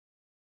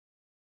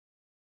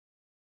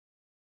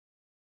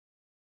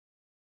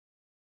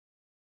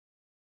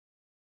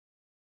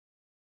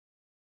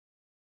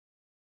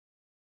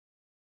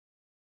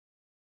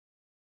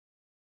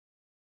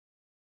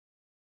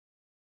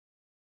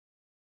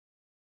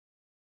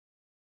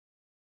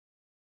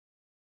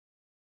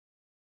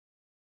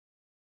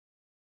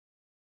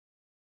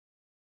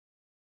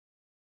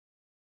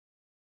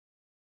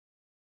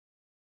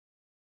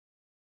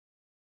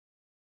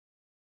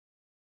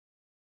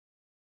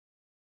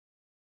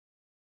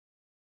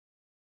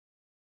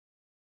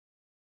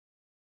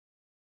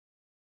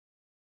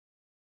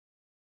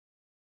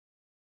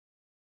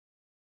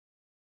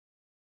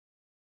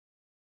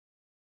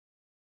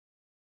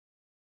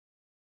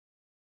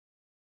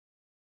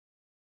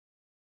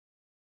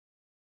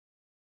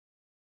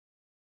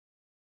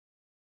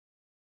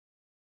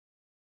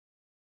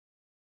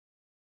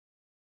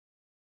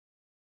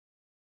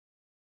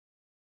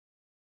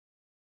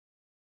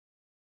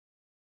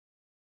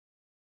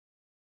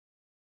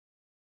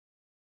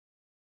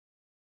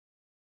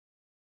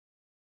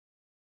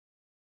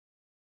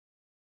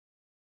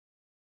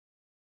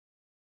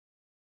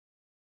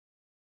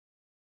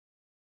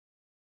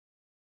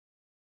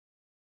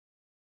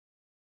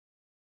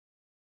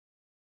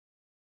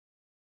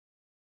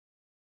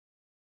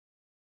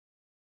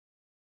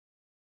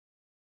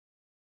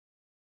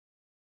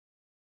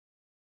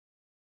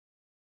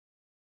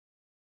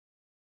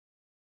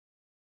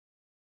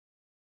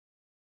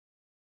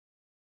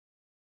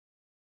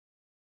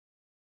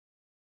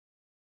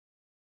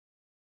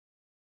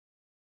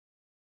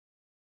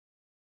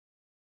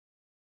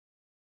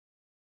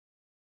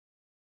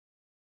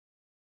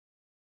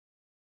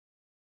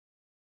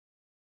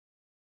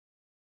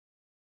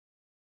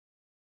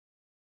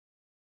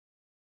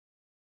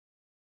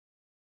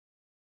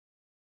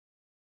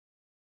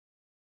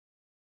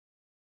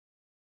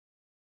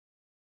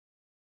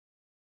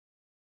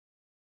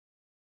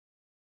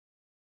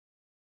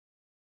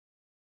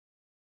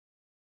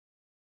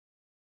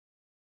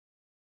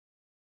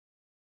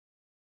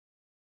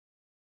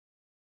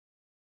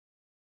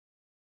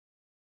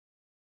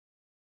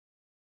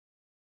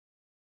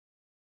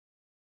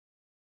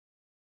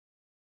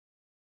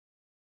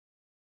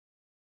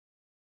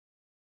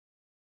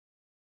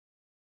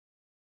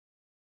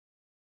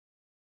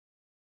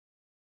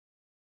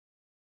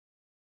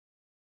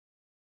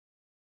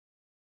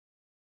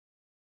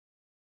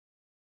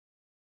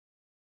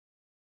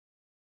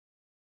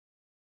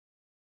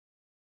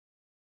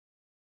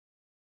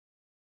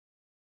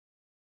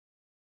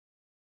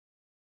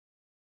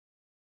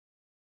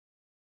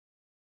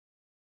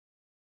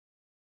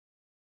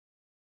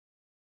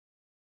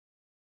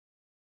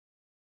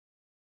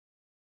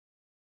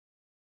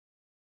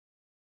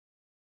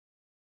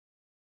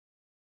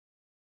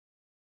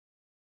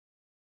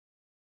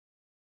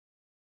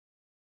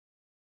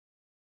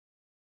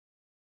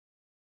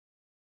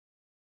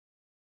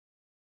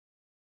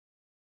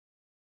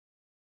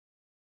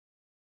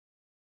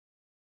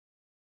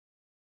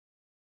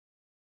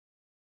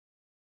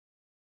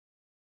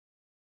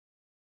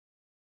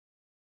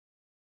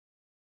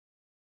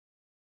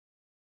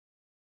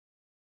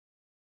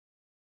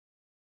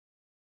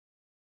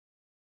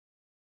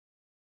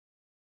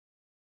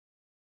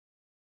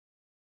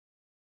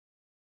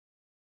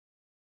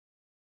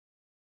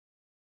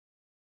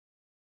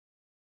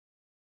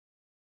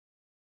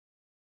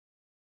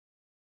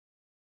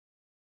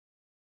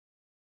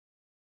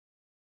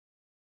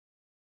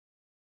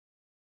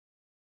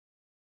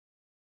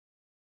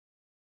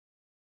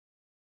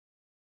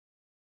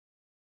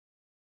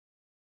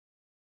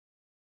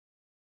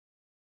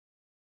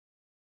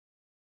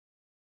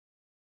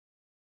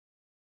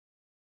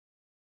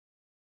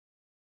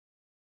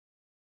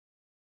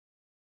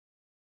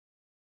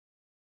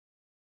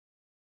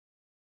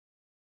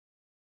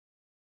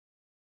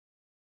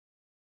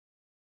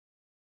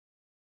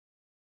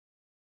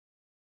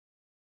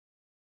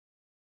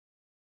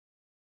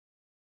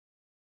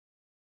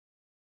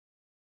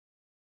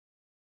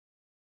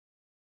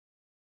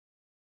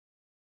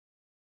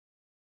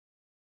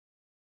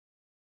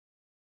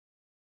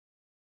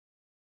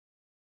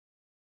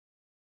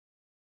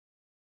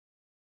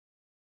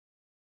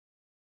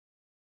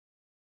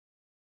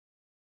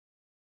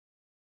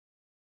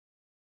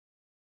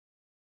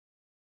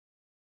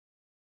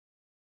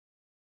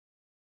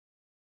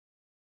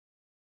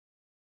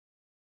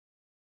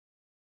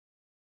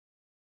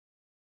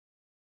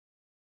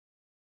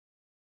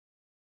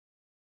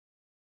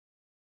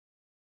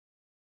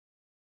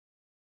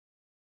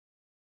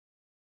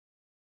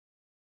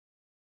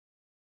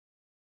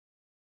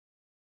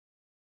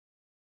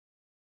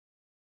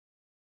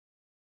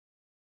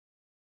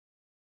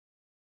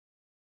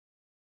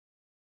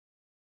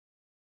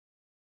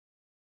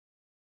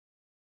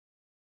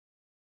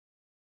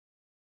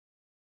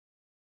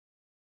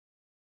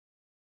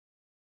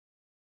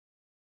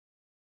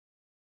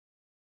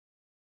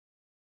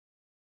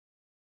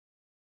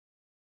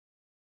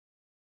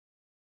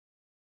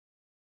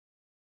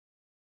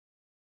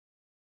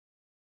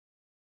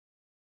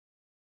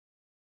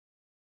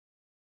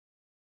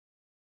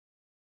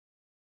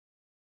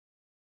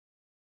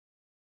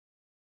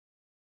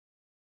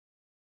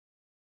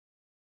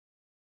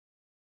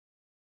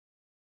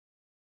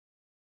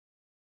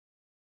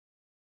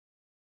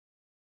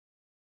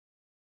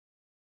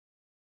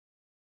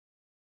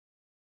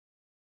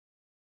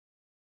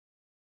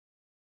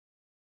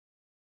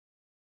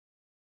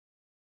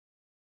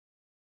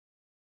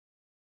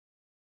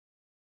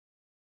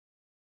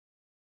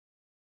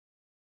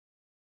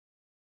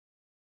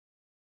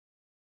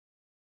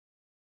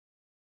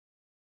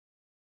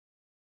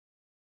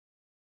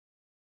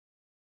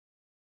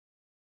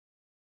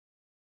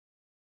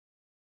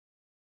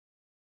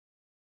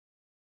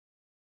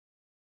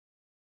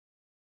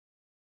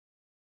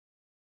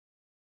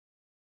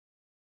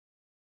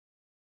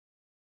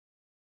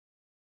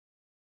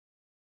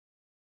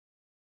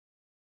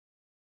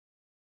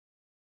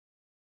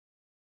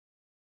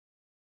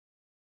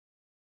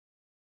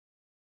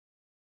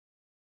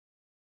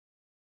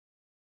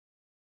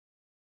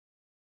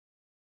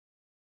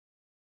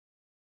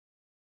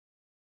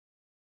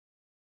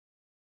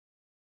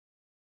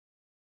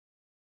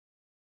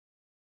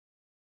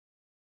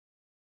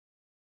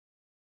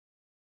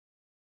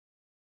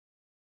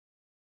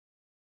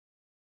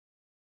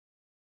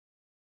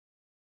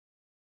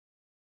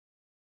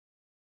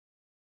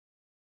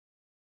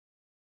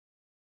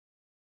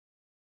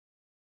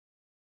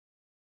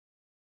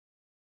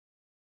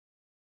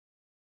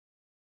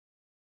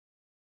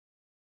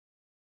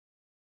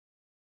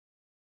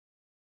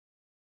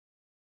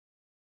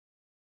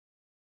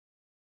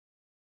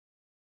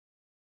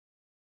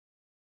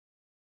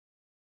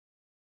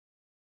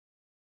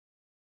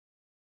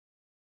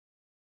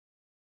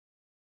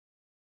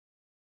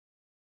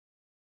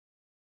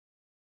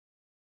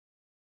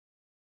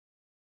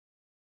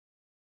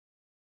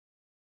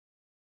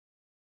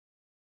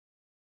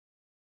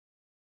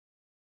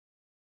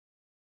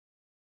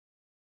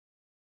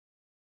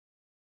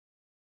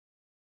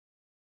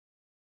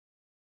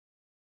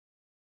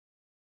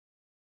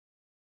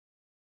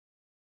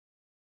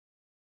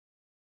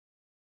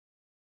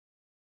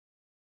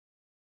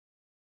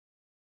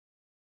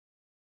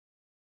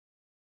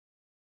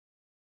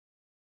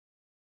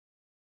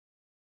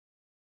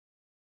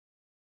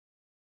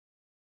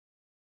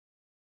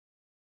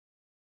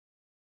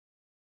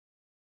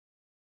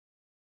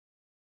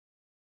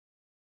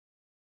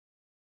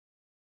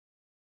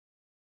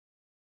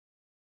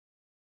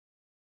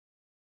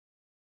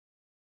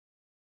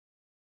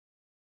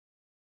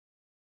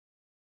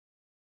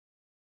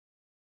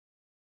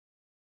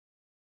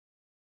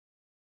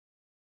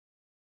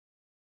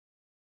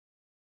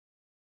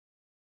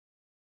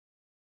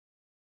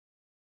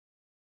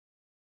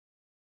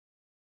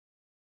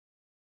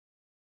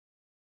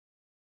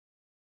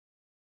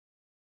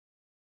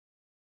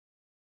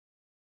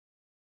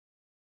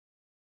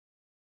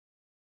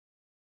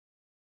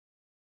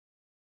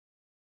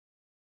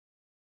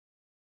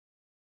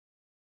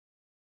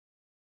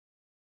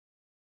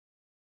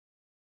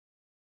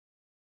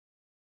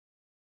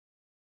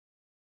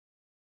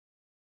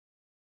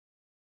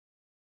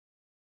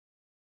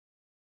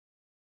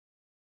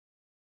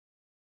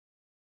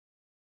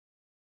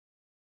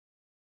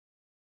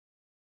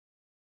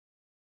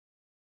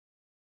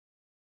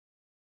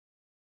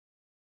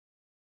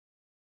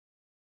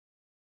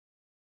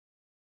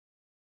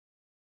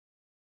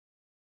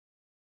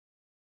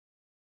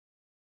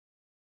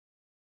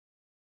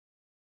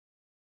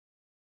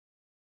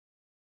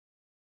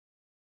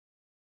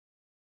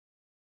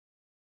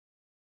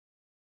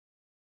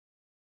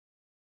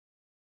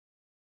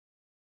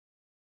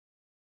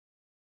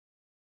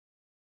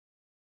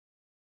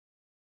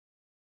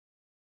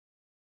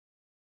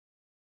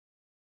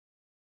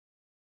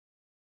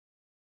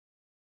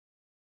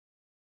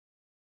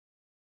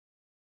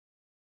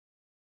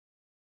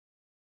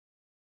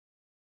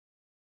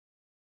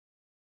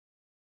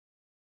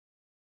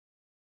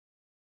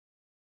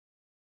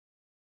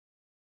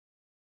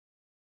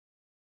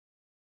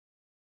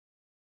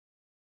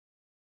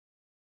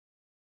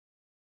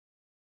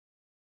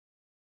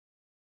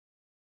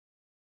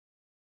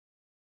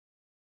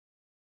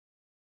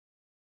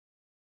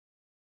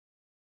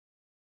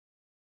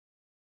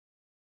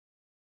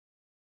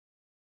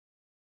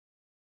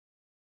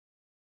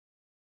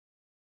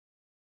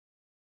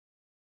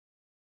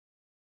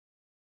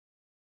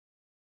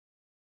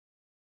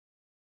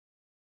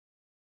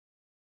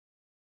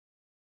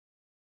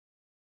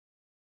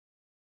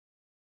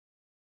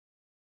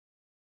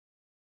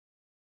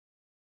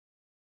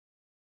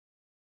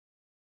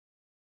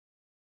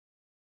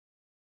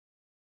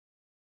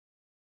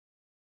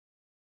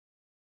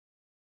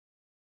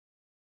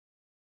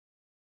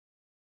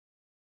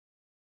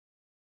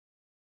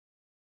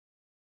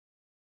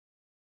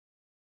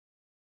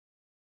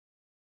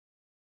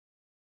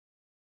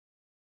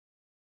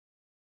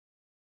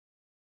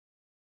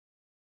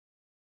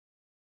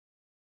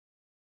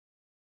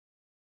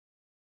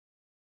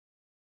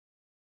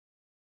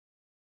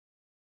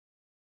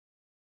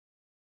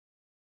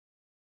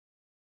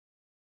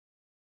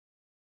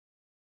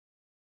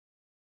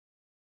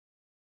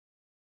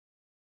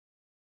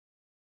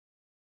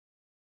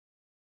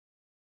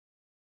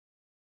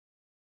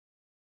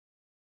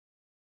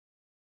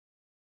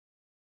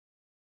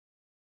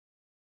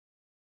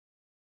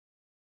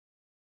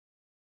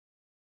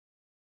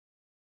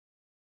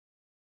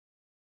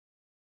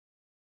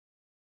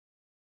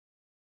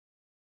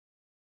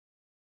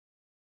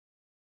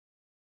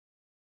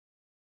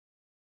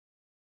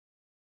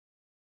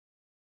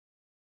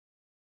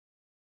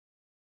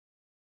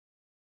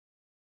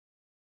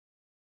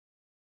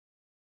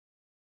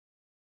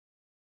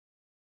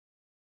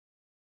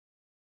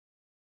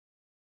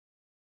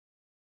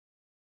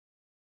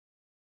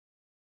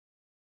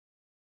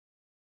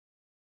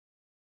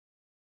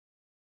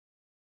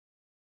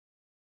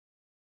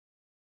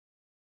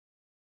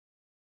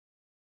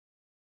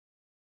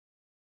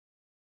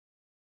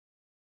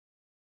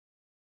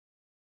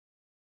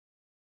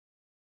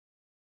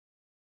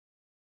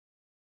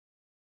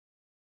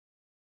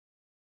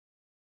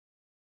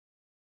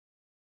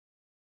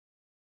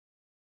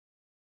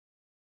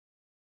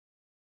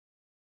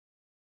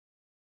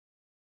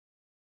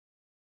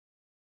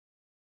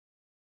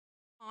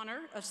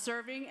honor of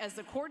serving as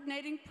the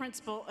coordinating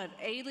principal of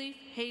Alief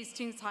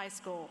Hastings High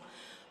School,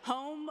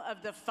 home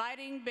of the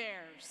Fighting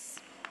Bears.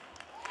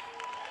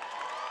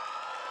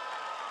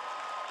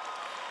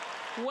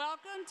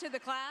 Welcome to the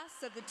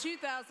class of the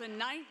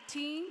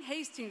 2019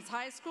 Hastings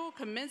High School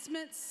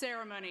Commencement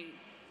Ceremony.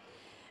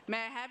 May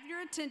I have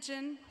your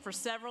attention for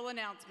several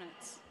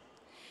announcements.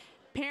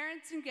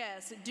 Parents and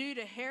guests, due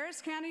to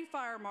Harris County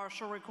Fire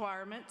Marshal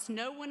requirements,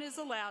 no one is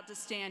allowed to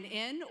stand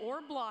in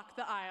or block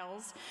the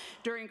aisles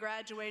during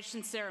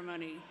graduation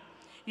ceremony.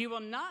 You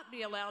will not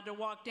be allowed to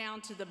walk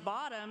down to the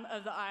bottom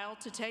of the aisle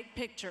to take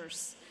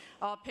pictures.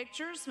 All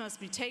pictures must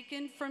be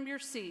taken from your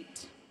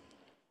seat.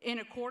 In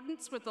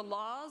accordance with the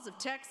laws of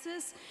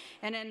Texas,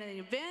 and in the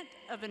event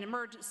of an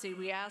emergency,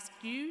 we ask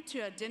you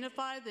to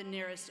identify the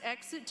nearest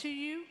exit to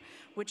you,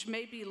 which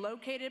may be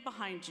located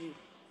behind you.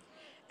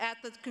 At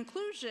the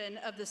conclusion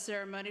of the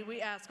ceremony,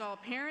 we ask all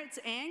parents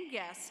and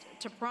guests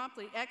to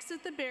promptly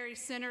exit the Berry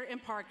Center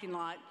and parking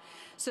lot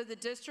so the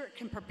district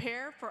can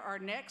prepare for our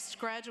next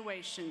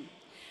graduation.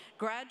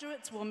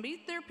 Graduates will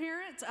meet their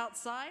parents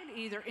outside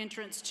either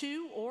entrance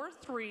 2 or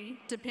 3,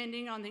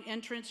 depending on the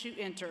entrance you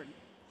entered.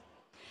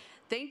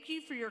 Thank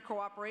you for your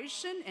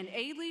cooperation, and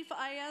Alief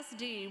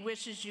ISD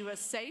wishes you a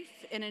safe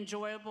and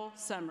enjoyable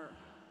summer.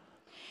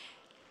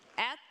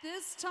 At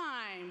this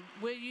time,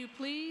 will you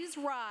please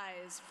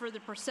rise for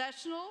the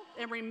processional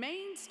and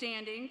remain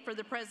standing for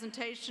the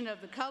presentation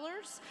of the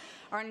colors,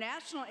 our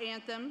national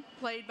anthem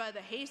played by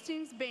the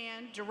Hastings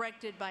Band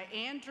directed by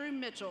Andrew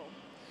Mitchell,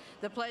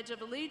 the Pledge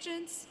of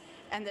Allegiance,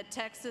 and the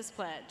Texas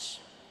Pledge.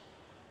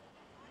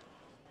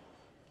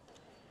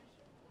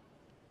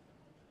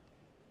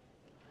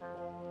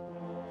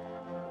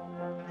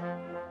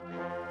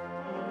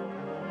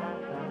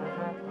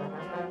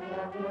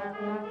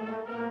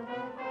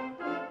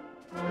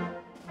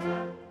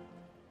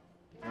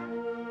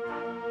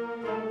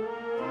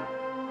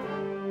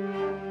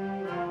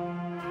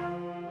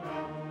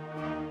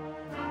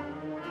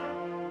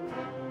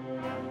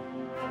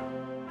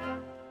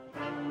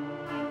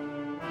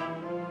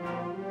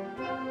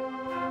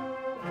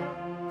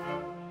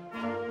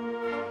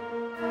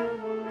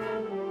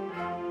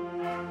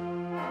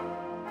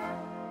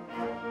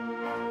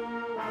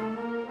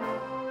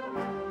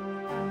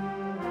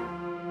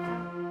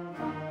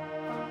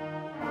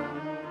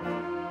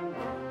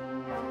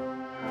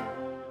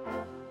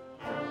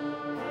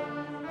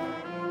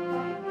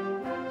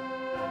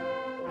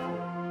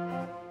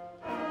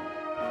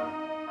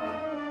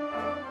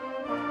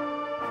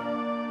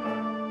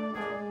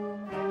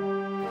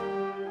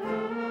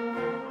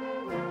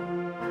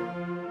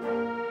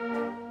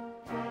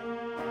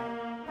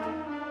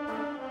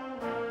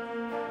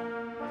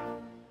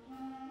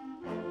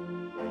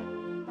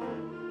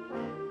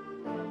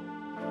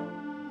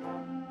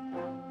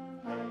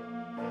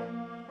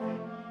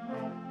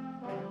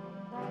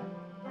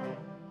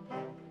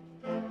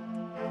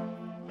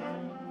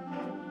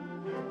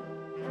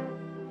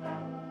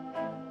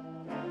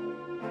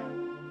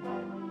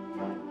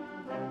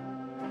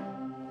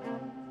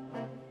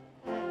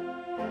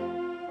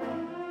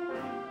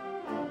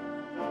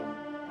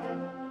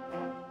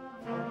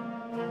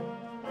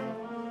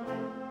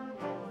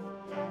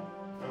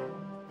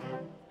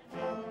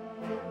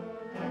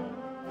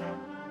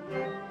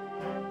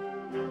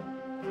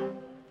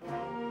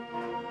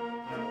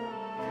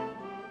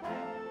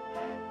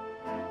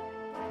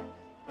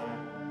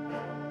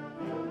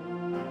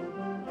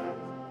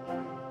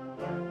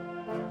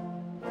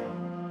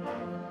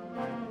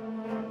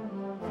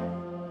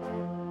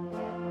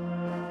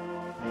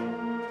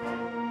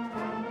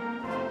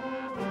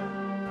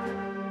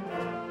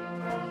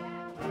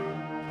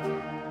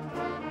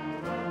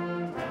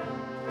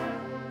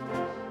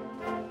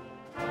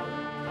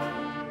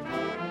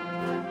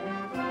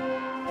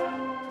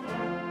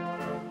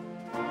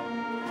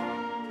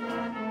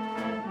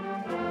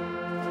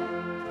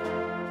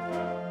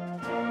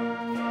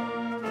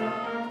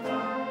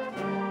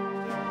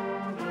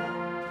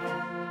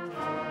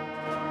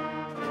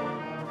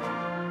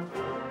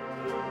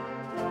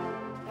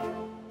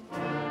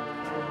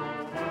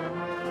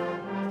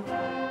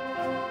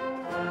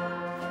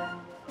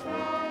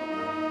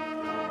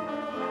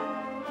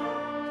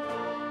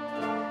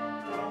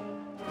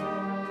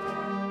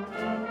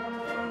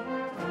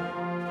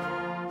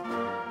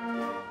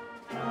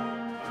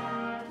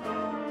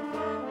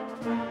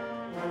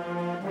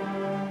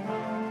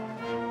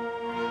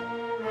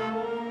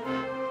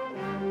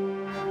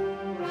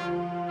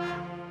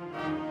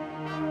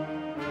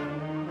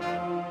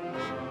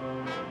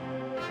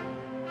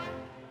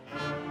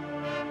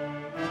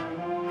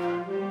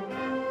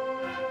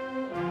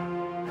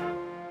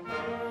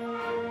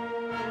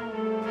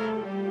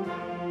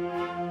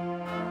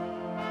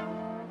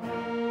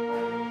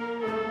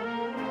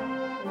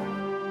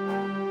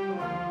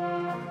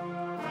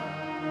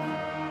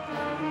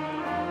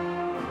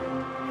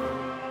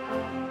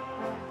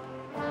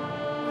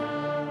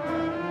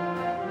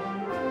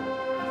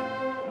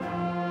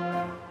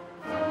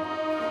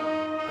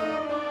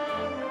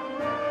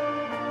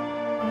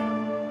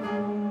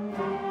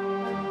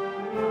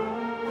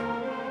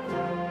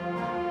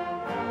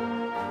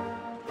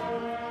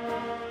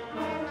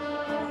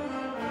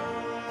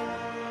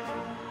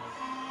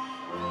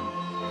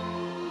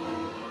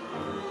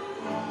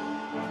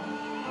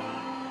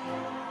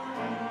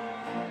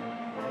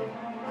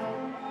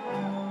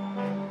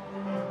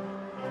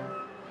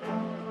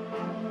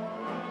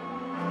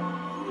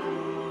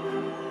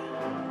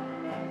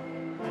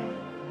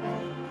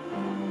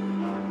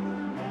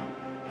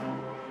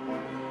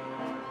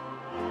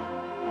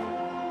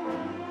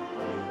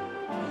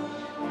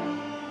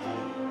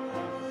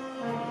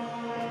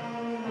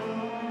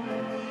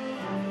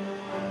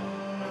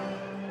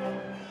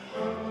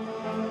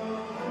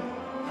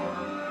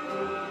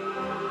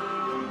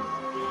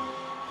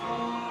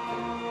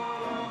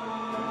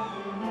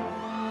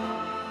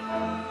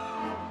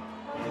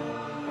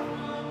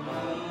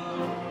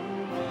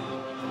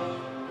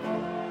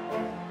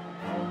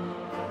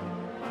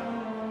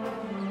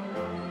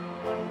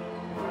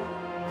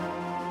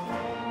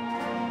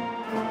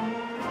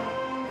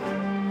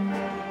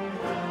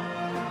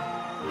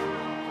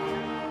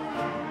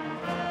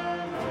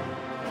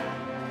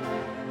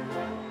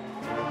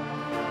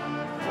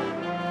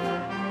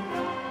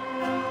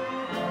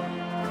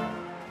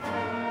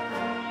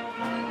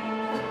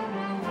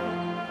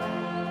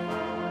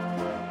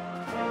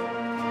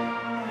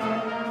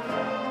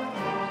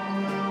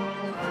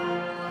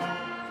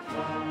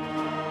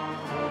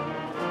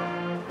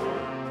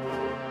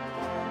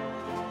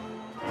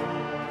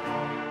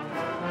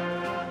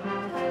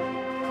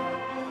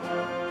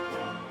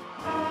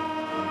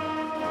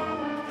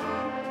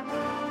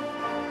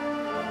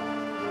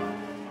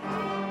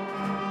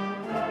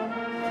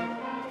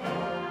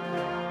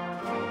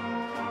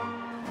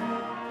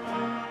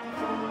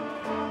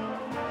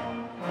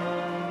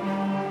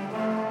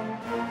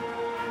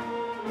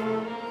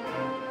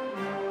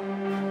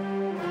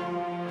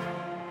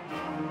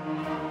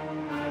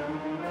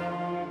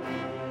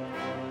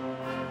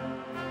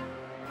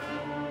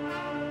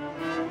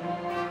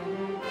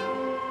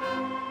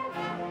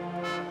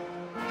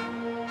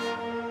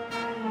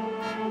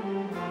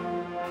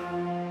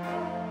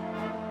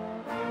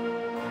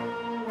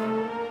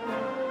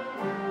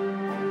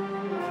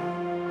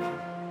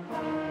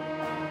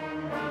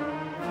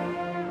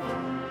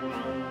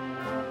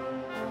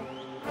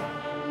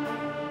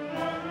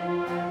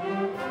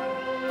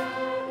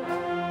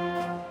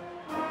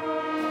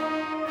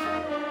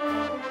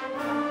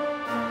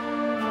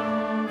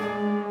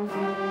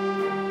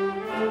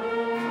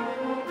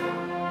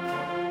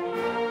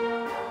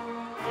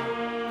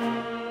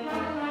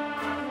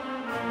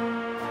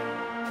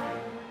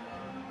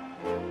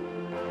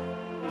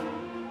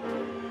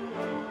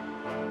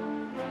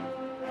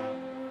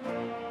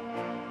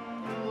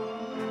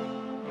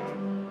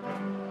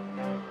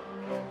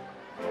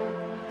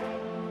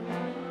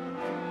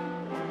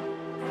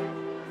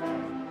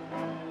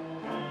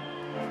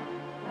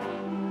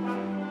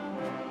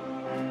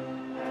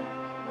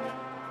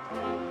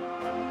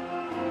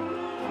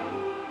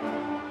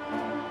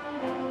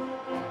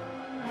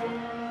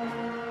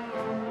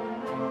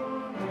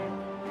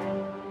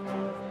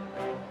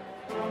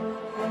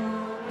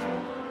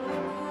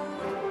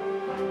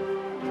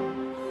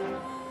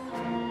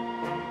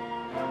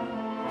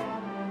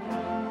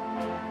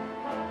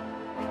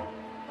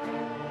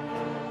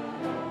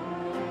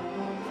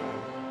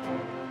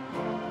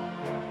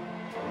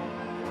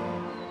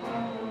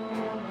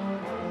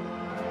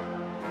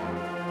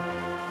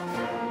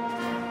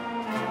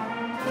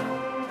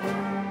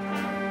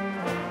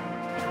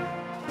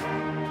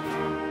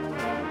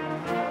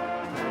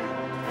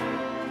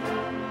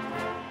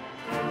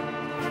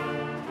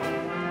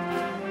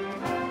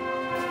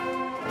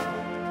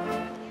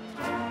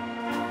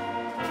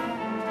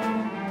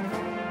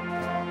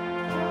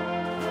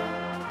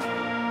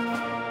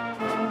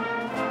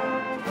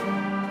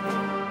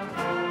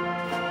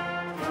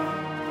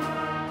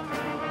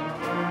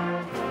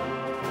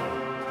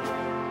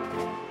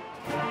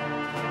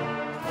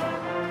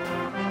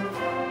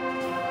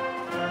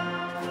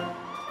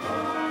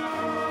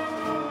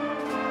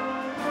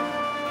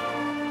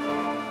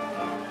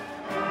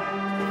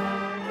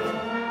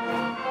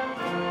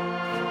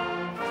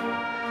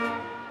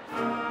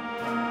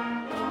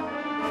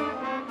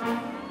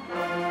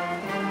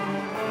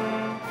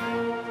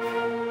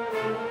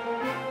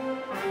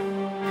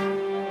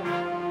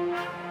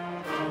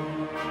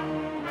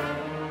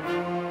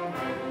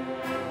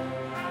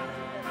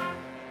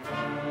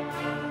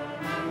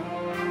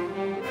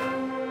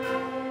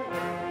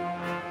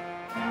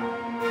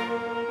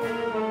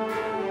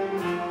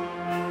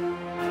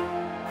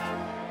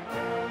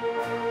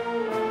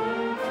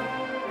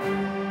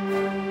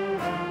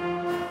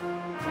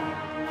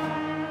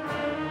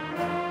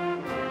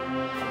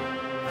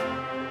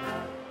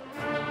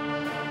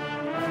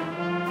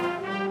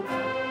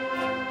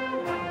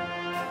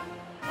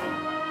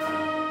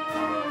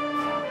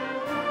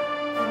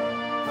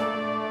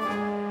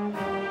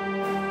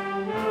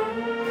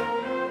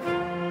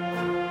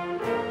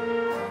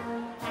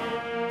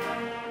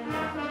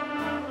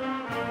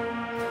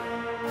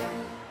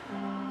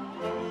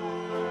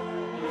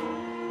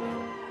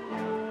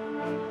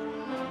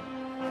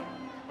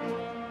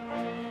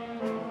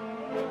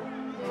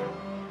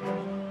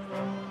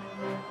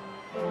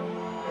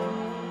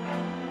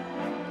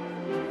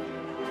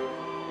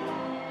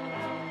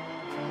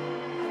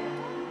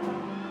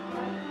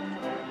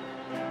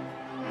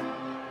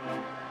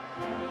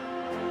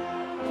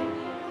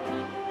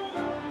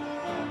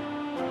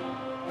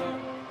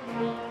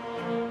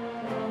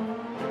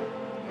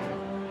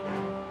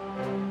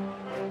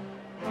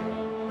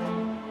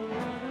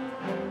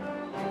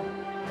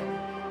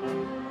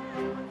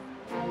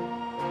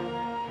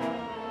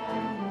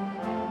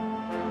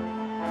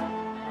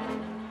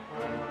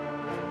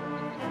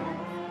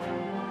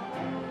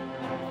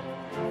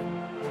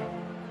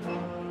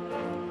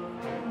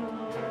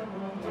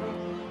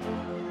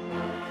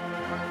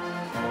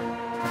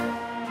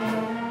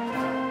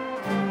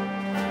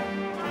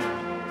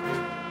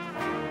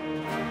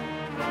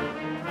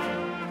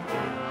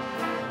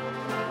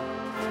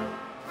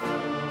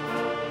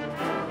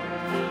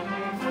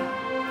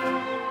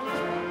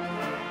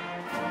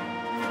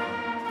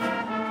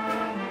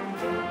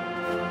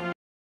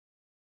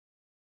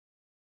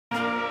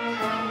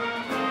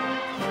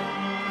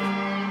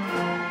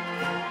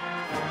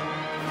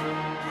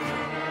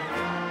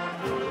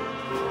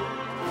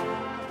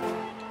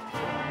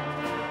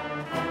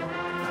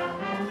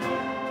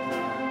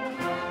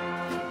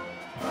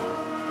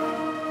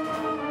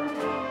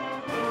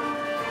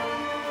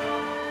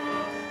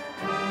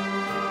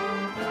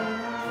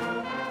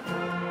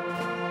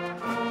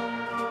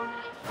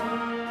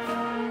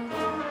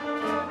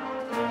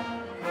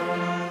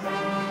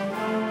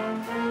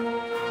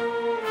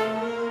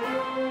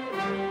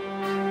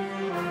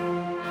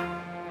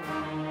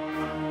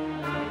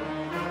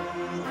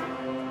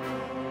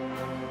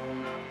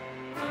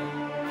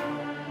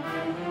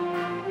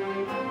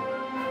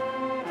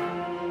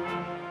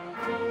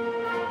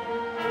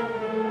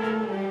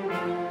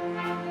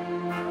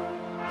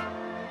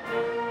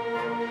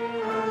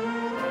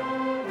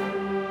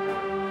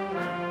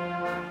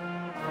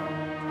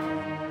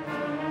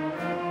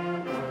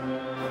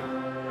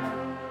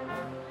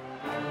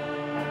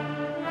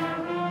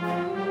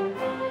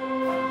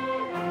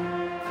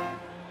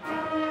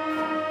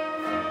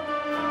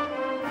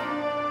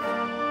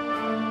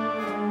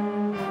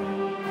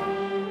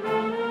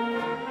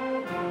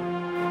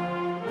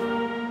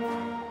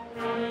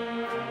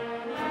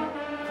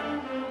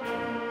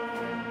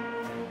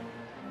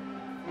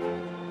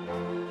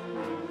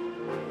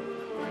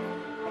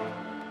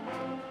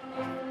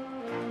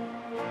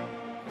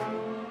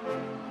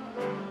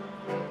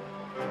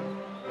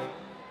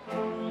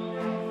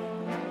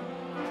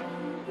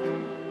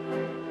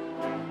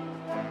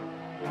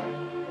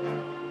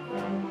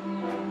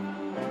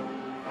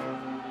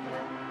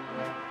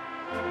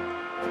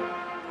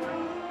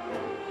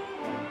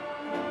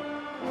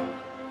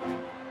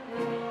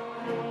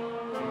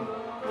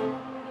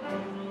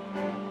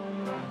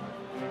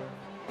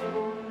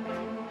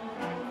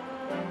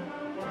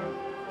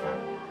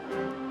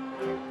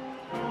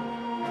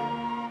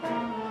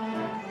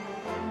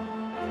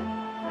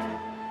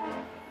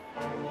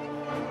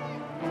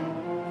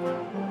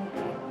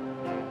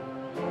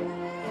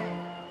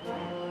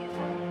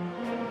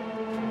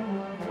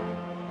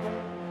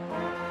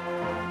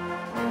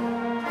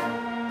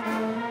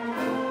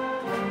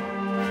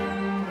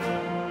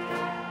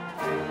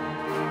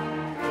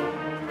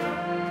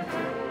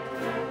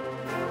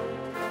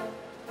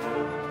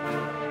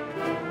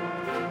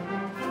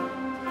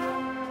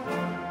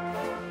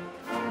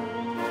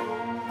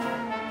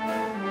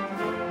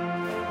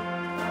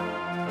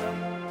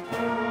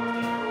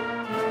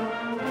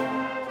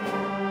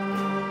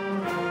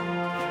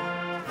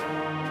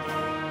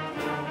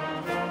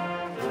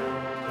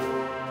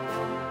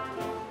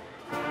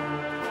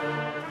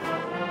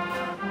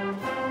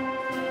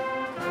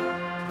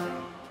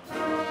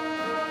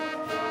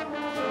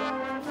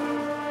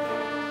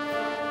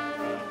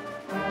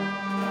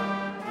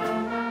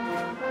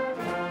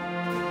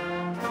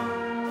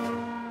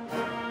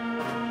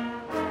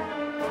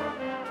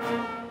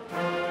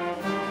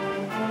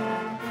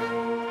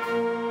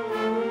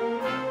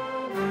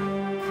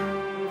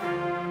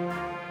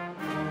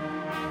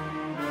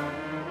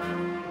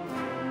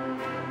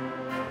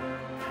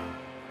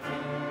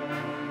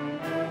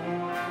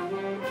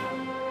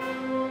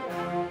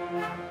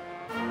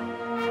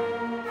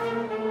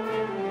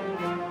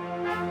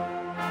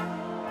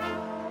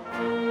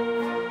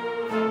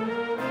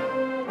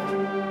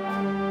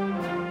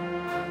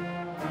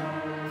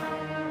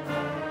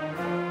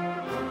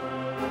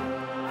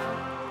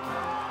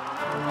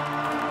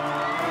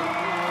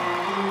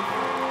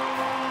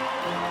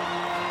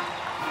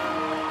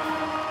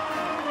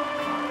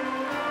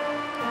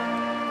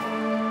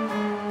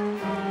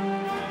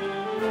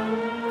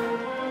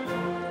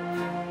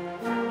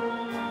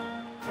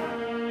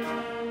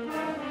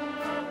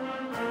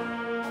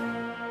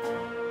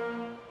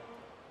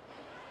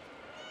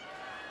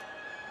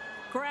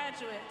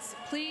 Graduates,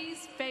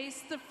 please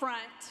face the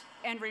front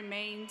and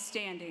remain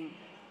standing.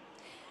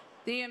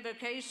 The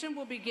invocation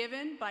will be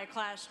given by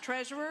Class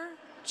Treasurer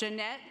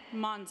Jeanette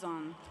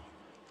Monzon.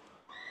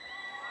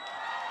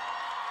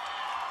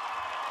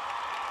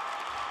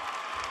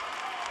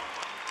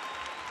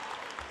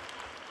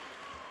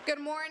 Good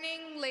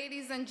morning,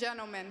 ladies and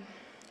gentlemen.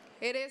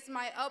 It is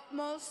my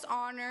utmost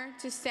honor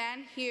to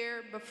stand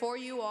here before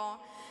you all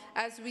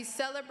as we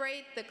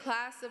celebrate the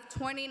class of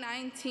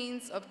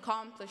 2019's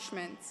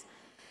accomplishments.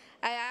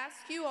 I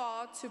ask you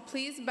all to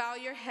please bow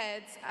your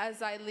heads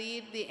as I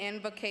lead the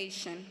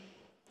invocation.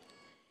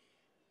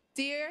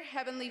 Dear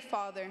Heavenly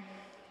Father,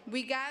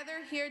 we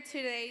gather here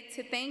today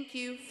to thank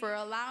you for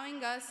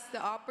allowing us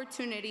the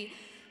opportunity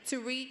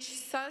to reach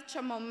such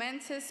a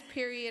momentous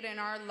period in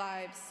our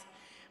lives.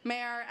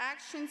 May our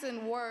actions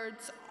and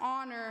words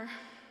honor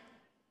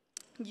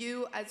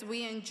you as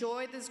we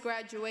enjoy this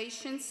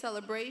graduation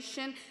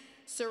celebration,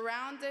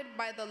 surrounded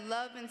by the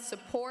love and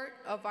support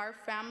of our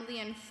family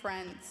and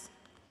friends.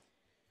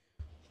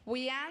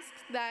 We ask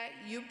that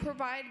you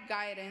provide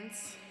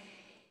guidance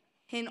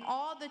in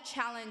all the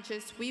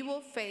challenges we will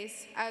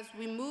face as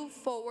we move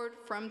forward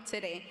from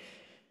today.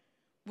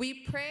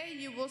 We pray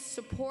you will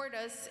support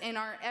us in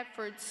our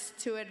efforts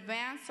to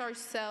advance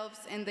ourselves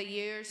in the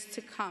years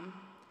to come.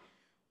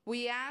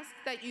 We ask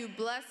that you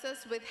bless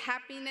us with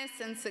happiness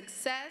and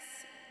success,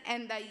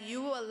 and that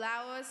you will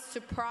allow us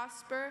to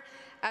prosper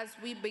as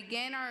we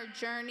begin our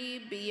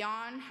journey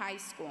beyond high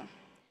school.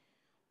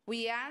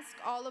 We ask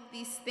all of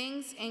these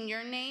things in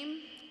your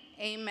name.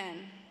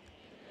 Amen.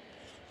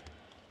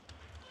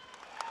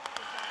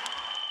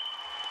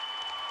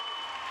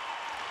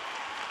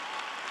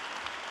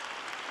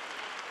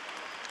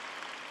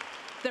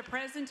 The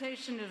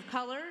presentation of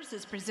colors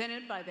is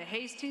presented by the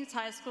Hastings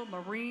High School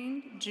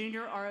Marine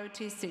Junior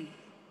ROTC.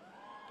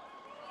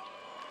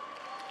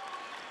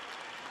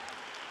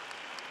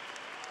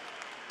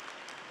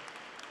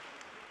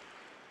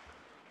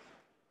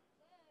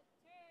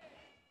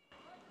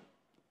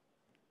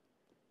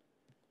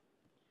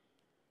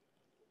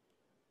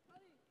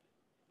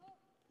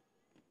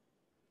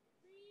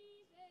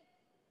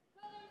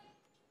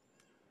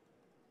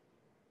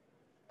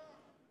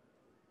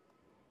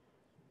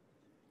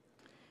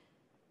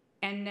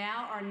 And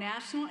now our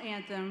national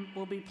anthem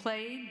will be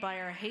played by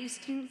our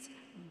Hastings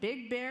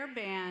Big Bear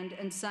Band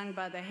and sung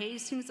by the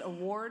Hastings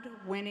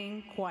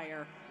award-winning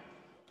choir.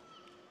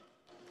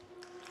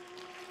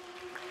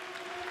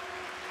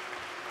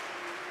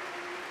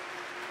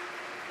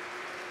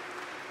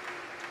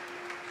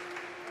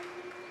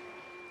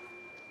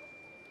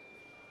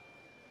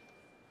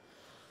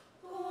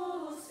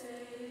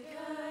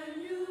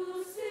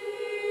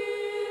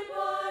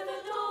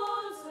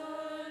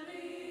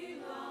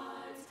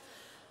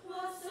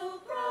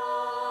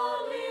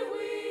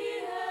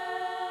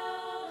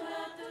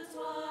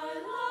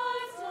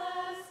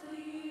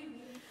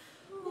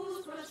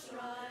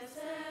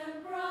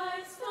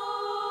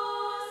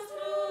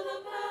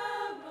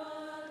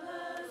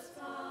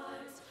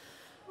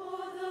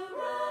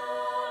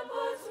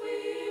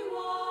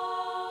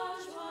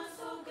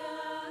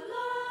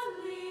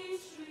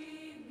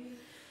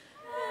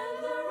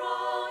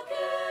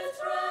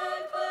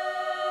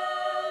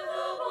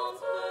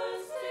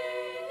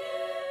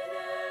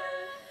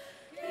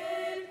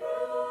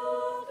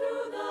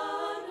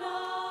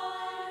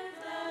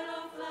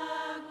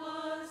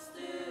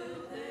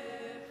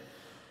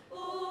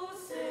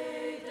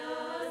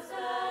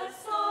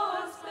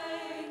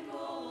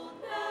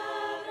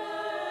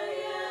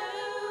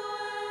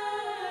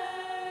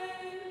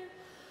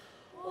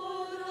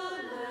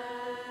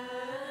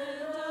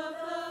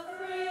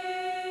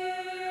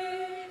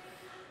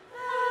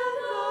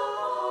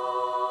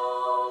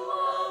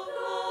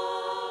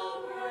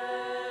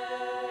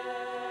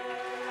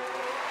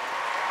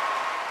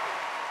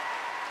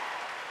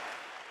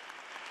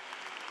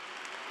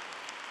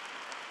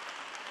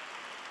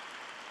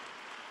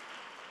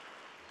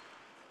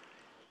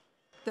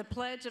 The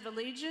Pledge of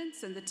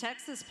Allegiance and the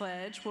Texas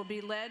Pledge will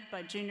be led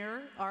by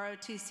Junior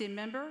ROTC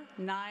member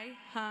Nai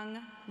Hung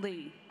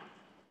Lee.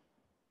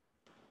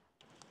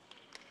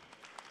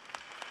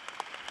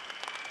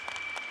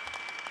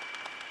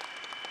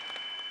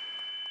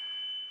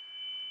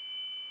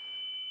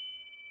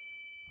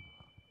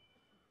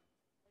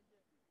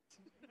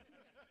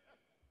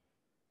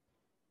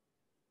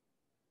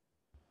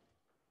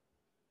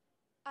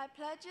 I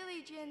pledge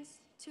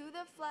allegiance to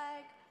the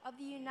flag of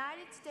the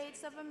United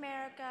States of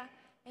America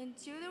and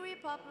to the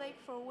republic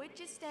for which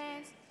it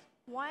stands,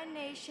 one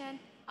nation,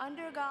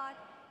 under God,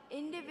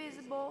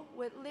 indivisible,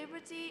 with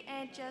liberty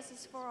and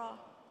justice for all.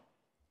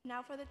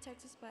 Now for the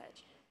Texas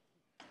Pledge.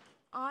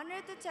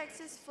 Honor the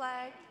Texas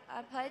flag.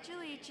 I pledge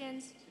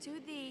allegiance to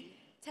thee,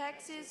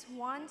 Texas,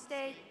 one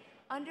state,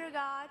 under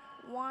God,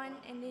 one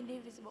and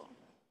indivisible.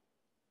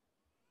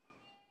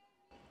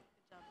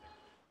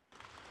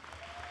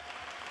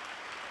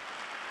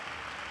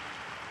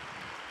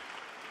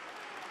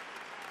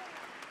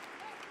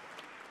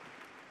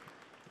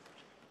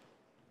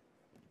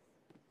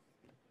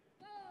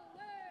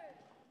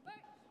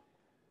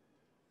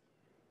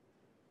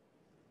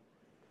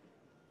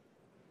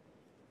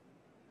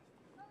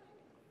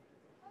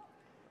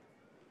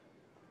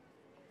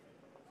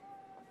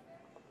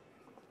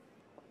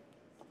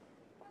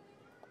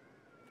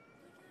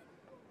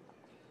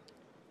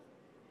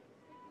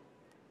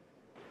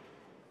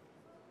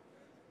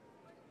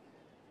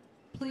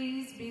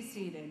 Please be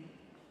seated.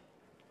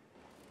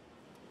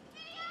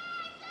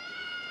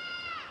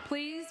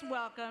 Please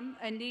welcome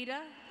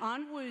Anita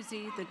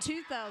Onwuzi, the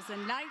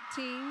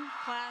 2019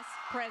 class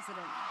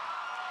president.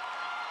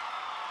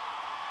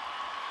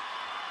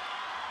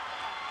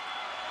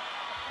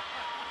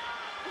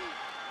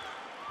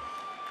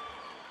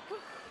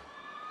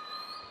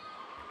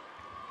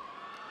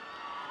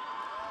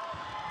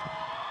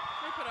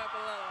 Put up a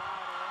little louder.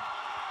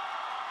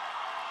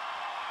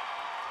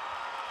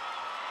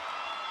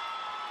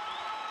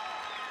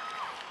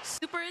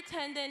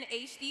 Superintendent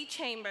H.D.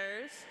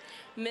 Chambers,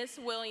 Ms.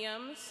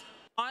 Williams,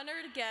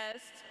 honored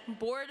guests,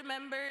 board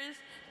members,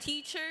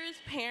 teachers,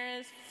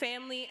 parents,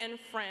 family, and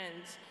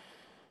friends,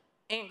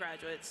 and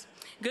graduates.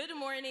 Good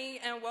morning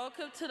and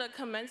welcome to the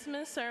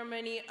commencement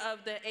ceremony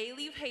of the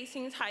Alief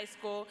Hastings High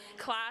School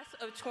class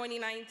of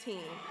 2019.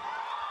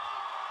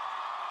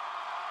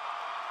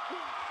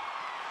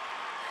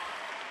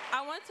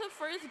 I want to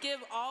first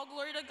give all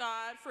glory to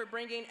God for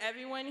bringing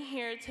everyone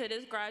here to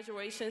this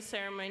graduation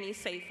ceremony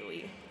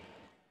safely.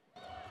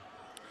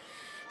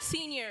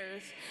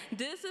 Seniors,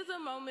 this is a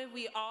moment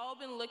we all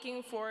been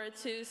looking forward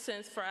to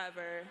since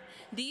forever.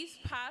 These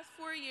past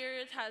 4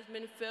 years has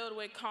been filled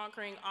with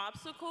conquering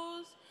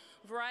obstacles,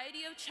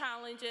 variety of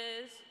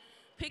challenges,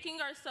 picking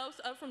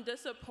ourselves up from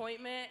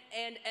disappointment,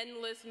 and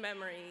endless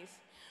memories.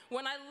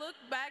 When I look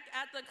back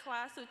at the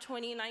class of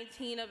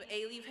 2019 of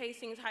Alief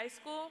Hastings High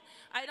School,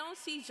 I don't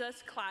see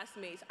just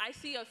classmates, I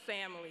see a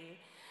family.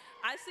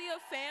 I see a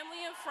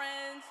family and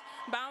friends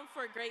bound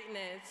for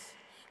greatness.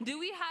 Do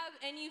we have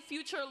any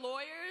future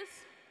lawyers,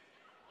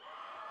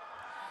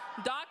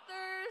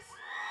 doctors,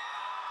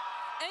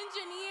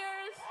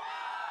 engineers,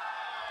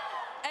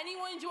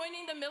 anyone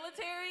joining the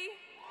military?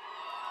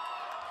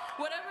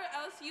 Whatever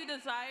else you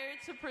desire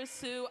to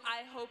pursue,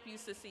 I hope you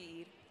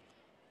succeed.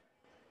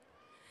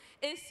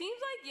 It seems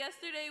like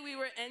yesterday we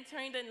were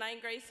entering the 9th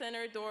grade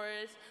center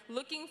doors,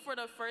 looking for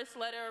the first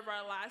letter of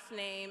our last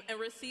name and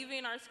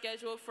receiving our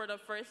schedule for the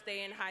first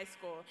day in high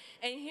school.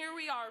 And here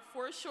we are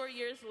 4 short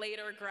years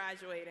later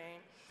graduating.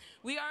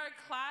 We are a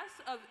class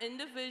of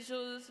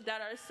individuals that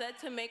are set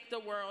to make the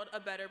world a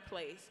better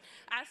place.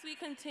 As we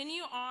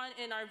continue on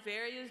in our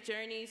various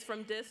journeys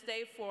from this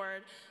day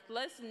forward,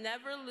 let's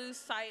never lose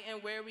sight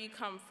in where we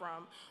come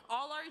from.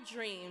 All our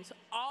dreams,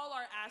 all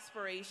our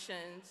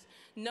aspirations,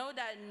 know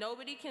that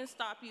nobody can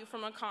stop you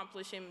from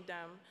accomplishing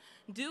them.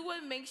 Do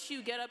what makes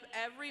you get up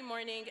every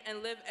morning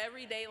and live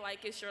every day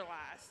like it's your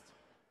last.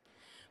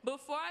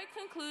 Before I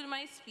conclude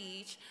my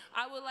speech,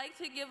 I would like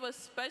to give a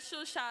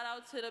special shout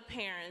out to the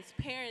parents.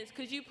 Parents,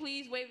 could you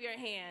please wave your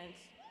hands?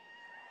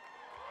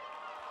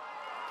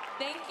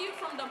 Thank you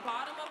from the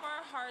bottom of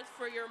our hearts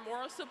for your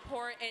moral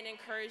support and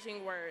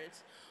encouraging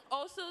words.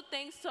 Also,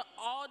 thanks to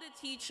all the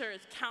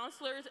teachers,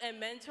 counselors, and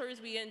mentors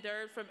we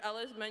endured from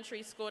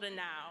elementary school to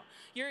now.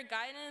 Your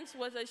guidance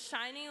was a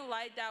shining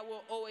light that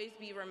will always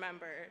be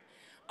remembered.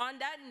 On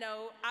that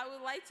note, I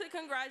would like to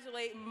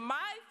congratulate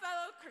my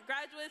fellow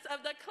graduates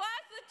of the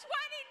class of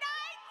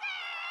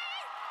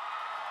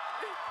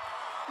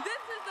 2019!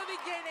 This is the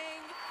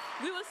beginning.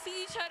 We will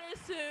see each other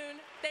soon.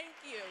 Thank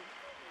you.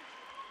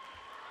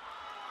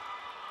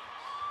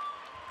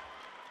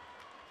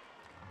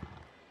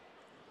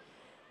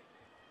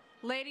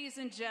 Ladies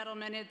and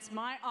gentlemen, it's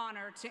my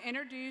honor to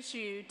introduce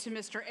you to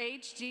Mr.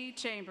 H.G.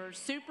 Chambers,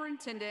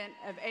 Superintendent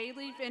of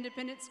Alief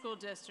Independent School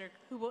District,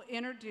 who will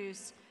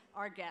introduce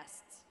our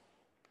guests.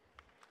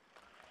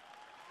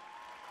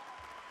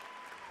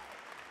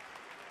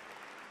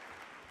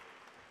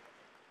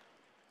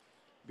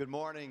 Good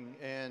morning,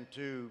 and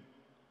to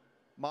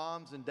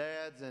moms and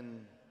dads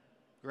and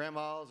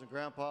grandmas and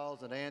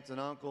grandpas and aunts and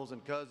uncles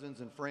and cousins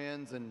and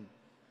friends, and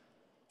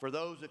for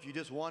those, if you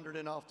just wandered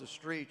in off the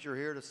street, you're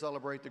here to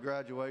celebrate the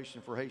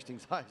graduation for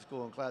Hastings High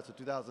School in class of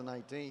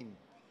 2019.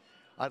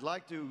 I'd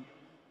like to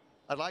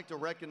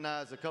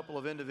recognize a couple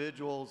of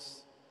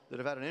individuals that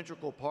have had an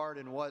integral part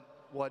in what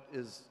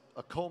is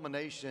a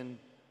culmination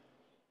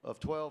of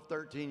 12,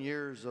 13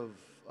 years of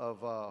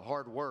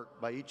hard work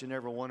by each and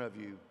every one of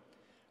you.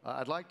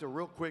 I'd like to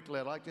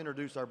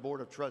introduce our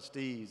Board of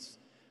Trustees,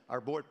 our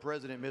Board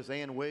President, Ms.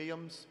 Ann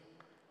Williams,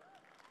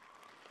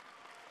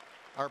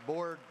 our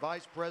Board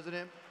Vice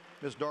President,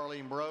 Ms.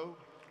 Darlene Breaux,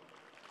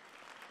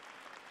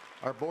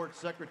 our Board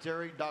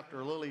Secretary,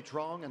 Dr. Lily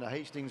Trong, and a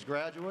Hastings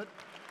graduate,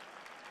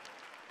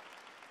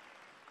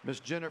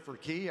 Ms. Jennifer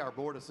Key, our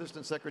Board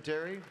Assistant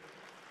Secretary,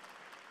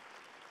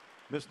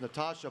 Ms.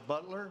 Natasha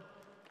Butler,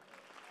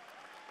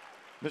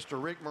 Mr.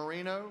 Rick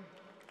Marino,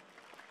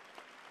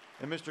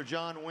 and Mr.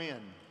 John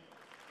Wynn.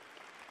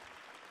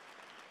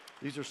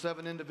 These are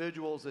 7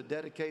 individuals that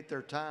dedicate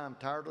their time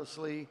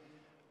tirelessly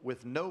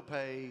with no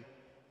pay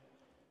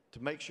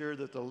to make sure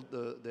that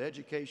the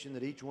education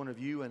that each one of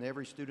you and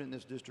every student in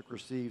this district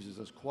receives is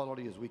as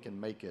quality as we can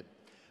make it.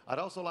 I'd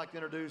also like to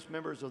introduce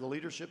members of the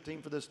leadership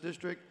team for this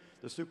district,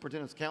 the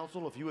Superintendent's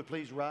Council. If you would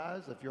please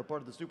rise, if you're a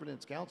part of the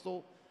Superintendent's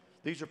Council.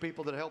 These are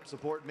people that help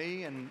support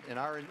me and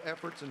our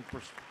efforts in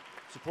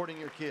supporting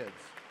your kids.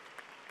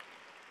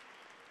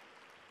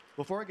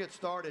 Before I get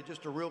started,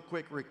 just a real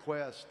quick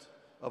request.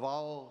 of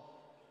all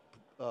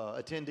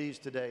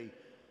attendees today,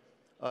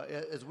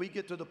 as we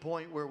get to the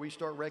point where we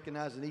start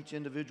recognizing each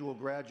individual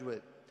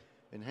graduate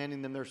and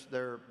handing them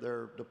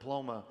their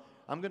diploma,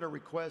 I'm going to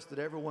request that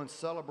everyone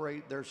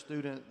celebrate their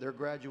student, their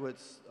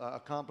graduate's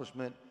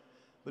accomplishment,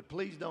 but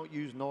please don't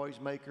use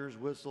noisemakers,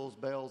 whistles,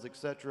 bells,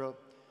 etc.,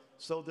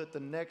 so that the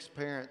next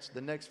parents,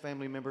 the next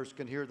family members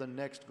can hear the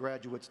next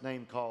graduate's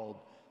name called.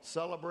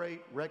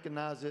 Celebrate,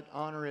 recognize it,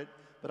 honor it,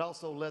 but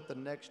also let the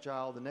next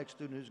child, the next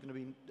student who's going to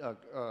be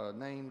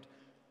named,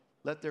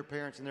 let their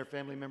parents and their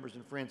family members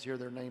and friends hear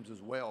their names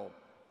as well.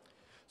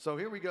 So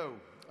here we go.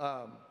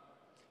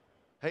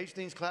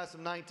 Hastings, class of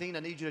 19,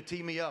 I need you to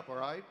tee me up, all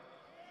right?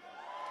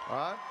 All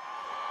right?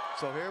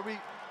 So here we...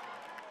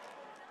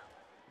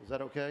 Is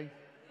that okay?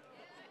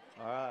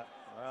 All right,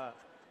 all right.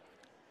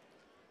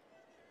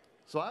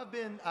 So I've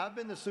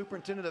been the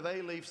superintendent of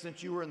Alief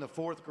since you were in the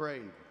 4th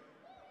grade.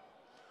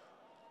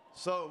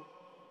 So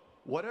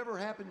whatever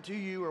happened to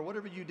you or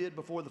whatever you did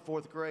before the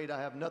 4th grade, I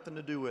have nothing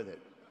to do with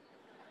it.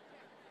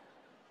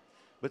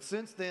 But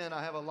since then,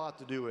 I have a lot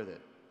to do with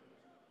it.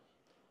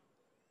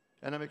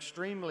 And I'm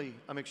extremely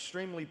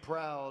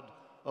proud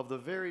of the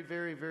very,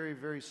 very, very,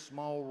 very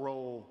small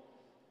role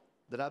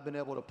that I've been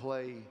able to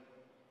play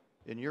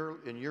in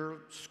your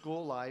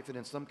school life, and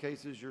in some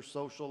cases, your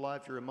social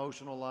life, your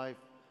emotional life,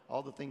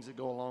 all the things that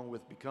go along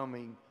with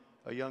becoming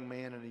a young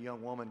man and a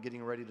young woman,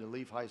 getting ready to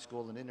leave high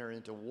school and enter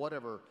into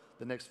whatever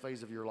the next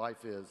phase of your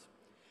life is.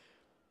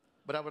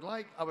 But I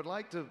would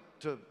like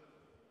to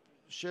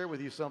share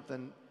with you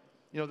something.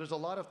 You know, there's a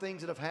lot of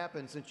things that have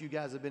happened since you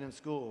guys have been in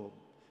school.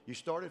 You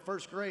started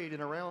 1st grade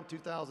in around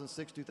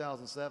 2006,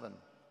 2007.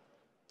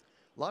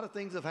 A lot of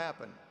things have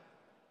happened.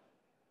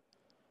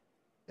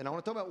 And I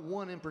want to talk about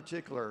one in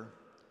particular,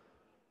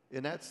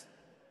 and that's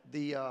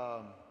the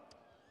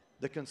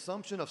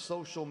consumption of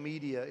social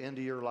media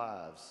into your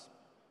lives.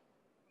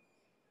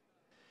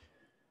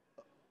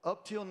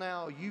 Up till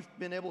now, you've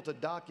been able to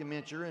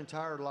document your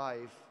entire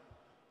life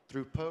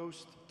through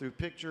posts, through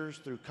pictures,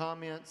 through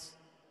comments,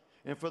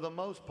 and for the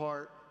most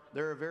part,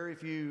 there are very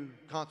few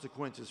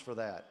consequences for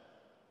that.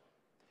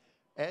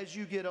 As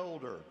you get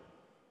older,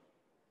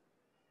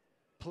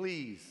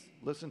 please,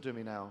 listen to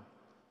me now,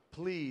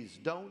 please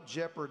don't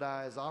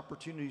jeopardize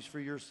opportunities for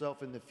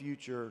yourself in the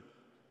future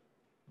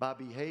by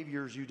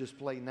behaviors you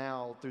display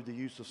now through the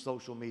use of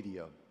social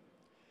media.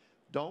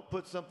 Don't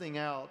put something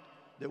out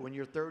that when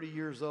you're 30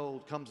 years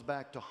old comes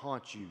back to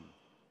haunt you,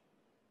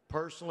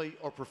 personally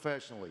or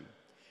professionally.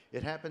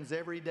 It happens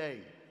every day.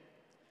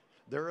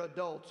 There are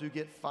adults who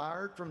get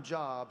fired from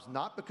jobs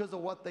not because of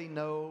what they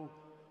know,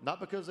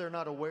 not because they're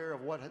not aware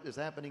of what is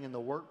happening in the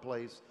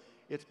workplace.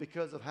 It's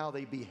because of how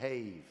they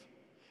behave.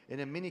 And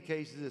in many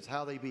cases, it's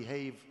how they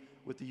behave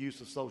with the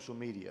use of social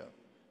media.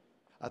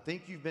 I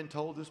think you've been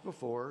told this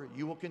before.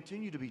 You will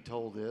continue to be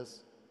told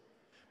this.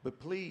 But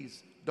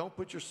please, don't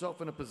put yourself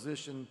in a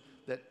position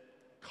that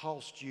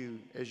costs you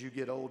as you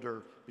get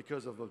older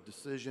because of a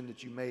decision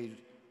that you made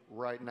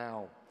right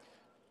now.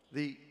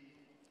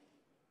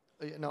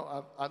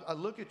 I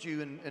look at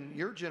you and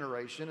your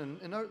generation,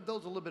 and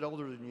those a little bit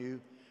older than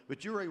you,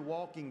 but you're a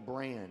walking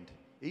brand.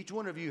 Each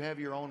one of you have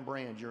your own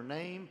brand, your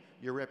name,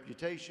 your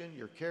reputation,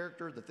 your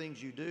character, the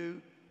things you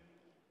do.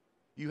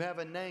 You have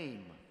a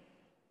name.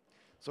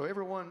 So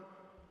everyone,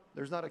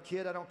 there's not a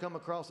kid I don't come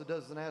across that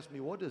doesn't ask me,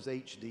 what does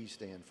HD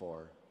stand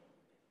for?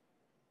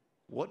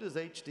 What does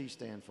HD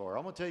stand for?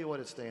 I'm going to tell you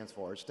what it stands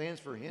for. It stands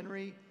for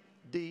Henry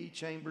D.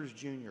 Chambers,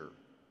 Jr.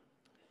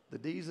 The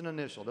D's an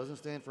initial, doesn't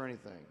stand for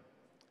anything.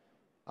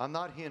 I'm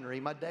not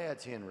Henry, my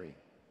dad's Henry.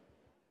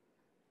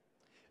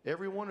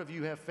 Every one of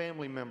you have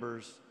family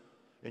members,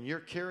 and you're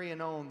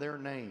carrying on their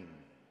name.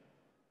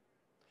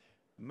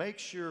 Make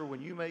sure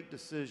when you make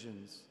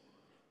decisions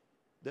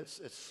that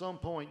at some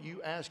point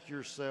you ask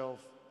yourself,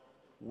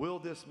 will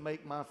this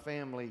make my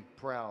family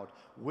proud?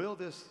 Will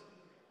this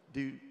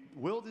do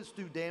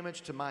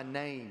damage to my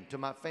name, to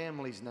my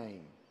family's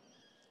name?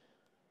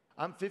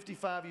 I'm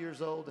 55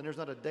 years old, and there's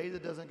not a day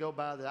that doesn't go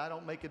by that I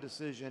don't make a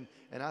decision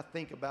and I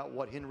think about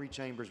what Henry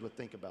Chambers would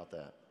think about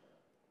that.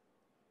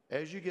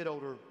 As you get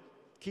older,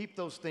 keep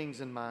those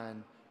things in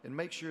mind and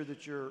make sure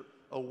that you're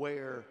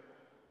aware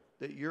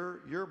that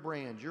your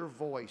brand, your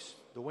voice,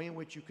 the way in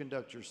which you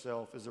conduct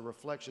yourself is a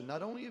reflection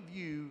not only of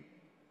you,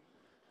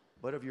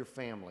 but of your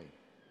family.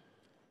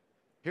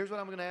 Here's what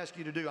I'm going to ask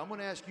you to do. I'm going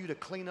to ask you to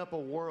clean up a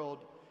world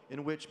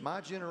in which my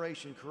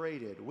generation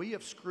created. We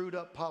have screwed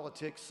up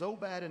politics so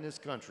bad in this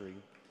country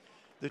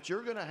that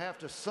you're going to have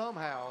to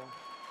somehow,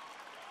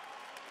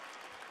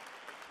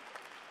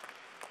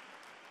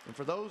 and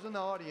for those in the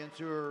audience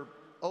who are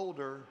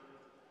older,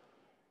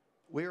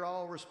 we're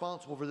all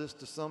responsible for this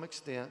to some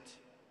extent,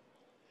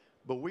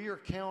 but we are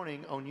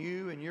counting on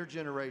you and your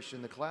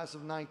generation, the class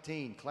of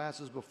 19,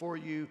 classes before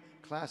you,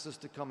 classes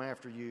to come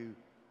after you,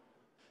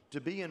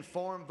 to be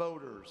informed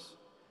voters.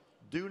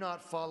 Do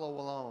not follow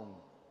along.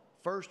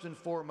 First and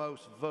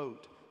foremost,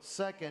 vote.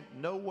 Second,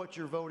 know what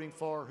you're voting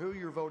for, who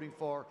you're voting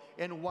for,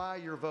 and why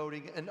you're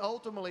voting. And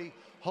ultimately,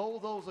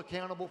 hold those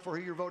accountable for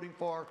who you're voting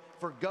for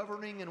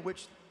governing in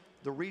which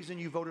the reason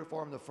you voted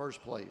for them in the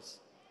first place.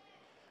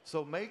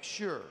 So make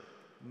sure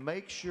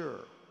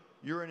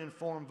you're an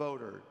informed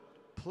voter.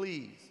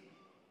 Please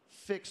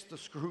fix the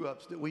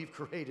screw-ups that we've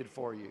created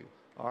for you.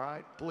 All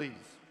right? Please.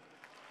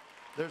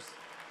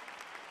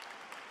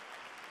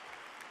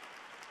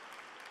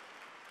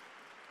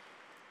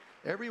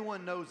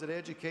 Everyone knows that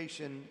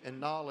education and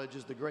knowledge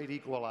is the great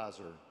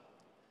equalizer.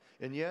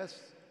 And yes,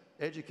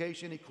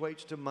 education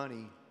equates to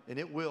money, and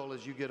it will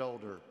as you get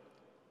older.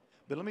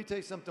 But let me tell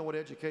you something what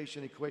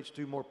education equates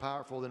to more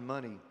powerful than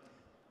money.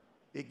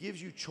 It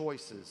gives you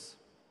choices.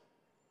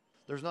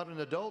 There's not an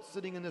adult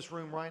sitting in this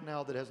room right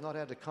now that has not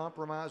had to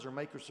compromise or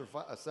make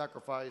a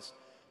sacrifice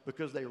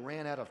because they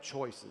ran out of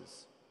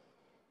choices.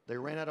 They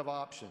ran out of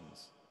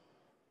options.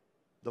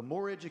 The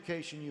more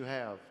education you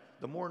have,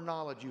 the more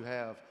knowledge you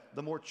have,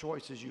 the more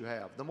choices you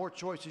have. The more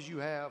choices you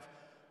have,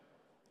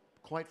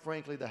 quite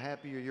frankly, the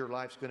happier your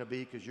life's going to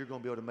be because you're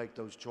going to be able to make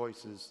those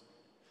choices.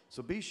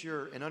 So be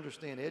sure and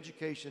understand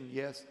education,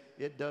 yes,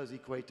 it does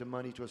equate to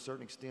money to a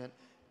certain extent,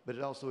 but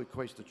it also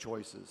equates to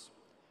choices.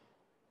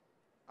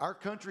 Our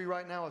country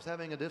right now is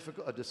having a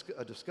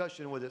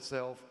discussion with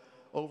itself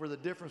over the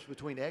difference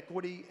between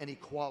equity and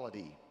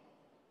equality.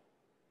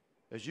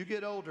 As you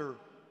get older,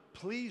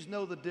 please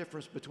know the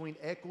difference between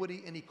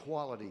equity and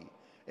equality.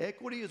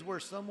 Equity is where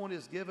someone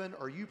is given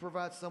or you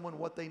provide someone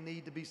what they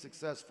need to be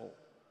successful.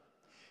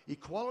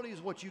 Equality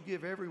is what you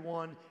give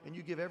everyone, and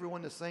you give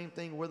everyone the same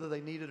thing whether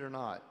they need it or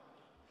not.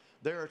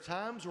 There are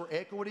times where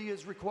equity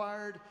is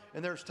required,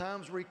 and there's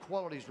times where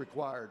equality is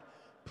required.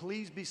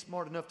 Please be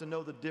smart enough to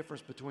know the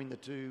difference between the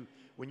two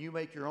when you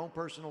make your own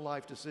personal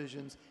life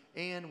decisions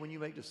and when you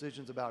make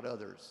decisions about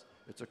others.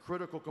 It's a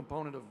critical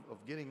component of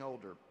getting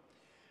older.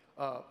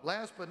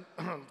 Last but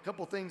a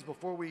couple things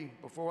before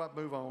I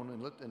move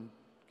on and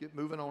get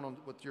moving on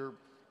with your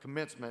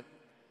commencement.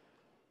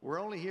 We're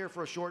only here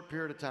for a short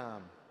period of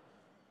time.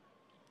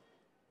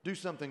 Do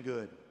something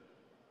good.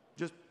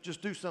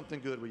 Just do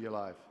something good with your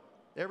life.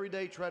 Every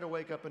day, try to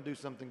wake up and do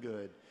something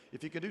good.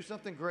 If you can do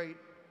something great,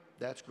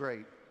 that's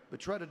great. But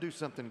try to do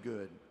something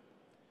good.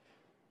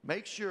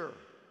 Make sure,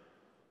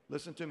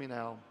 listen to me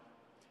now,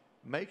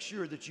 make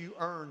sure that you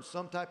earn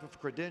some type of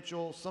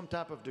credential, some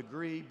type of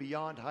degree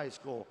beyond high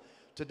school.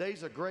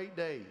 Today's a great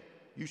day.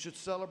 You should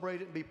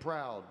celebrate it and be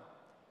proud.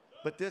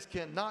 But this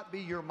cannot be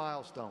your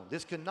milestone.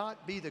 This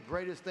cannot be the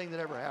greatest thing that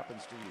ever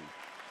happens to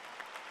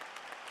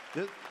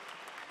you.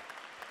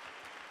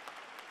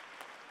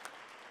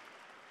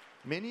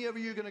 Many of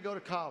you are going to go to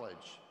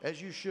college,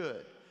 as you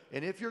should.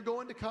 And if you're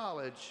going to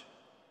college,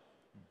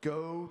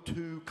 go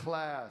to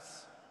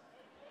class.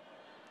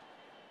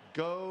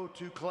 Go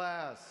to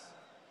class.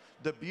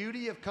 The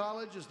beauty of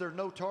college is there's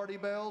no tardy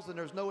bells and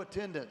there's no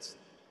attendance.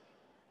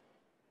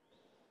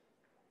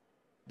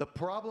 The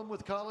problem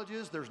with college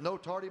is there's no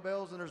tardy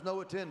bells and there's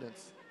no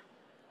attendance.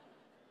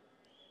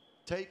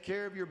 Take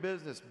care of your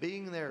business.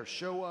 Being there,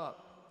 show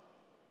up.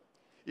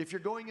 If you're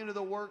going into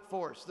the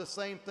workforce, the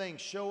same thing,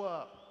 show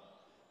up.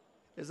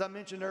 As I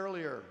mentioned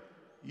earlier,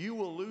 you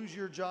will lose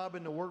your job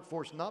in the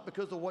workforce not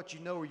because of what you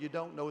know or you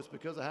don't know, it's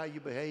because of how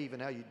you behave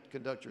and how you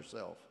conduct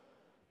yourself.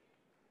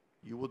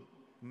 You will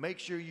make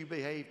sure you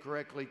behave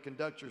correctly,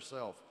 conduct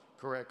yourself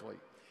correctly.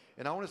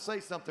 And I want to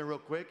say something real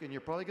quick, and you're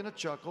probably going to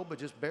chuckle, but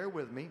just bear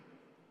with me.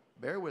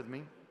 Bear with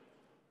me.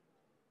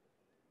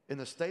 In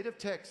the state of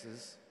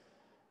Texas,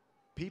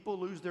 people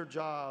lose their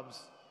jobs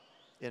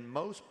in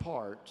most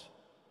part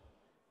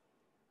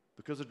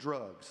because of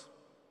drugs.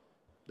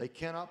 They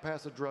cannot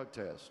pass a drug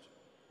test,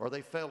 or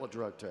they fail a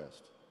drug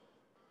test.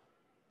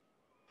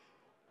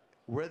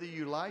 Whether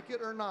you like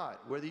it or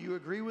not, whether you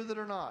agree with it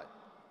or not,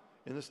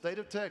 in the state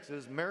of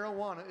Texas,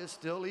 marijuana is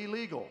still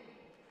illegal.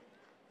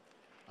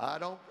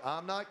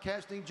 I'm not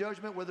casting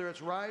judgment whether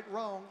it's right,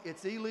 wrong.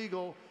 It's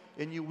illegal,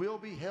 and you will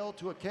be held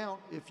to account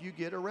if you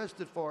get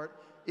arrested for it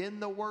in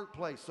the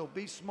workplace. So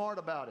be smart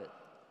about it.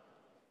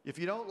 If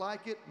you don't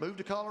like it, move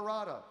to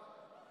Colorado.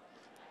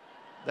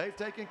 They've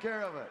taken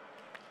care of it.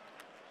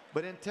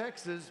 But in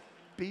Texas,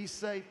 be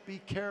safe, be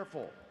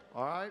careful,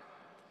 all right?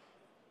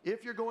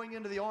 If you're going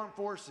into the armed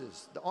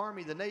forces, the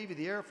Army, the Navy,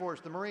 the Air Force,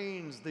 the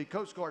Marines, the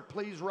Coast Guard,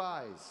 please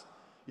rise.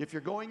 If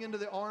you're going into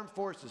the armed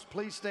forces,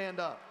 please stand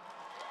up.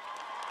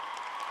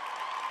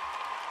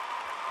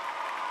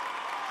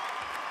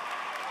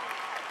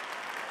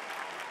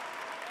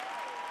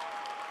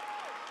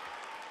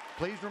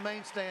 Please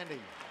remain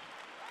standing.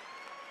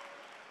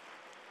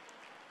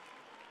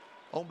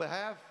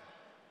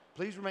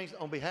 Please remain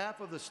on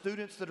behalf of the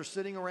students that are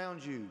sitting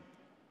around you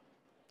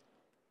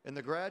and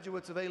the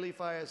graduates of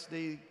Alief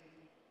ISD,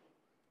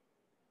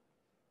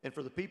 and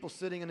for the people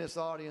sitting in this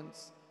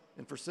audience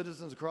and for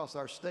citizens across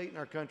our state and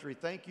our country,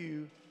 thank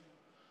you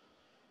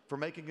for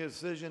making a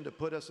decision to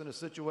put us in a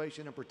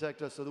situation and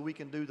protect us so that we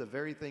can do the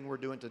very thing we're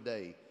doing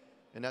today,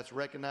 and that's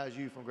recognize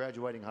you from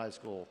graduating high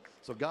school.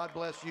 So God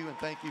bless you, and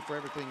thank you for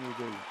everything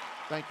you do.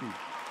 Thank you.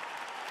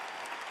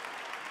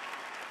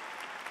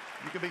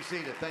 You can be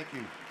seated. Thank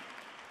you.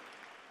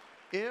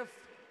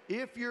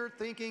 If you're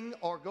thinking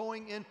or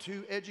going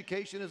into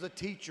education as a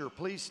teacher,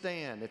 please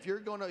stand. If you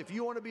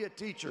want to be a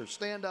teacher,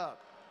 stand up.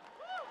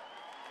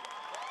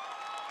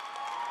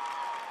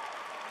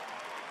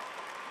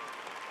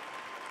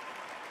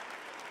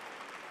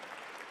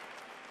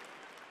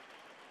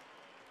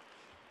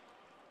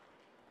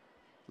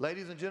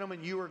 Ladies and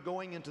gentlemen, you are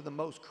going into the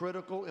most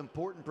critical,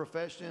 important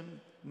profession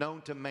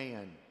known to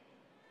man.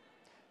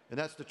 And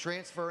that's the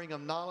transferring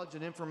of knowledge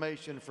and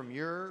information from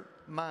your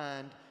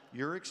mind,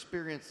 your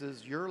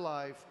experiences, your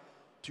life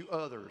to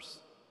others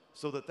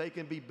so that they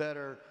can be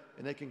better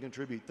and they can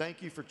contribute.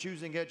 Thank you for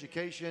choosing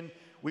education.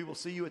 We will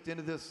see you at the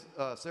end of this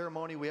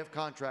ceremony. We have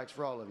contracts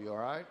for all of you, all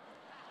right?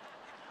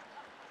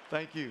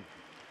 Thank you.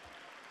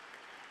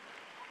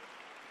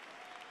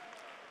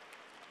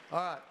 All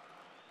right,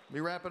 let me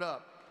wrap it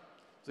up.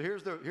 So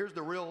here's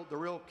the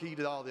real key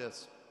to all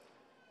this.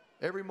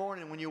 Every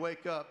morning when you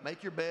wake up,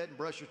 make your bed and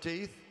brush your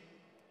teeth.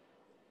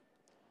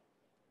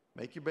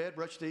 Make your bed,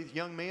 brush your teeth.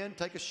 Young men,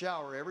 take a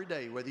shower every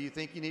day, whether you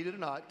think you need it or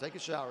not. Take a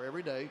shower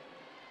every day.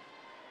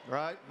 All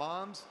right,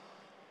 moms,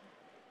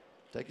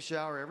 take a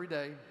shower every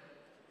day.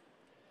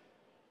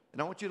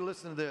 And I want you to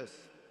listen to this.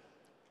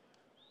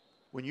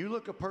 When you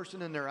look a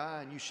person in their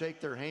eye and you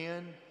shake their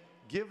hand,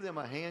 give them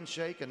a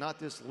handshake and not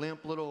this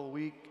limp little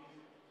weak.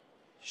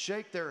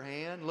 Shake their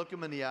hand, look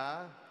them in the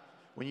eye.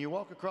 When you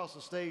walk across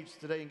the stage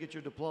today and get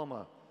your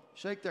diploma,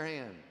 shake their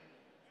hand.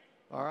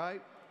 All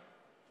right?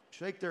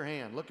 Shake their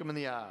hand, look them in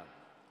the eye.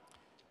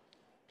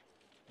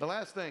 The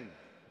last thing,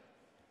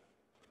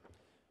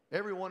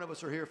 every one of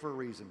us are here for a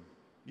reason.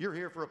 You're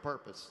here for a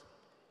purpose.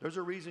 There's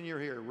a reason you're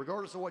here.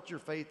 Regardless of what your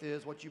faith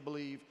is, what you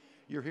believe,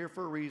 you're here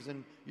for a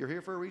reason. You're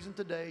here for a reason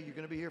today. You're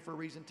going to be here for a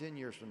reason 10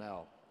 years from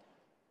now.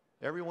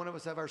 Every one of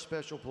us have our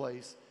special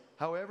place.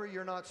 However,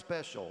 you're not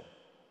special.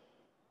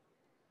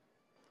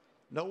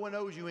 No one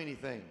owes you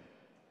anything.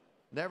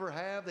 Never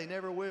have, they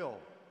never will.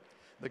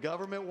 The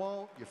government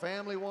won't, your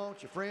family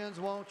won't, your friends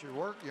won't, your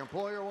work, your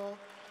employer won't.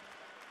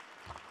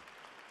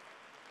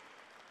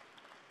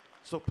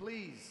 So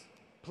please,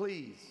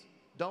 please,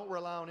 don't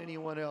rely on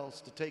anyone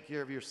else to take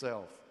care of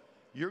yourself.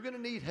 You're going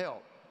to need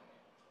help.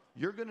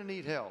 You're going to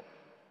need help.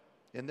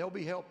 And there'll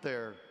be help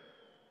there,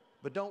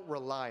 but don't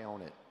rely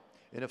on it.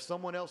 And if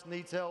someone else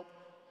needs help,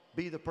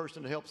 be the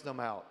person that helps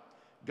them out.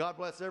 God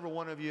bless every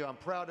one of you. I'm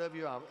proud of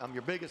you. I'm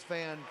your biggest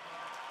fan.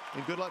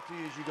 And good luck to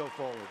you as you go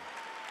forward.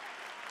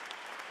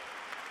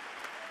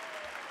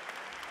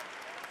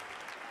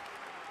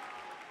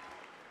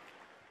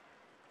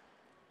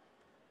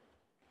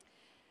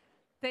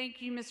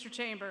 Thank you, Mr.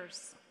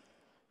 Chambers.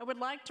 I would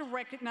like to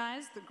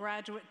recognize the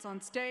graduates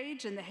on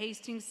stage and the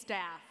Hastings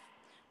staff.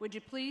 Would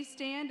you please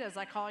stand as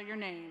I call your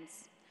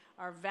names?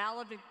 Our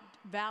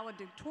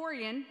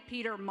valedictorian,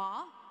 Peter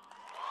Ma.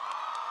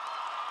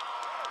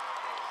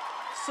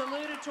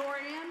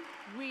 Salutatorian,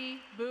 Wee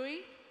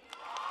Bui.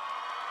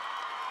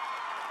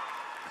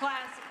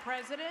 Class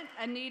President,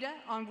 Anita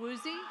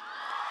Onwuzi.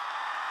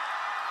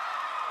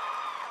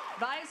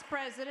 Vice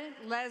President,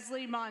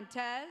 Leslie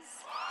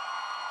Montez.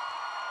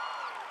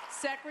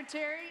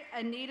 Secretary,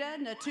 Anita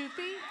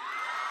Natufi.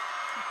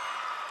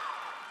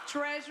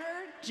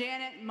 Treasurer,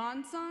 Janet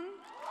Monsung.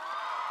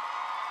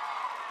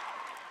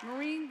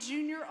 Marine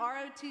Junior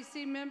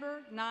ROTC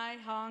member, Nai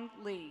Hong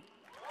Lee.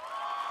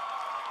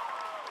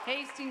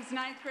 Hastings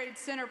ninth grade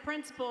center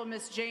principal,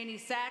 Miss Janie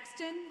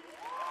Saxton.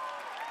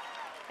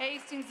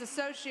 Hastings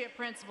associate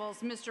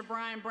principals, Mr.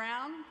 Brian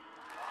Brown.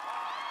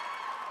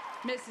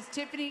 Mrs.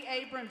 Tiffany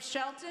Abrams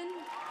Shelton.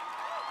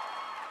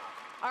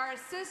 Our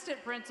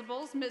assistant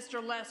principals,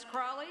 Mr. Les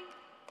Crawley,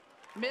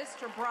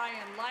 Mr.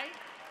 Brian Light,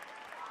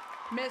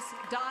 Miss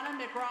Donna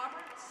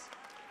McRoberts,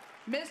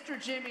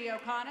 Mr. Jimmy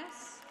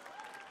O'Conness,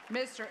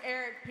 Mr.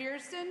 Eric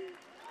Pearson,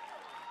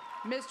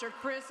 Mr.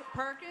 Chris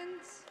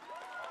Perkins,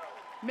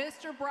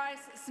 Mr.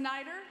 Bryce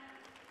Snyder,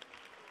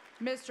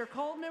 Mr.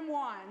 Coleman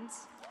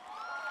Wands,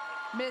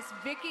 Miss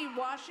Vicki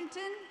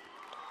Washington,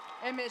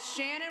 and Miss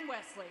Shannon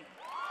Wesley.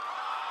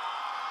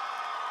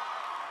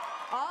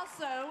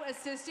 Also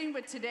assisting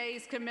with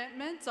today's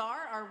commitments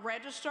are our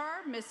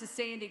registrar, Mrs.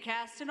 Sandy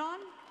Castanon,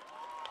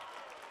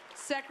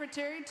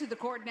 secretary to the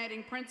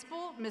coordinating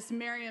principal, Miss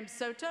Miriam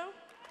Soto,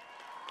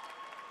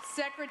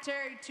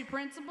 secretary to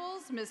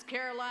principals, Miss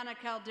Carolina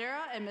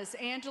Caldera and Miss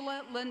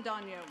Angela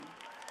Lindano.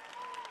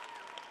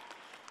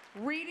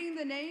 Reading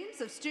the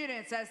names of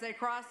students as they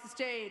cross the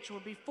stage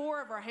will be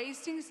 4 of our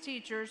Hastings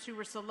teachers who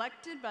were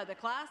selected by the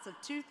class of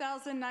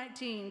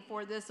 2019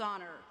 for this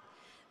honor.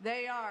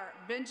 They are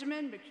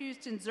Benjamin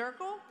McHouston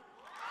Zirkle,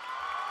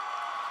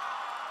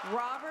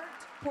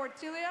 Robert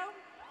Portillo,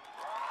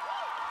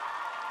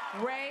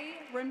 Ray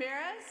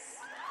Ramirez,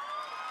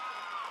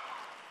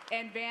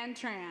 and Van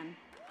Tran.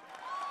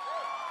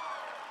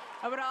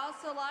 I would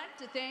also like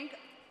to thank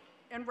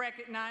and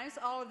recognize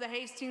all of the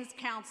Hastings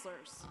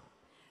counselors.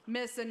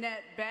 Miss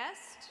Annette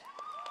Best,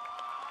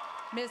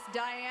 Miss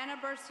Diana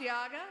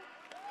Burciaga,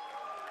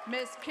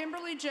 Miss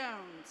Kimberly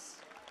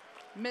Jones,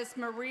 Miss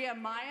Maria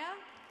Maya,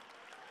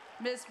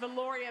 Miss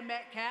Valoria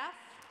Metcalf,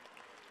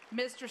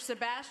 Mr.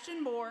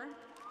 Sebastian Moore,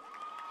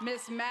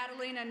 Miss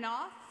Madalena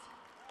Noth,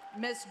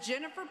 Miss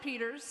Jennifer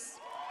Peters,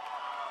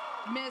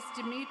 Miss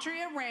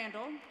Demetria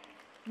Randall,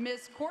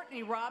 Miss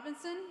Courtney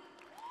Robinson,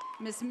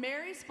 Miss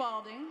Mary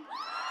Spalding,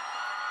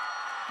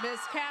 Miss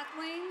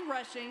Kathleen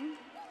Rushing,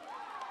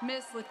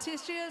 Miss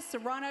Leticia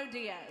Serrano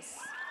Diaz.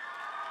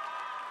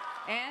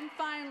 And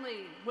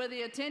finally, will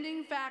the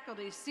attending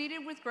faculty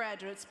seated with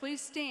graduates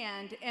please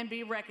stand and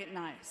be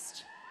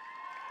recognized?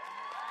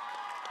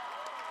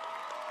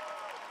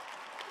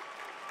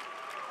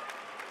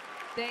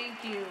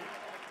 Thank you.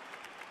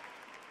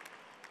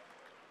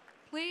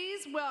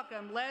 Please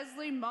welcome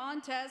Leslie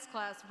Montez,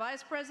 Class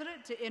Vice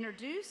President, to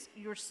introduce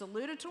your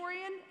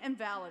salutatorian and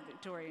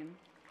valedictorian.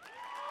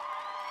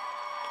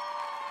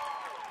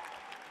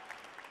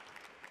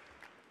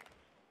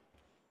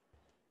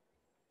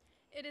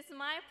 It is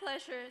my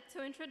pleasure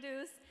to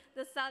introduce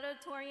the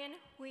salutatorian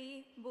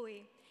Hui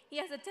Bui. He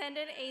has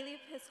attended Alief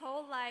his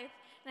whole life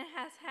and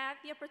has had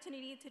the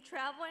opportunity to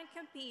travel and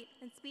compete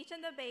in speech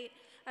and debate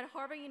at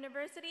Harvard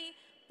University,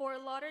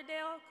 Fort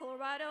Lauderdale,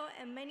 Colorado,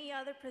 and many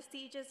other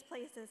prestigious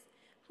places.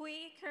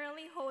 Hui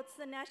currently holds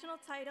the national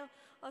title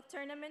of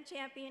tournament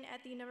champion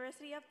at the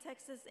University of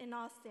Texas in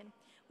Austin,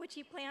 which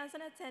he plans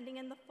on attending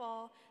in the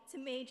fall to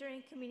major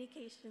in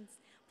communications.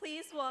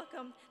 Please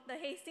welcome the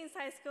Hastings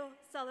High School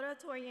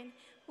salutatorian,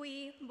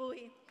 Hui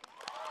Bui.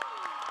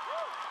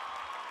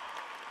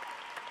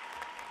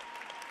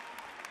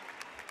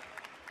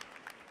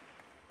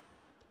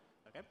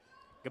 Okay.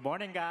 Good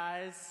morning,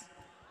 guys.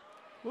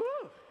 Woo!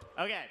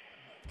 Okay.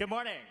 Good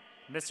morning,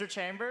 Mr.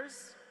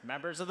 Chambers,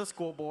 members of the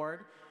school board,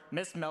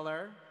 Miss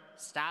Miller,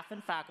 staff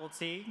and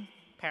faculty,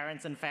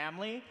 parents and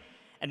family,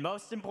 and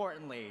most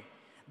importantly,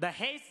 the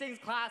Hastings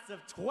class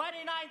of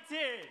 2019.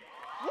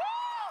 Woo!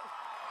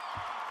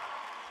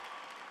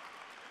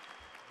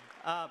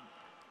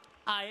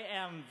 I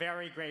am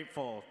very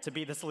grateful to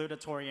be the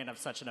salutatorian of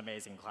such an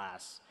amazing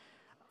class.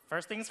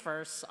 First things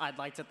first, I'd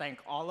like to thank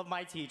all of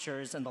my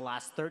teachers in the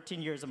last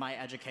 13 years of my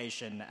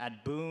education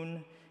at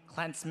Boone,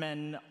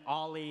 Klensman,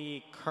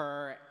 Ollie,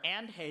 Kerr,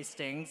 and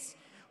Hastings,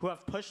 who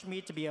have pushed me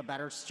to be a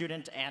better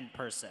student and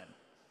person.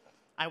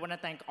 I want to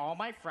thank all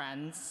my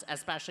friends,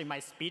 especially my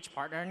speech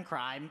partner in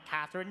crime,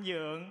 Catherine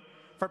Jung,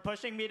 for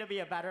pushing me to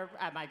be better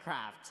at my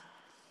craft.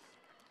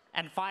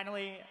 And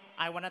finally,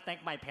 I want to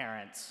thank my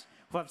parents,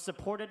 who have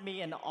supported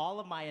me in all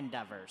of my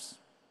endeavors.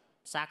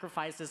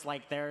 Sacrifices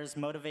like theirs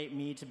motivate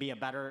me to be a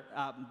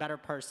better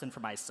person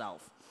for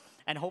myself.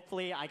 And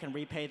hopefully I can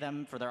repay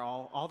them for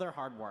all their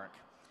hard work.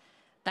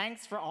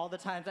 Thanks for all the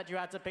times that you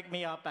had to pick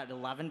me up at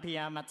 11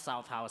 p.m. at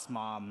South House,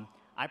 Mom.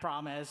 I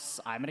promise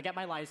I'm gonna get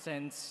my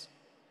license,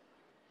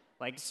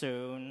 like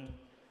soon,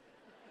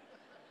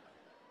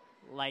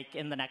 like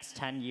in the next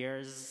 10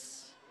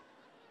 years,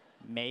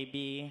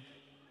 maybe.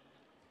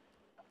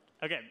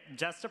 Okay,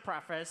 just to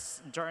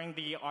preface, during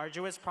the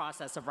arduous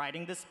process of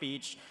writing the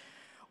speech,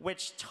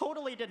 which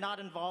totally did not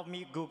involve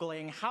me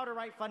Googling how to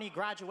write funny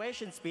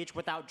graduation speech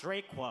without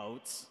Drake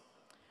quotes,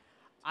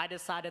 I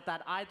decided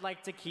that I'd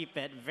like to keep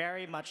it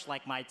very much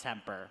like my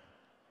temper,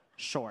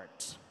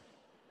 short.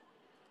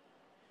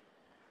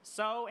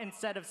 So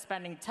instead of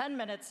spending 10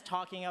 minutes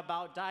talking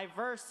about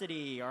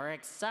diversity or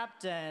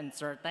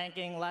acceptance or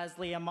thanking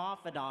Leslie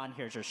Amafadon,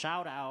 here's your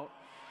shout out,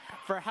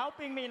 for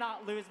helping me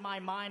not lose my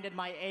mind in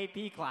my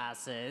AP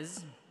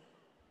classes,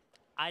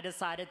 I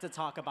decided to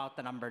talk about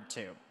the number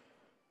 2.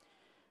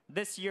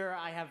 This year,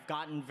 I have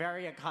gotten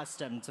very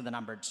accustomed to the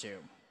number 2.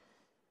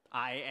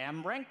 I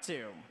am ranked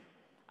 2.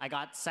 I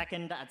got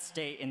second at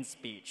state in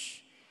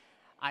speech.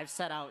 I've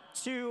set out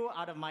 2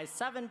 out of my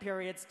 7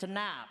 periods to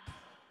nap.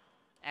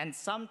 And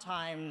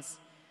sometimes,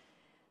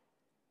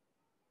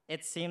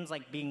 it seems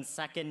like being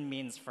second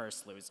means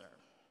first loser.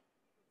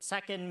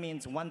 Second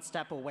means one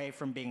step away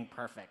from being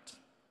perfect.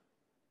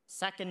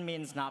 Second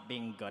means not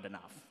being good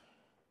enough.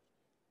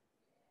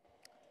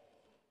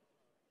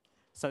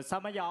 So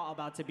some of y'all are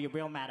about to be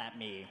real mad at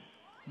me,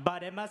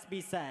 but it must be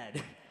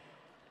said,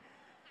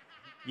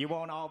 you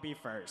won't all be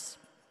first.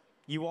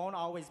 You won't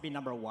always be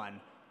number 1,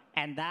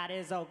 and that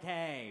is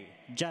okay.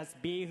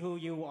 Just be who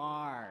you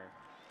are.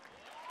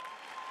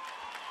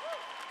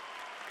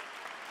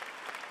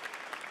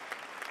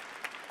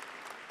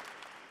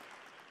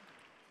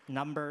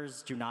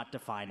 Numbers do not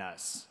define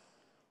us.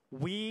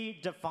 We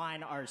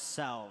define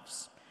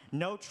ourselves.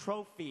 No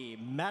trophy,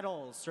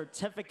 medal,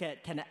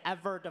 certificate can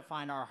ever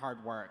define our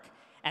hard work.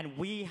 And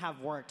we have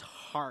worked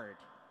hard.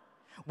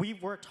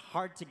 We've worked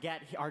hard to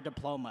get our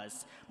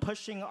diplomas,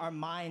 pushing our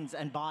minds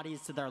and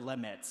bodies to their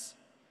limits.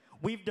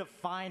 We've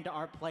defined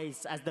our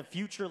place as the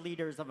future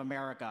leaders of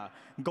America,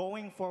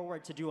 going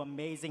forward to do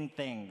amazing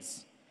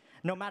things.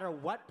 No matter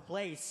what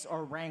place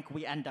or rank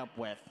we end up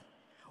with,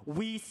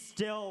 we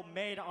still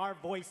made our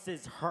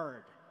voices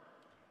heard.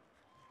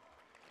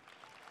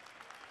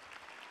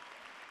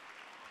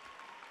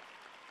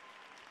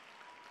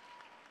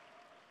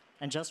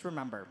 And just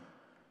remember,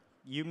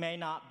 you may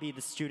not be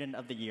the student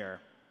of the year,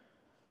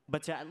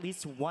 but to at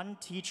least one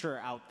teacher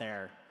out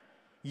there,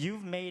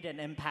 you've made an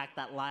impact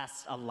that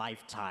lasts a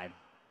lifetime.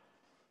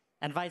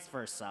 And vice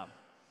versa.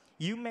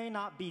 You may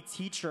not be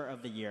Teacher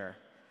of the Year,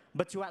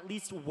 but to at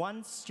least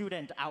one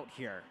student out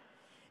here,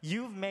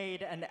 you've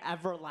made an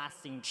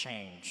everlasting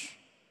change.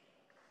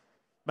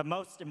 But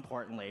most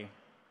importantly,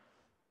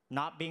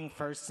 not being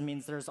first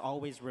means there's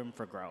always room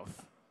for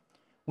growth.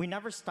 We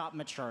never stop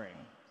maturing.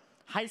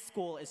 High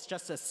school is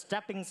just a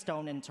stepping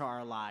stone into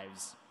our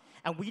lives.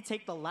 And we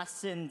take the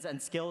lessons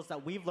and skills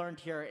that we've learned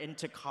here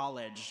into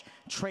college,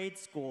 trade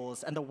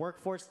schools, and the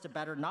workforce to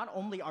better not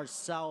only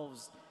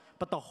ourselves,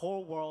 but the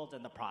whole world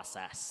in the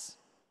process.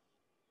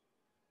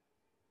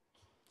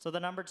 So the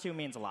number 2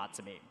 means a lot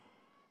to me.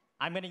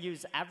 I'm gonna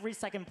use every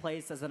second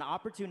place as an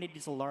opportunity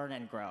to learn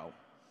and grow.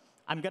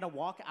 I'm gonna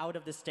walk out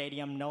of the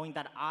stadium knowing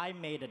that I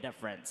made a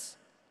difference.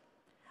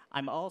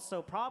 I'm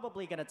also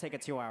probably gonna take a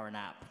 2-hour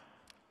nap.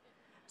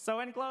 So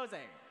in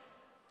closing,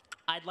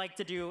 I'd like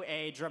to do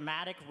a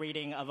dramatic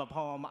reading of a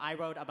poem I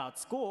wrote about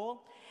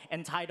school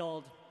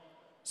entitled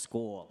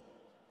School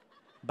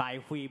by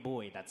Hui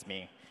Bui, that's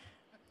me.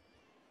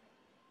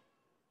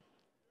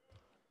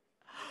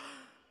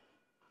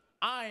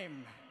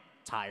 I'm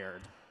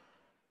tired.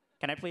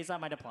 Can I please have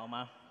my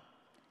diploma?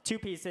 2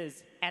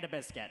 pieces and a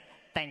biscuit.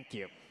 Thank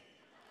you.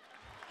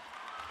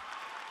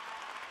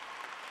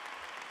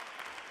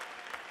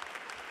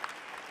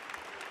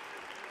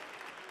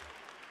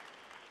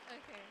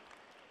 Okay.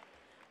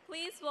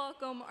 Please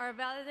welcome our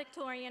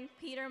valedictorian,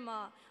 Peter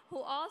Ma,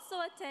 who also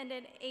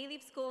attended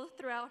Alief School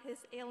throughout his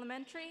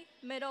elementary,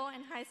 middle,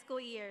 and high school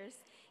years.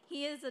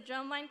 He is the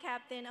drumline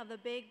captain of the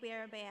Big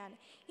Bear Band.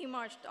 He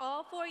marched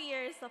all 4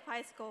 years of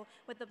high school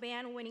with the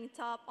band winning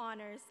top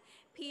honors.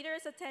 Peter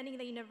is attending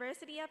the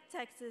University of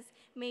Texas,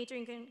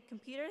 majoring in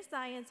computer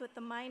science with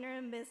a minor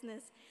in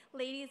business.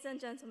 Ladies and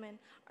gentlemen,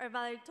 our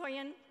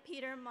valedictorian,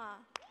 Peter Ma.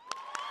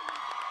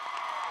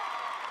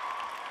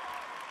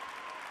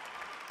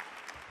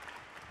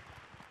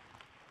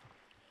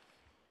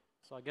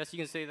 So I guess you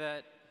can say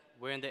that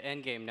we're in the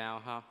end game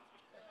now, huh?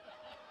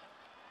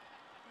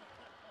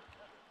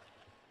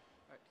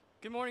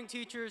 Good morning,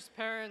 teachers,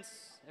 parents,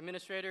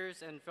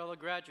 administrators, and fellow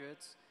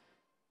graduates.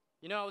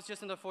 You know, I was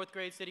just in the 4th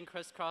grade sitting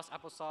crisscross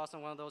applesauce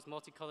on one of those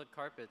multicolored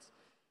carpets.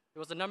 It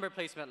was a number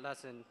placement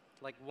lesson,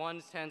 like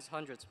ones, tens,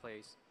 hundreds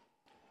place.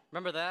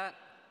 Remember that?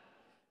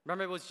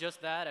 Remember it was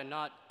just that and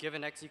not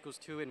given x equals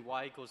 2 and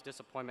y equals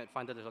disappointment,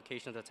 find the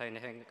location of the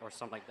Titanic or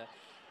something like that.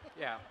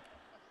 Yeah.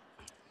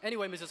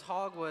 Anyway, Mrs.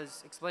 Hogg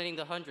was explaining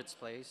the hundreds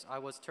place. I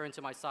was turned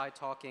to my side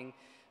talking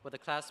with a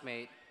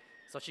classmate,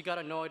 so she got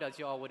annoyed, as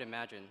you all would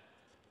imagine.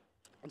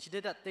 And she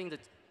did that thing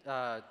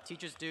that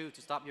teachers do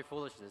to stop your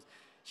foolishness.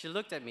 She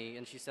looked at me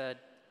and she said,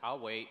 "I'll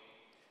wait."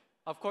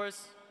 Of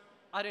course,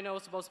 I didn't know it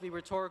was supposed to be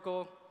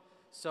rhetorical,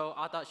 so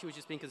I thought she was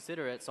just being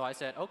considerate, so I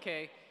said,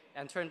 "Okay,"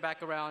 and turned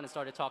back around and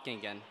started talking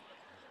again.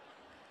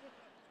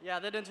 Yeah,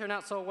 that didn't turn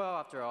out so well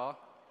after all.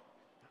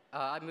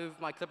 I moved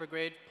my Clipper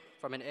grade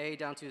from an A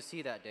down to a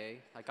C that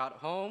day. I got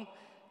home,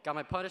 got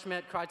my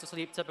punishment, cried to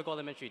sleep, typical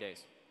elementary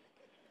days.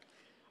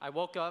 I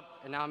woke up,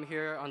 and now I'm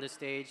here on this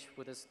stage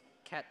with this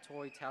cat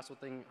toy tassel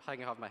thing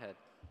hanging off my head.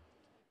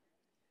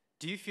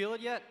 Do you feel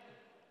it yet?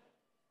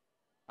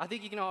 I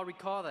think you can all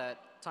recall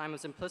that time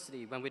of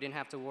simplicity when we didn't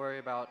have to worry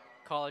about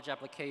college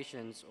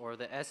applications or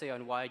the essay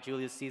on why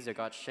Julius Caesar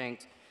got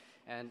shanked,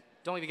 and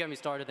don't even get me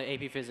started on the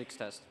AP physics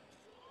test.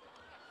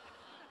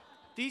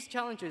 These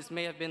challenges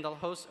may have been the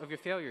host of your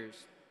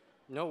failures.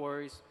 No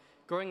worries.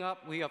 Growing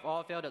up, we have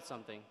all failed at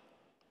something.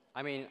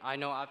 I mean, I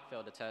know I've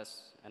failed a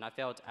test, and I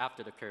failed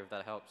after the curve,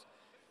 that helps.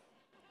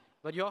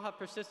 But you all have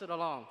persisted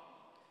along.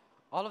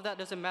 All of that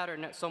doesn't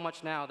matter so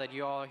much now that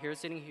you all are here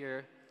sitting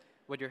here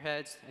with your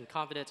heads and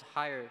confidence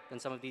higher than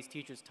some of these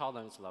teachers'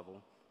 tolerance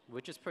level,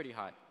 which is pretty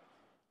high.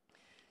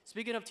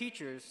 Speaking of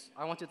teachers,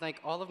 I want to thank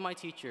all of my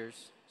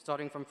teachers,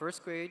 starting from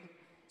 1st grade,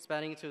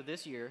 spanning to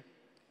this year.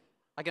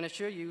 I can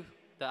assure you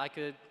that I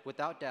could,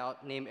 without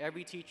doubt, name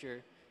every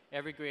teacher,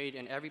 every grade,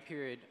 and every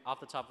period off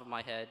the top of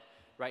my head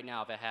right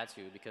now if I had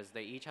to, because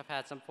they each have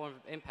had some form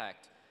of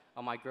impact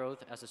on my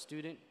growth as a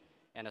student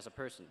and as a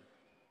person.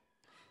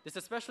 This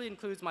especially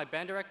includes my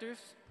band directors,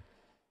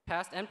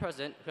 past and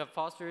present, who have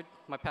fostered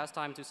my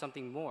pastime to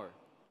something more.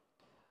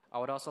 I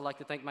would also like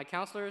to thank my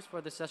counselors for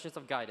the sessions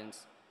of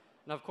guidance.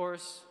 And of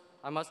course,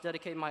 I must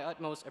dedicate my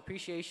utmost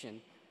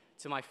appreciation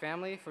to my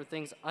family for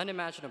things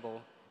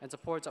unimaginable and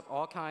supports of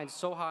all kinds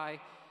so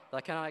high that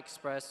I cannot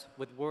express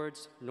with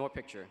words nor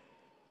picture.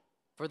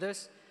 For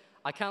this,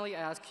 I kindly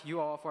ask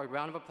you all for a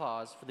round of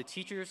applause for the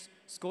teachers,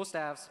 school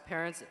staffs,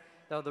 parents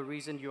that are the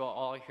reason you are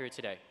all here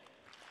today.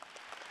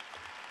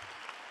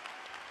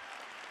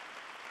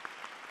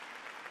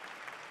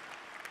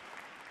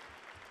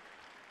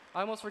 I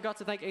almost forgot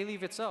to thank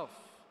Alief itself.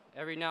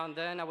 Every now and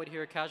then, I would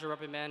hear a casual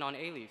reprimand on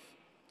Alief.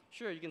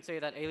 Sure, you can say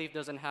that Alief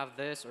doesn't have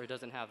this or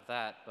doesn't have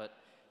that, but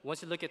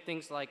once you look at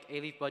things like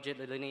Alief budget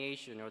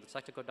delineation or the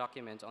technical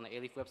documents on the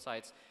Alief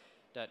websites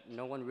that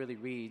no one really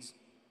reads,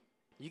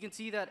 you can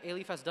see that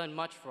Alief has done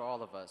much for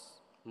all of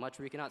us. Much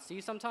we cannot see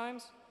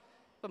sometimes,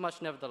 but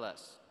much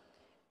nevertheless.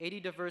 80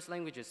 diverse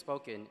languages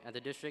spoken, and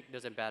the district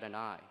doesn't bat an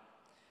eye.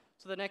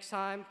 So the next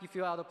time you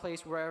feel out of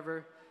place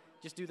wherever,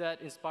 just do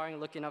that inspiring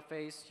look in our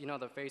face, you know,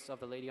 the face of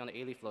the lady on the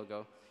Alief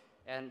logo.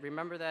 And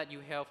remember that you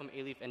hail from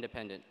Alief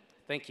Independent.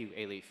 Thank you,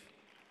 Alief.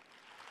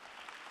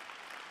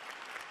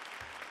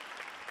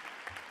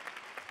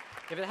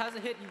 If it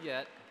hasn't hit you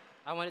yet,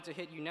 I want it to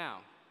hit you now.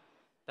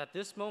 That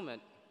this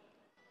moment,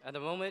 at the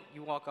moment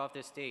you walk off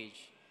this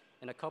stage,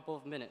 in a couple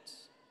of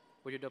minutes,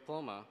 with your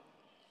diploma,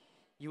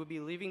 you will be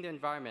leaving the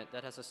environment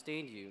that has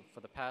sustained you for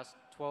the past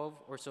 12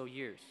 or so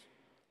years.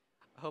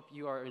 I hope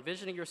you are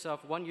envisioning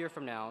yourself 1 year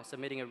from now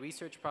submitting a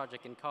research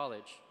project in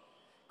college,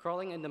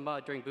 crawling in the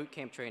mud during boot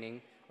camp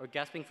training, or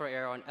gasping for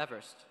air on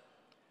Everest.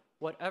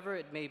 Whatever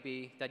it may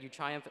be that you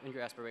triumph in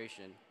your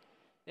aspiration.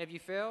 And if you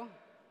fail,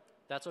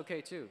 that's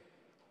okay too.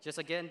 Just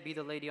again, be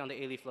the lady on the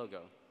Alief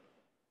logo.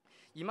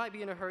 You might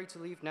be in a hurry to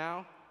leave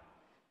now,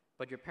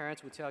 but your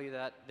parents would tell you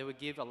that they would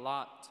give a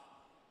lot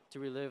to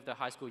relive the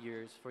high school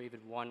years for even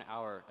 1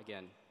 hour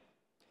again.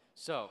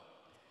 So,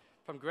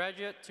 from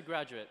graduate to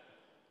graduate,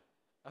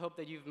 I hope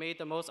that you've made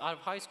the most out of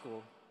high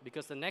school,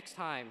 because the next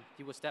time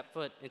you will step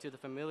foot into the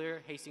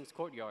familiar Hastings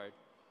courtyard,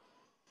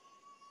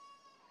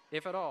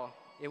 if at all,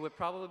 it would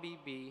probably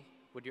be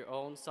with your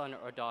own son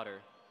or daughter.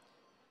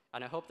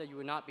 And I hope that you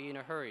would not be in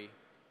a hurry,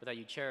 but that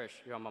you cherish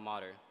your alma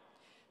mater.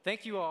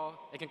 Thank you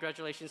all, and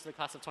congratulations to the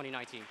class of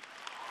 2019.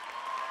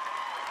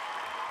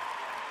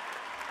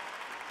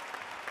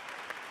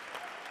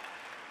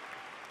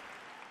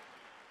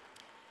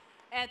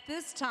 At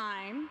this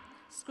time,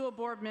 school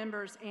board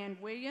members Ann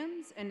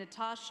Williams and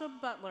Natasha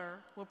Butler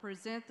will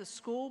present the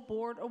school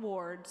board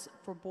awards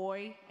for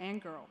boy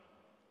and girl.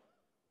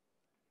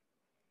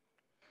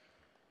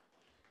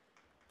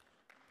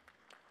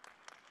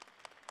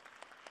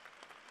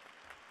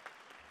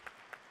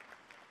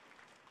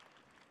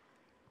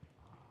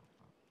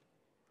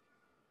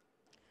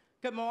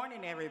 Good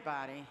morning,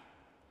 everybody.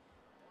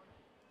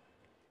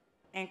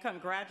 And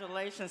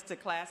congratulations to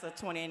class of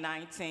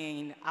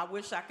 2019. I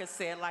wish I could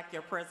say it like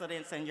your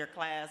presidents and your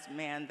class,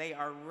 man. They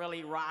are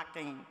really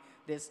rocking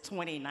this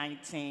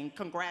 2019.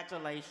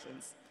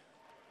 Congratulations.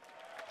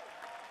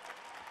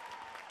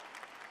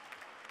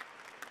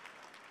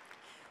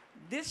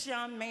 This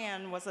young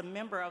man was a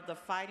member of the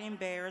Fighting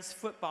Bears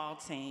football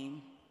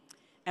team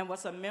and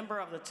was a member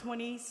of the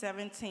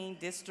 2017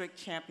 district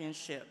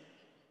championship.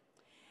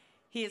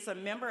 He is a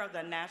member of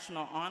the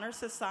National Honor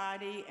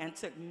Society and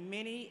took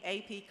many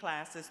AP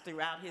classes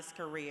throughout his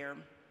career.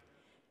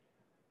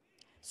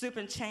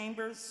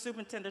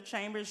 Superintendent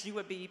Chambers, you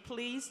would be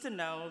pleased to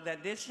know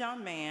that this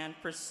young man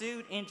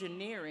pursued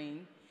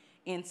engineering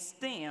in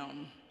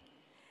STEM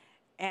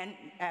and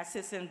as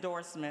his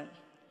endorsement,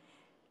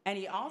 and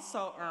he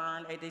also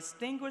earned a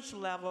distinguished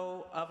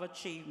level of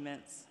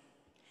achievements.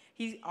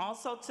 He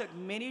also took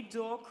many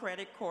dual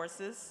credit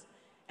courses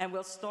and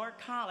will start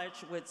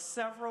college with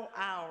several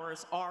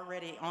hours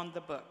already on the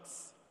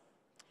books.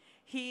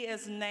 He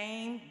is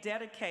named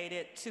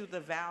dedicated to the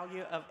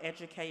value of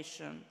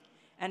education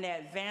and the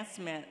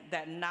advancement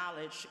that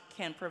knowledge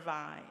can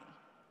provide.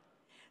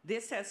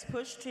 This has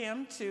pushed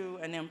him to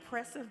an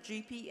impressive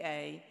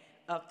GPA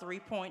of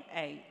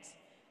 3.8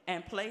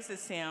 and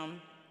places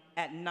him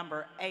at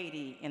number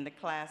 80 in the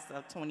class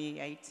of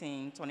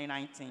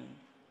 2018-2019.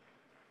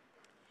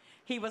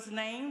 He was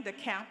named the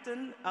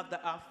captain of the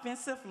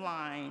offensive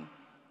line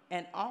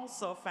and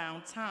also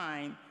found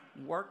time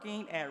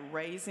working at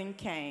Raising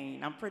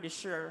Cane. I'm pretty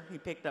sure he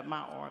picked up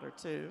my order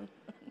too.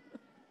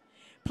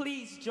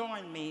 Please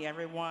join me,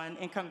 everyone,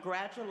 in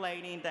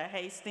congratulating the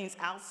Hastings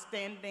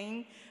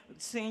Outstanding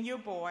Senior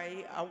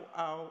Boy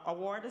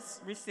Award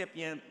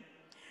recipient,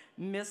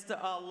 Mr.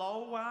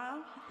 Alowa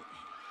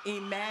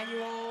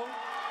Emmanuel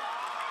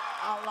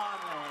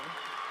Alano.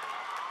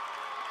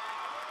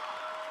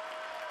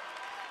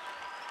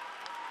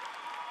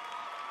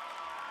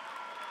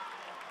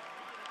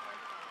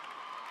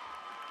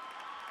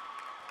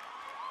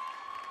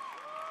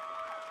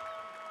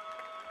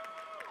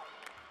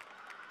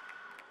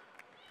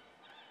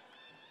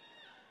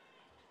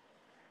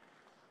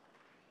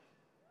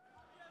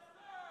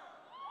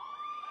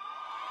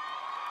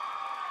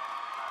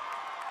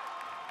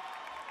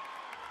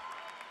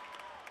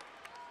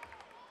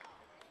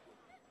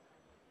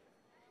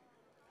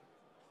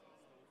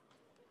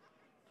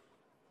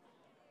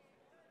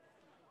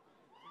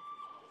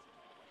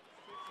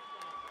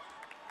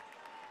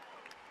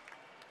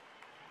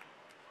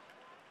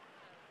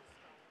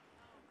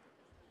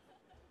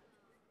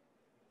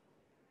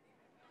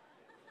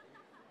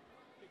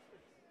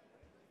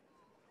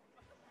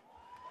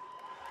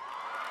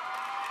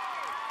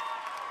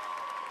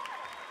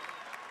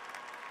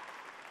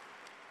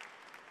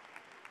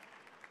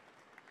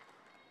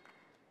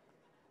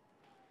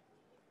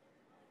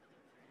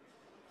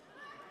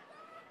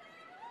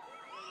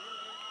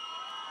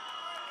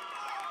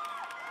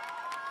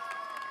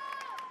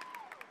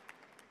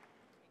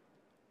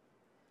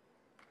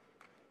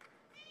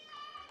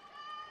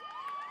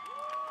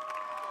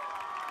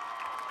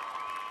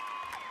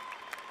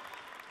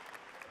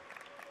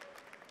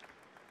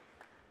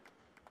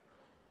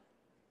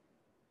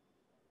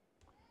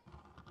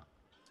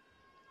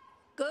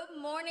 Good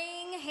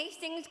morning,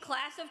 Hastings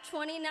class of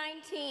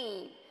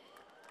 2019.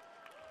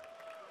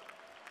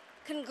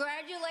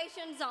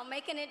 Congratulations on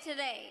making it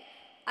today.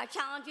 I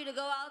challenge you to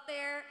go out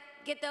there,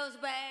 get those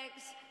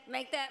bags,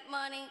 make that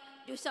money,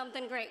 do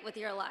something great with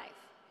your life.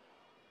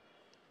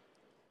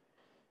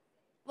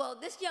 Well,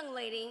 this young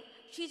lady,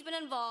 she's been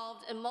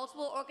involved in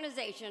multiple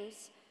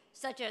organizations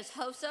such as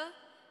HOSA,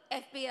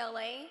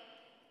 FBLA,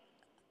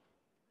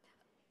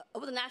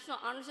 with the National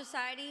Honor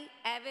Society,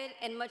 AVID,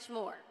 and much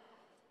more.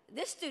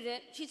 This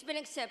student, she's been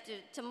accepted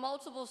to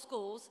multiple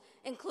schools,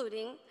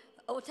 including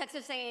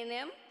Texas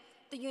A&M,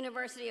 the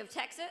University of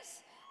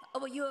Texas,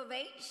 U of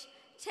H,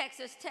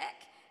 Texas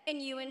Tech,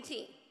 and UNT.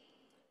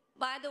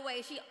 By the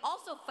way, she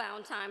also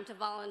found time to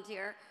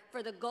volunteer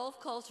for the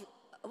Gulf Coast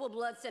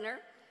Blood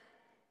Center,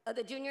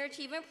 the Junior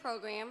Achievement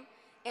Program,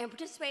 and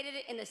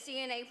participated in the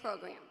CNA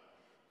program.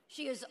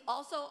 She has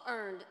also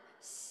earned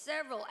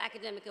several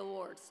academic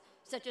awards,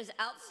 such as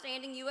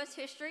Outstanding U.S.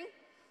 History,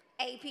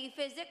 AP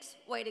Physics,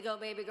 way to go,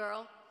 baby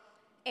girl,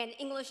 and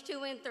English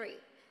 2 and 3.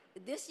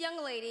 This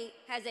young lady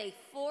has a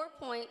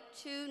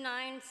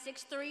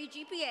 4.2963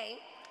 GPA,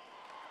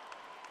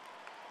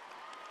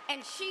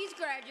 and she's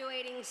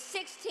graduating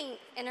 16th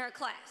in her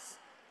class.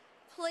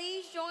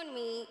 Please join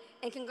me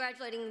in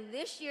congratulating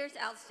this year's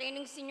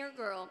outstanding senior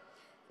girl,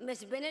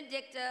 Miss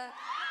Benedicta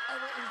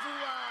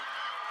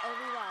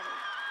Oviwadi.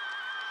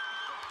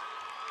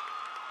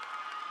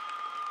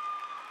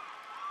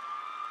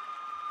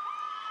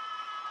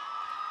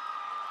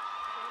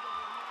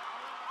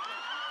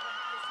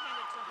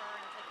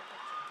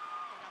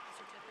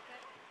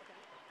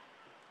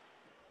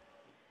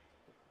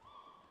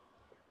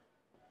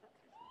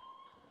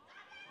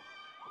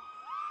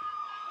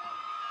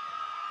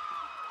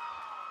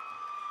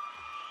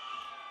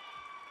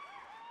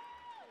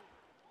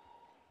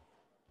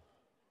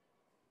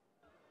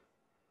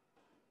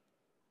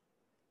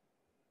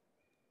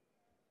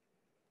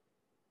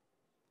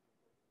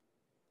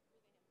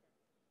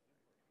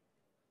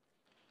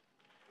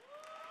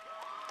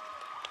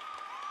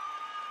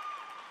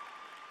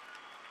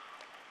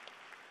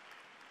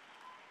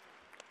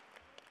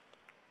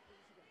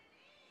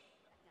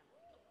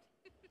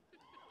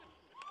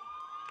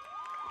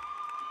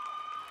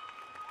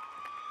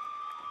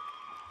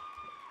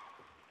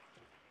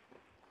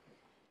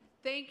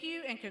 Thank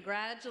you and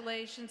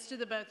congratulations to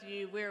the both of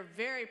you. We're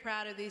very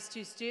proud of these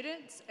two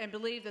students and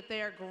believe that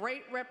they are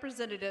great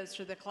representatives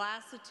for the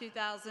class of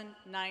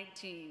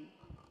 2019.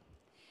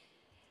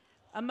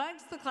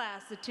 Amongst the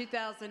class of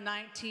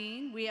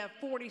 2019, we have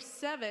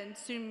 47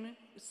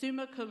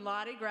 summa cum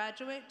laude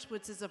graduates,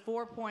 which is a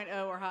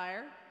 4.0 or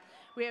higher.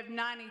 We have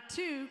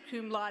 92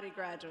 cum laude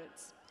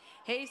graduates.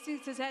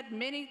 Hastings has had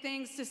many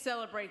things to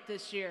celebrate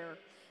this year.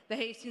 The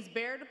Hastings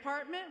Bear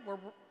Department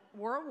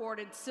were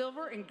awarded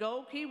silver and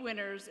gold key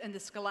winners in the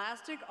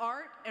Scholastic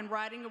Art and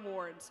Writing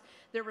Awards.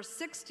 There were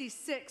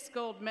 66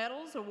 gold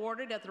medals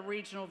awarded at the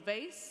regional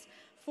vase,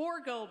 4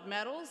 gold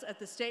medals at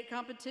the state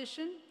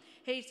competition.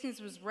 Hastings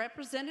was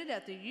represented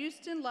at the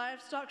Houston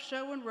Livestock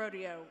Show and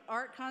Rodeo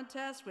Art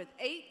Contest with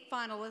 8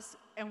 finalists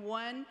and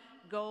 1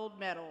 gold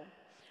medal.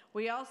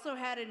 We also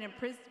had an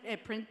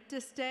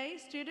Apprentice Day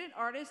student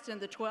artist in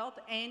the 12th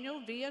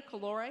annual Via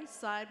Colore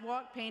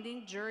Sidewalk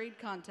Painting Juried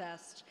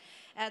Contest.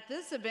 At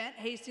this event,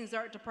 Hastings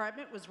Art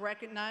Department was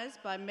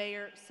recognized by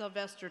Mayor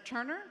Sylvester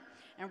Turner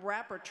and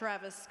rapper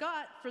Travis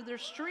Scott for their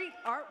street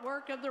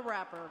artwork of the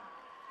rapper.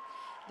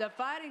 The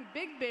Fighting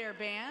Big Bear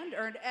Band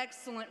earned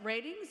excellent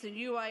ratings in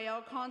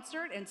UIL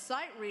concert and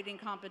sight reading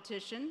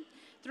competition.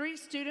 3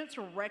 students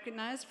were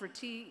recognized for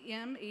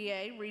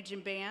TMEA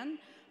Region Band.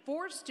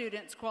 4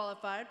 students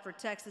qualified for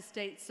Texas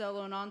State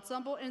Solo and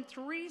Ensemble, and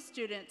 3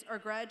 students are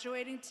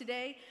graduating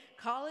today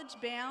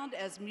college-bound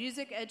as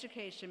music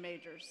education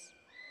majors.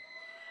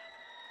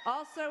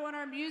 Also in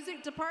our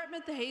music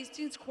department, the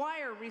Hastings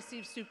Choir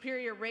received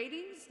superior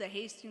ratings. The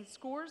Hastings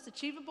scores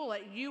achievable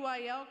at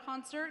UIL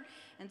concert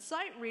and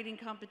sight reading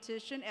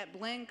competition at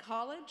Blinn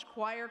College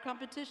Choir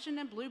Competition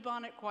and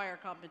Bluebonnet Choir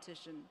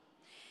Competition.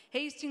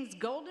 Hastings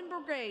Golden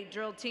Brigade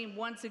drill team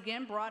once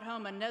again brought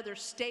home another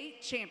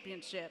state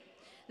championship.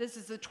 This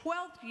is the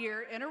 12th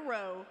year in a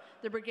row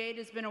the brigade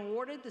has been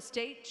awarded the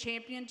state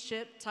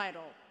championship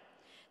title.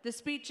 The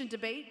speech and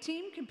debate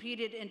team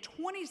competed in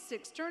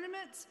 26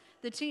 tournaments.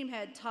 The team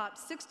had top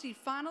 60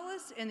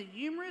 finalists in the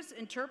humorous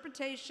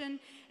interpretation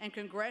and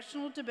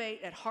congressional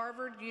debate at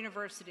Harvard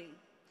University.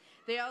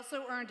 They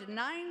also earned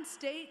 9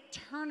 state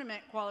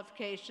tournament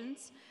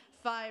qualifications,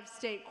 5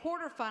 state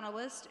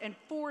quarterfinalists, and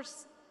 4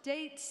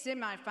 state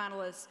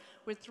semifinalists,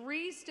 with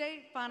 3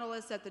 state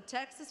finalists at the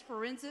Texas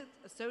Forensic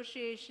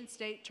Association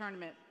State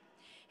Tournament.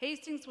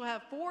 Hastings will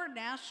have 4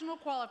 national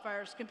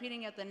qualifiers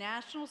competing at the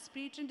National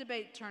Speech and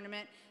Debate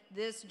Tournament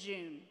this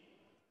June.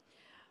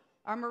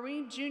 Our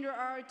Marine Junior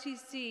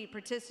ROTC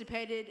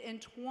participated in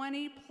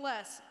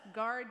 20-plus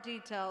guard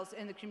details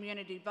in the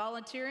community,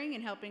 volunteering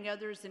and helping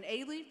others in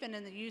Alief and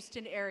in the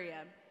Houston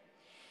area.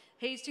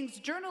 Hastings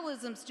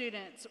journalism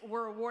students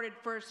were awarded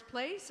first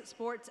place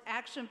sports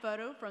action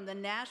photo from the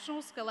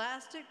National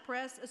Scholastic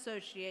Press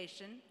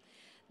Association.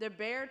 The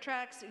Bear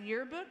Tracks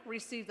yearbook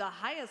received the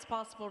highest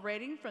possible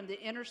rating from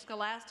the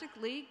Interscholastic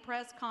League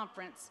Press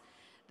Conference.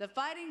 The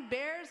Fighting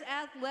Bears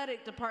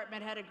athletic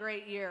department had a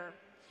great year.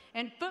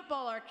 In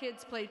football, our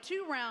kids played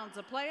 2 rounds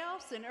of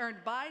playoffs and earned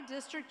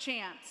by-district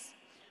champs.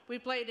 We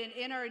played in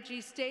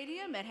NRG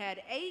Stadium and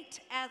had 8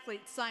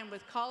 athletes sign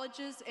with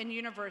colleges and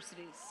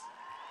universities.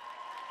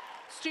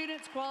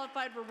 Students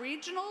qualified for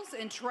regionals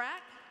in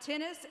track,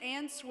 tennis,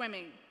 and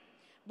swimming.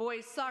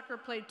 Boys soccer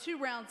played 2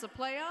 rounds of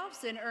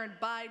playoffs and earned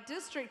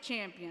by-district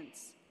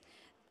champions.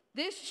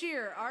 This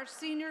year, our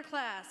senior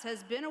class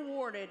has been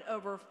awarded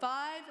over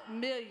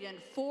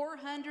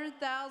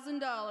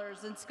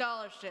 $5,400,000 in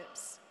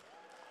scholarships.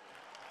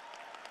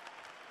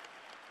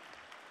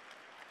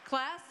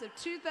 Class of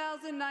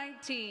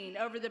 2019,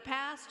 over the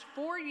past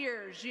 4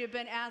 years, you have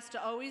been asked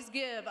to always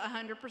give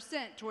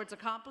 100% towards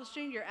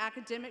accomplishing your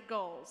academic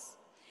goals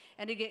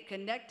and to get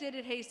connected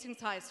at Hastings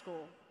High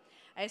School.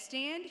 I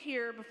stand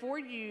here before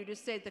you to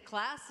say the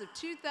class of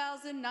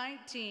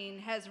 2019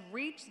 has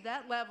reached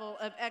that level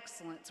of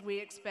excellence we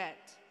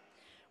expect.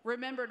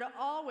 Remember to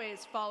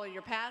always follow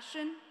your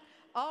passion,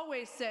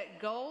 always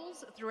set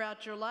goals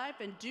throughout your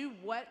life, and do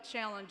what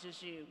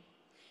challenges you.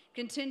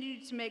 Continue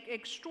to make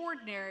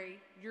extraordinary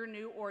your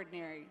new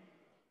ordinary.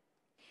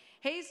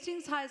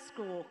 Hastings High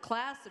School,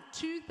 class of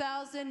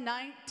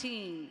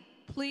 2019,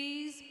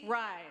 please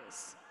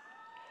rise.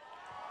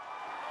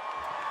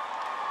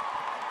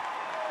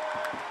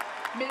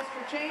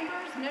 Mr.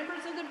 Chambers,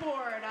 members of the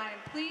board, I am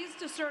pleased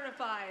to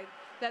certify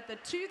that the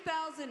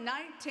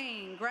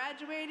 2019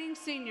 graduating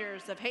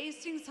seniors of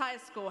Hastings High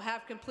School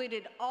have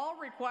completed all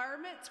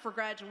requirements for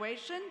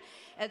graduation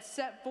as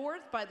set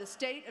forth by the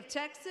state of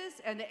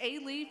Texas and the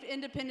Alief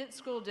Independent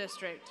School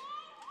District.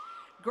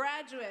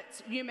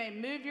 Graduates, you may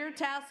move your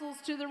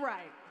tassels to the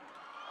right.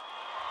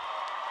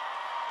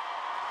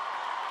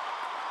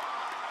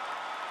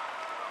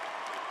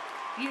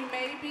 You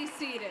may be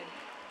seated.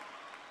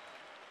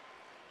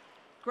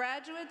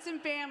 Graduates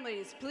and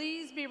families,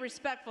 please be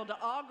respectful to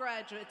all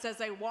graduates as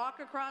they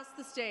walk across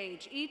the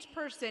stage. Each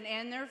person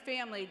and their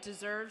family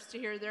deserves to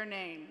hear their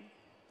name.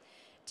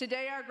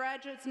 Today, our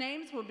graduates'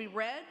 names will be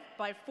read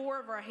by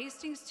 4 of our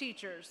Hastings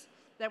teachers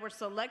that were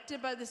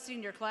selected by the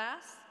senior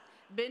class: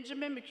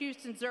 Benjamin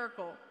McHouston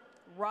Zirkle,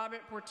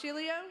 Robert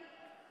Portillo,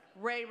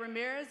 Ray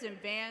Ramirez,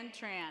 and Van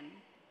Tran.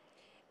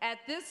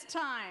 At this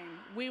time,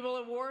 we will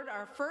award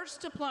our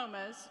first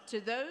diplomas to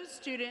those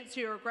students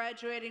who are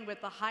graduating with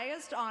the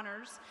highest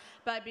honors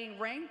by being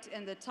ranked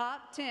in the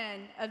top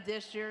 10 of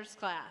this year's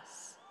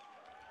class.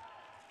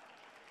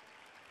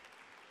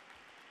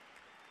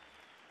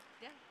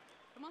 Yeah,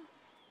 come on.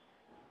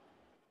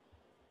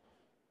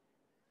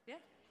 Yeah.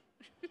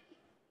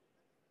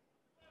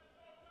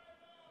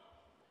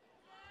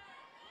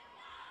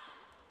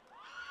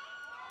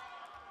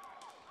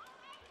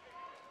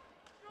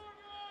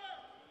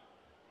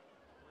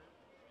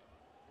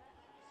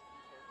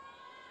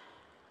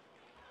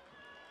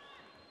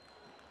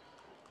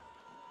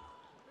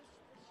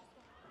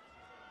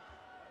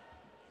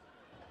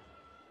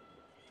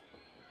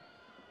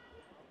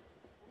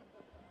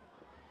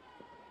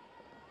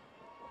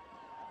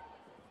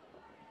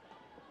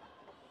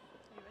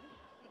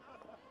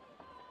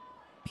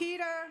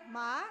 Peter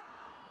Ma,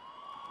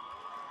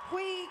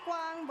 Hui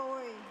Guang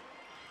Bui,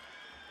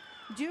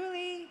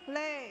 Julie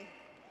Lei,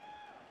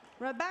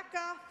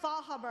 Rebecca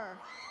Fallhaber,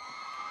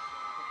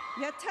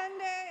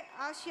 Yatende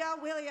Asia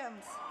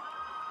Williams,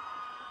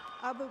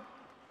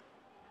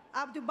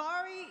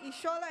 Abdubari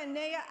Ishola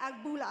Nea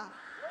Agbula,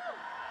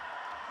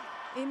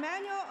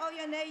 Emmanuel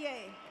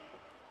Oyaneye,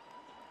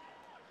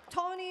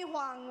 Tony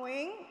Huang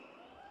Wing,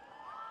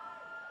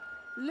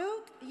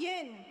 Luke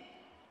Yin.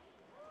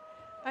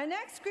 Our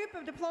next group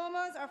of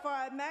diplomas are for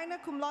our magna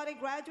cum laude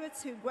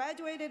graduates who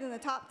graduated in the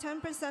top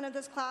 10% of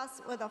this class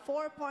with a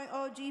 4.0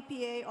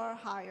 GPA or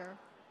higher.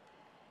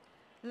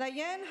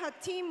 Layan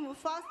Hatim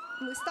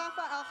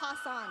Mustafa Al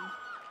Hassan,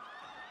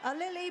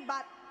 Alili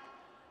Bat,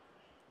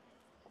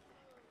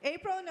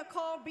 April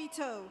Nicole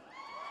Brito,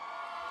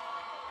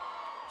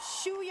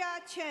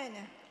 Shuya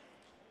Chen,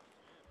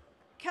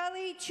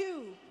 Kelly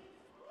Chu,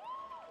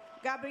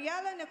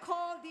 Gabriela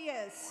Nicole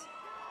Diaz,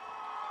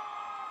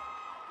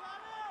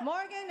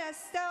 Morgan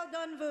Estelle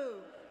Donvu,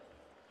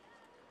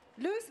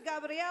 Luz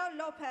Gabrielle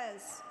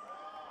Lopez,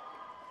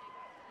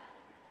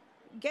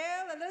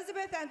 Gail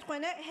Elizabeth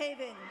Antoinette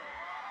Haven,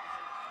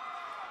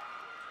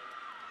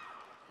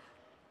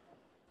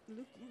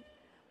 I'm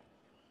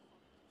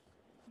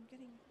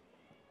getting...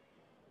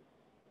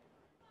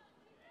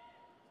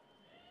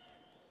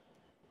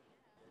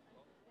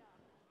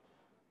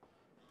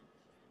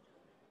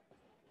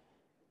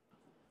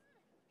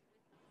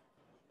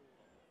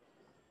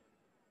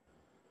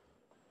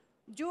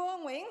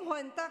 Juong Wing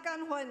Hun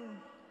Takan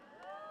Hun,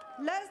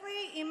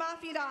 Leslie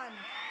Imafidan,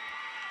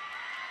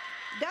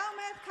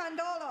 Delmeth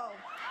Candolo,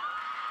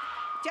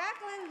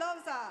 Jacqueline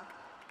Loza,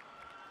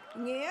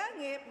 Nghia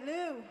Ngip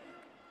Liu,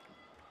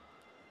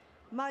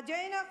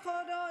 Majena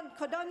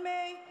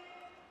Kodonme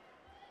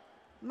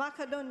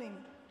Macadoning,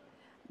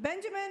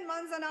 Benjamin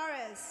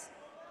Manzanares,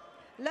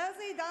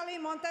 Leslie Dali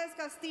Montes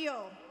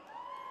Castillo,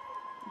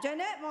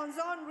 Jeanette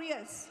Monzon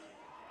Rios,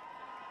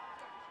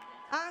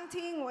 Ang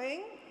Ting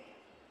Nguyen,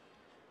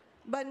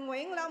 Ben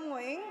Nguyen Lam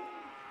Nguyen,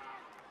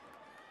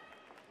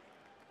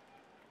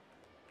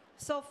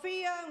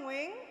 Sophia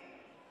Nguyen,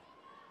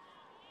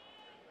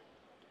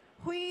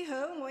 Huy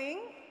He Nguyen,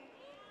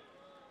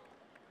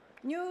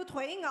 Như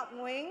Thuy Ngọc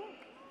Nguyen,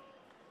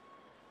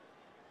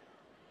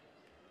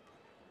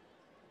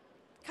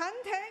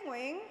 Khánh Thế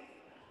Nguyen,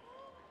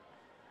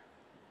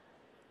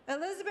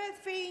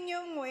 Elizabeth Phi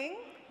Nhung Nguyen,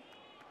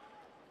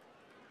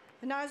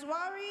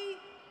 Nazwari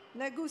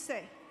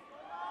Naguse,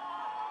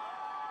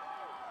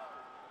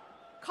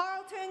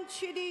 Carlton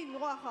Chidi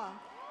Luaha,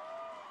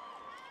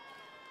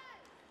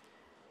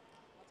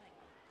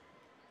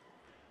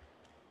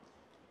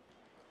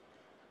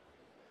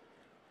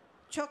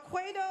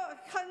 Chaquedo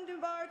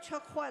Kandubar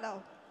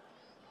Chaquedo,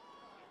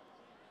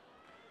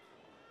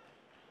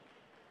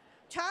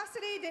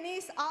 Chastity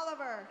Denise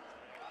Oliver,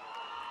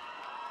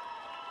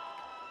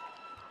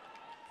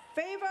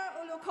 Favor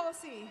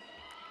Ulukosi,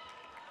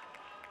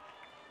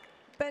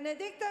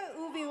 Benedicta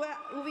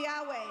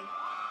Uviawe,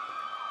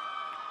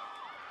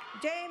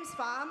 James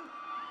Pham,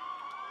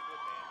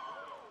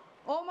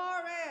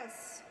 Omar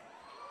Reyes,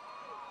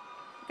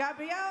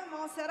 Gabriel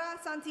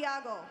Monserrat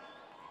Santiago,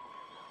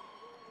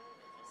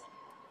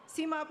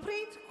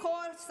 Simaprit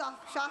Kaur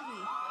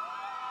Shahi,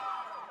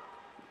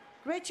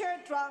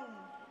 Richard Drung.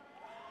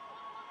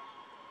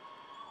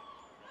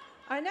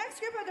 Our next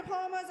group of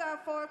diplomas are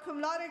for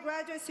cum laude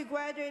graduates who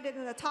graduated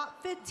in the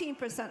top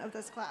 15% of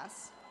this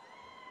class.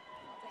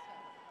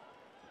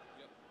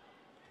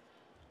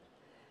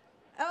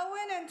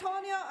 Elwin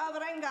Antonio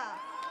Alvarenga,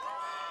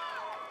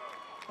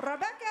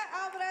 Rebecca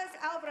Alvarez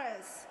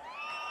Alvarez,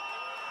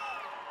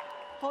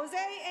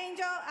 Jose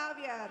Angel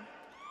Alvier,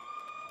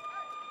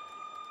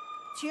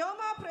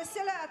 Chioma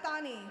Priscilla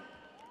Atani,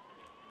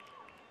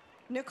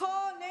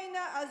 Nicole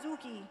Nena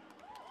Azuki,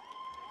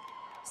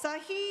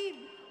 Sahib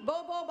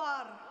Bobo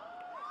Bar,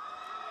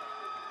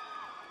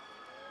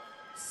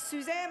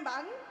 Suzanne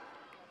Ban,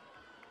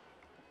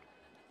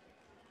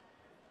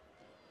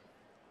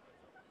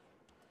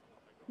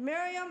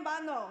 Miriam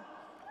Bano,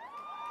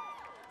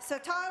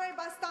 Satare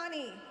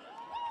Bastani,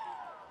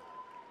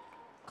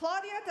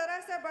 Claudia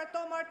Teresa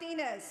Berto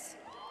Martinez,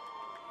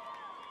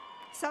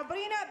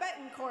 Sabrina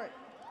Betancourt,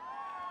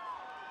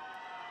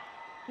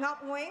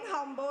 Ngọc Nguyễn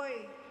Hồng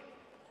Bùi,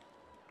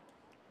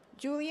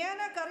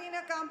 Juliana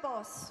Karina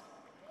Campos,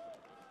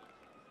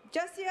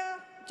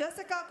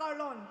 Jessica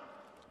Carlon,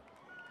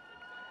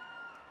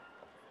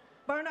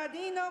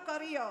 Bernardino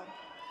Carrillo,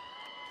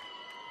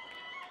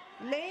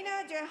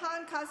 Lena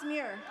Jehan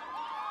Kazmir,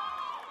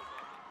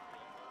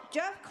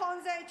 Jeff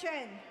Conze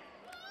Chen,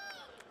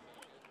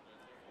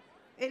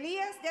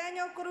 Elias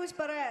Daniel Cruz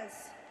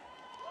Perez,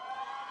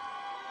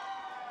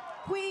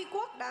 Huy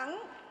Quốc Đẳng,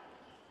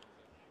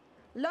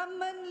 Lâm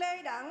Minh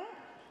Lê Đẳng,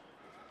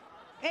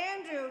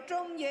 Andrew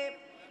Trung Diệp,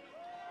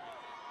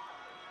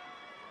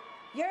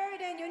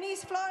 Yerden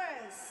Eunice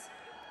Flores,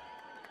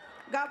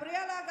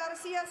 Gabriela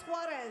Garcia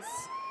Suarez,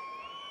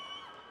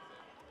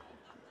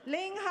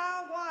 Ling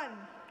Hao Guan,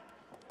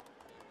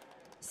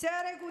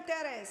 Sere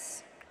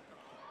Guterres,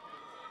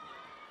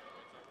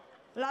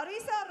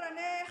 Larissa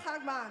Rene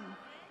Hagman,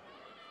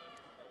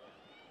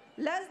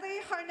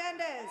 Leslie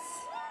Hernandez,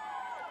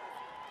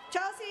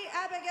 Chelsea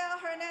Abigail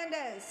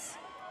Hernandez,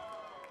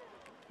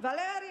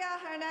 Valeria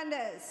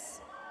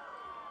Hernandez,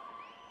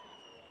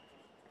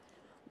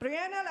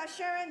 Brianna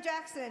LaSharon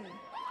Jackson,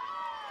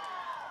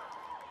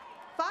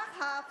 Phác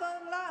Hà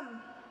Phương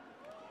Lâm,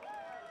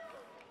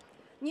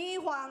 Nhi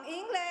Hoàng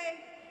Ying Lê,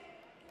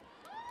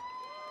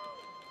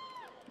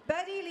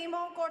 Betty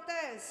Limon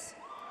Cortez,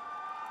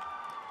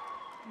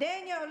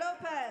 Daniel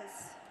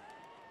Lopez,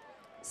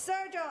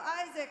 Sergio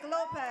Isaac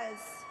Lopez,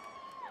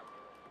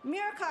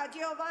 Mirka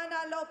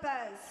Giovanna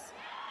Lopez,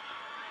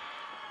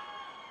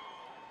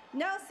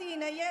 Nelsie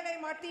Nayeli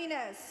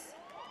Martinez,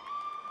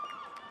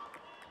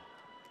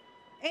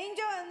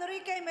 Angel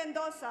Enrique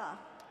Mendoza,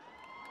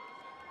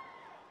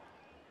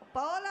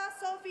 Paola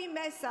Sophie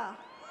Mesa,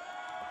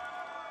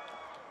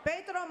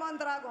 Pedro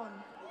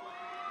Mondragon,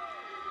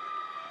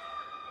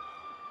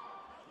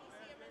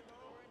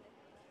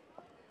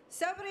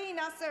 Sabri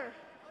Nasser,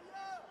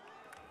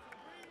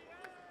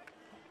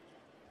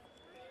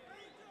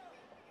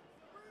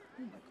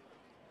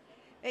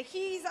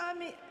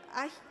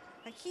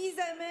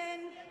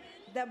 Ahizamin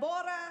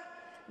Deborah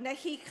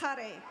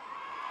Nahikare,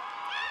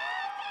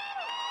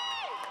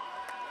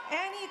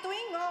 Annie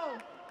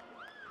Twingo,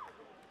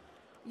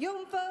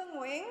 Yung Phương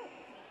Nguyễn,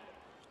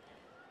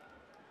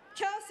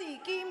 Chelsea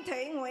Kim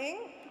Thị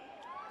Nguyễn,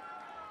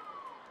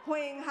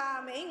 Huyền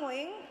Hà Mỹ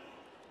Nguyễn,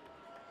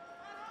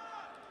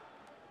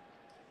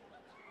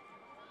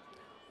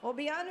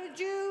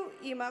 Obianuju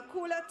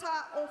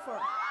Immaculata Offer,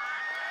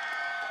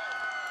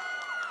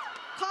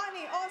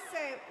 Connie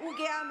Ose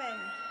Ugiamen,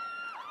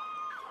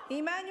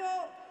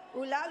 Emmanuel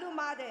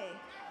Ulalumade,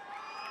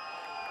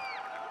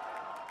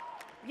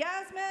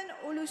 Yasmin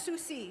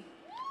Ulususi,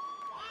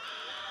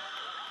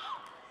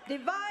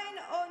 Divine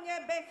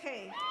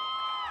Onyebeche.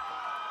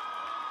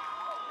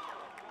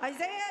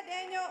 Isaiah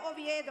Daniel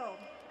Oviedo.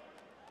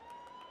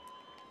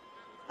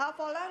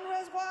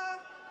 Afolanreswa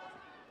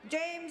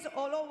James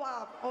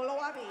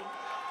Olowabi.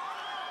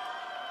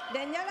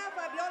 Daniela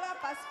Fabiola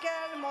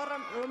Pascal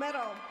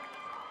Romero.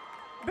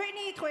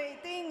 Brittany Thuy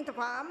Ting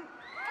Tapam.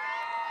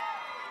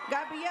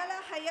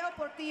 Gabriela Hayel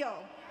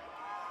Portillo.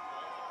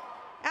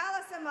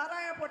 Alison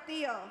Maraya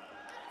Portillo.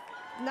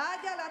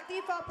 Nadia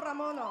Latifa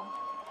Pramono.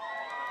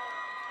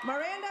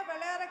 Miranda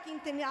Valera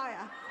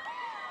Quintanilla.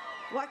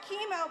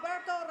 Joaquim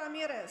Alberto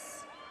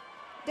Ramirez.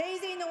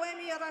 Daisy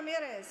Noemi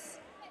Ramirez.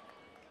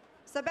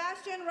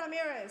 Sebastian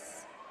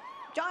Ramirez.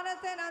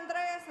 Jonathan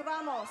Andres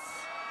Ramos.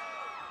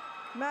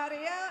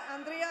 Maria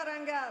Andrea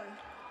Rangel.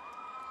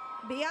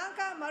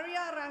 Bianca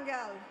Maria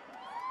Rangel.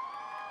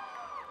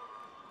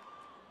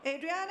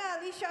 Adriana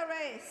Alicia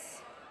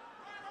Reyes.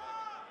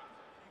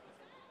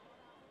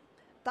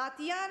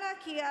 Tatiana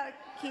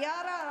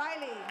Kiara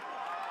Riley.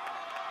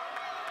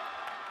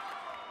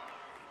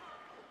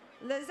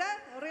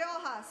 Lizette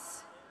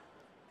Riojas.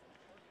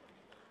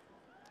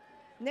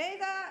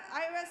 Neda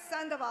Iris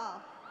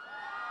Sandoval.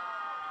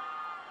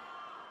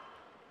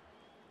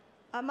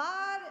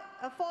 Ahmad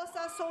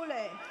Afosa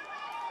Sole.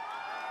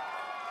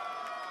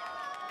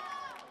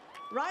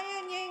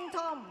 Ryan Ying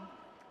Tom.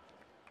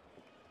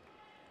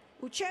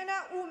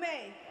 Uchenna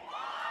Ume.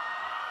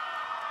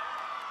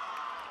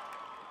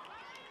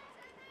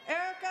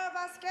 Erica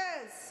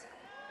Vasquez.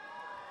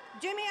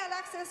 Jimmy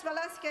Alexis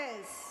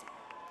Velasquez.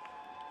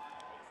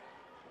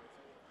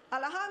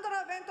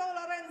 Alejandro Vento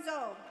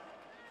Lorenzo.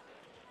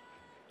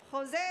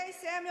 Jose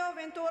Samuel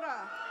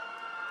Ventura.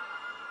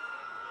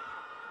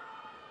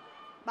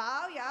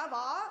 Bao Ya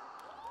Ba.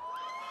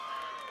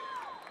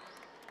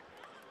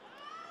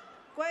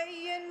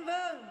 Gui Yin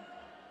Vung.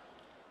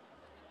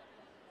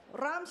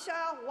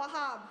 Ramsha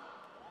Wahab.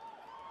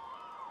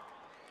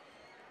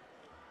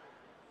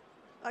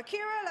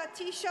 Akira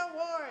Letitia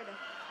Ward.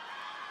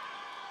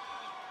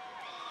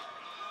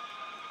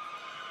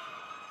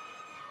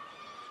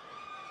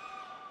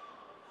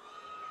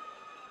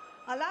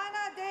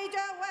 Alana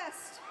Deja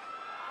West.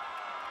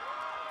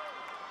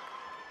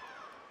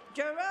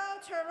 Jarrell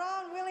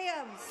Tyrone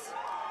Williams.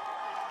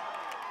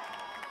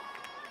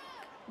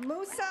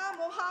 Musa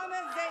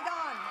Mohammed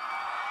Zaidan.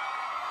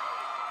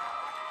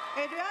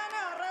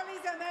 Adriana Areli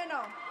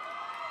Zameno.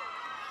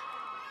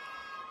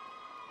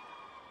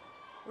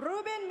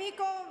 Ruben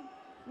Miko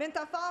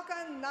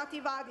Mintafalkan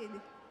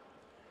Nativadid.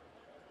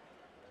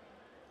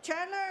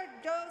 Chandler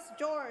Dose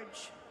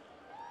George.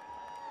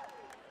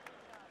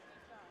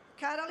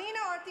 Carolina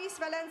Ortiz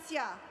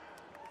Valencia.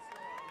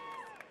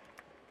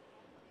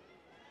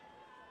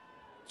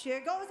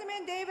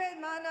 Chigozamin David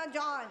Mana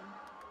John.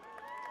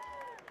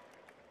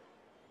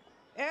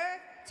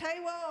 Eric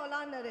Taiwo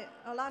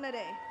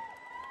Olanade.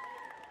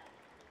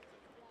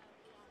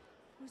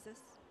 Who's this?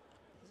 Is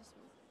this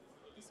one?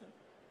 This one.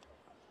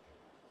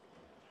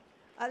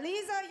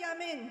 Aliza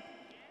Yamin.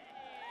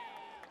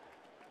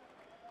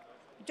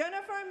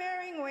 Jennifer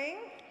Maring Wing.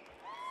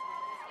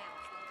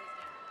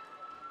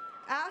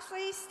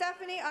 Ashley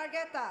Stephanie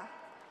Argueta.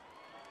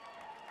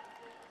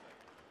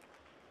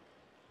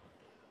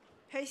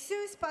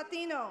 Jesus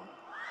Patino.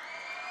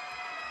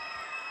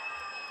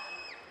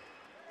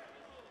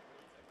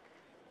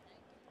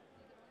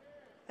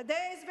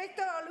 There is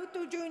Victor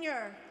Alutu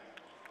Jr.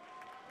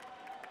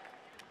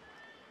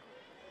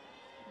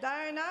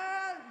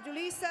 Dayanara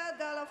Julissa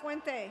de la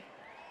Fuente.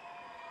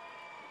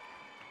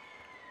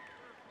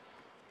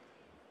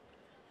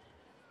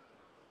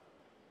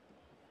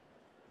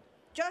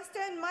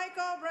 Justin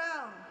Michael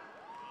Brown.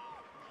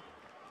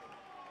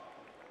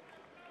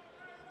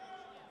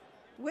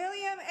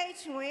 William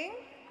H. Wing.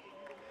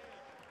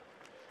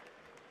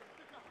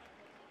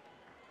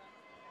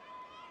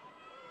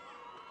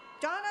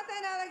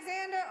 Jonathan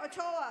Alexander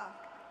Ochoa.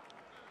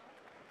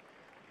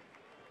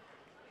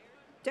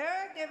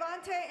 Derek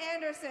Devontae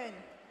Anderson.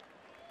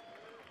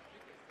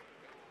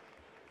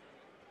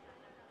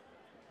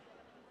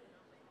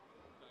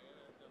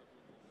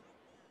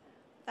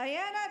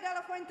 Diana De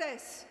La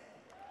Fuentes.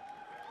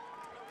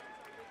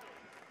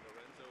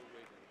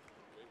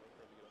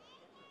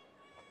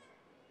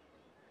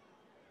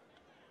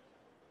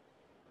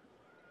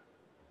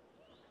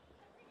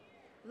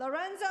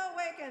 Lorenzo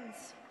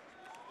Wakens.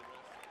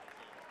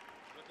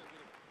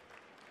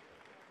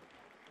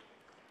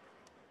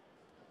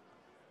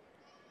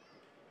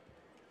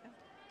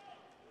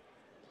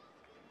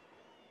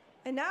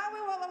 And now we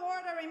will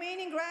award the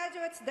remaining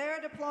graduates their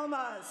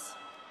diplomas.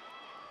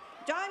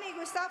 Johnny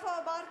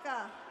Gustavo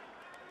Barca.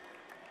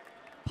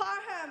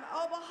 Parham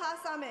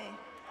Obohasame.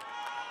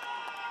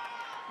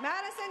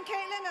 Madison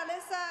Caitlin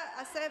Alyssa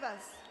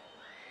Acebas.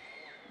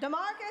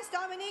 DeMarcus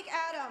Dominique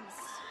Adams.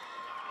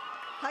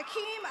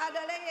 Hakeem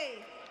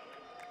Adeleye.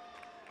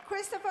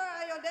 Christopher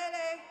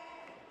Ayodele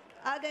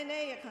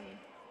Adenayakan.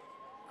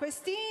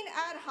 Christine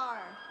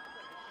Adhar.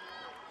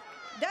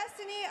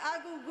 Destiny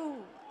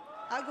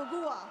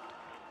Agugua.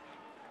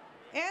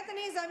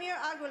 Anthony Zamir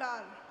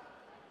Aguilar.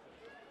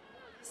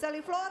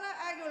 Celiflora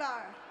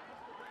Aguilar.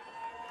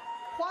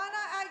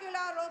 Juana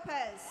Aguilar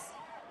Lopez.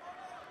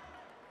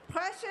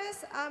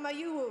 Precious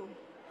Amayuwu.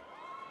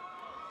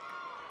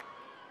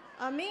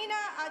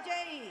 Amina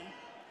Ajayi.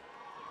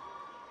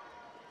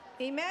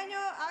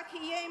 Emmanuel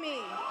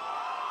Akiyemi.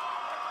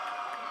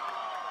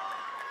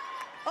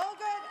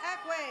 Oged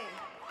Ekwe.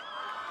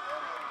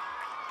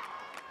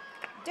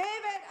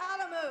 David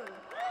Alamu.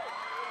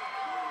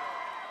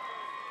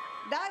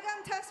 Dagam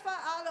Tesfa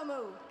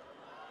Alamu.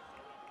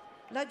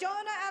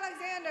 Najona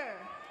Alexander.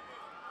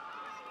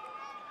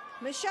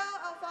 Michelle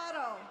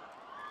Alfaro.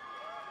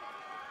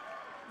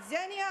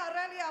 Zenia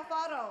Aurelia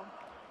Alfaro.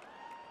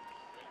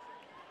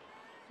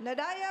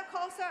 Nadaya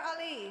Kosar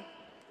Ali.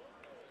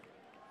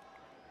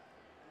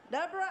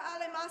 Deborah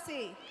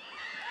Alimasi.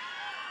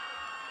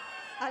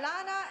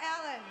 Alana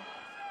Allen.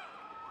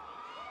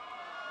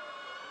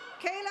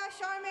 Kayla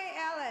Charme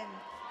Allen.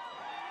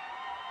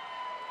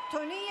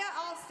 Tonia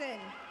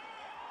Alston.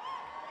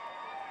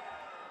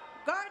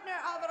 Gardner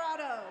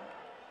Alvarado.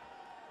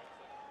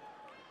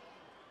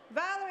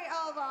 Valerie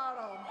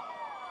Alvarado.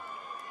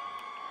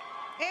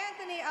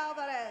 Anthony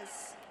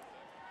Alvarez.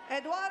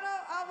 Eduardo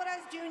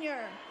Alvarez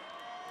Jr.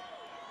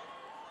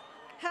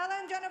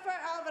 Helen Jennifer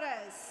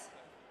Alvarez.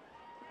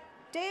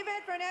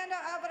 David Fernando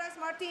Alvarez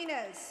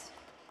Martinez.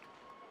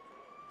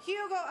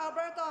 Hugo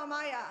Alberto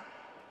Amaya.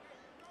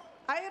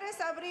 Iris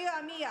Abril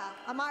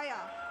Amaya.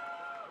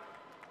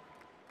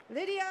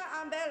 Lydia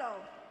Ambelo.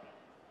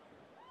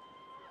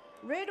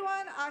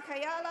 Ridwan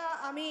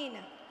Akayala Amin.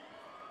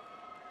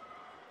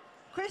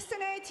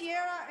 Christine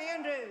Tierra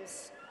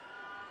Andrews.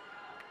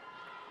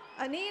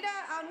 Anita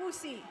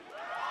Anwusi.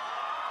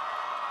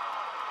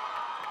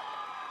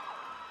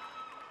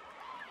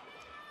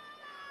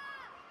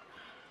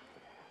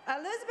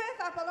 Elizabeth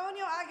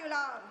Apolonio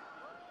Aguilar.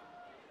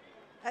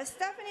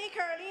 Stephanie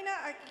Carolina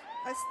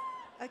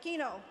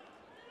Aquino.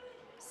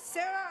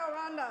 Sarah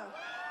Aranda.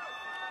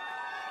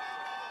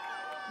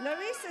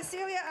 Marie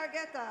Cecilia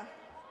Argueta.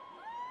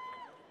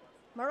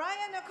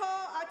 Mariah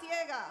Nicole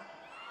Artiega.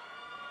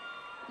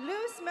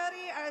 Luz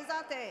Marie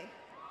Arzate.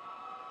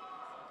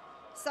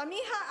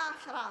 Samiha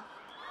Ashraf.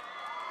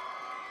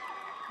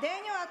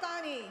 Daniel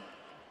Atani.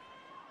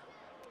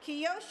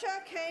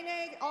 Kiyosha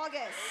Koenig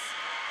August.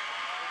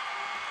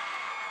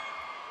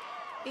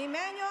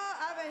 Emmanuel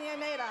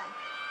Avellaneda.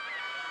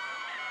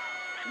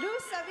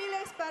 Luz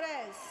Aviles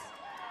Perez.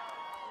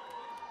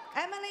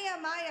 Emily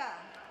Amaya.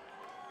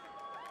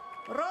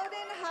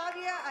 Rodin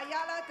Javier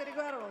Ayala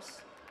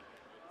Trigueros.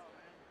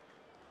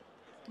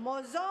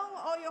 Mozong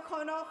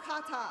Oyokono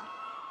Kata.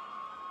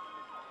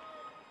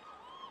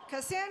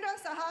 Cassandra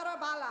Sahara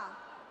Bala.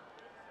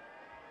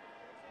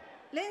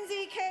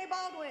 Lindsay K.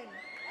 Baldwin.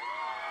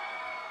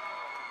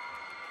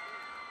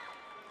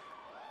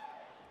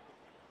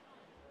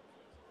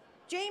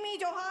 Jamie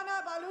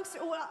Johanna Balux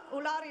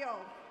Ulario.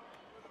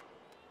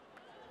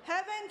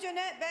 Heaven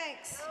Jeanette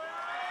Banks.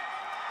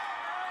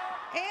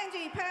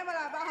 Angie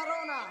Pamela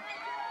Bajarona.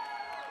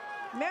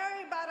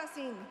 Mary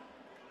Barasin.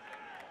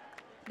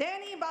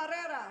 Danny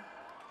Barrera.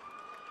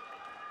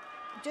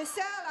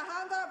 Giselle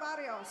Alejandra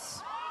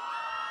Barrios.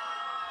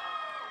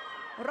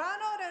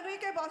 Ronald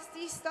Enrique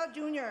Bautista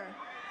Jr.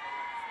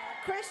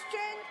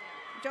 Christian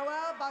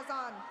Joel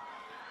Bazan.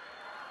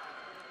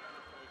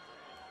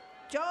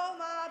 Joe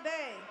Ma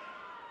Bay.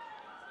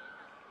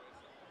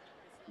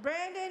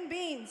 Brandon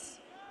Beans.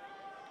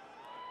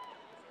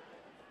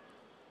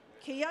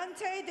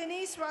 Keontae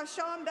Denise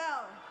Rashawn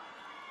Bell.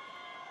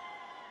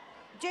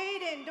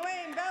 Jaden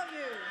Dwayne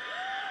Bellew.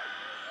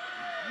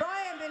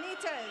 Brian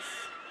Benitez.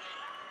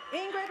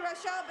 Ingrid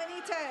Rachel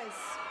Benitez.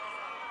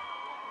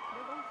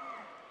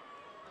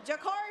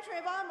 Jakari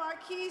Trayvon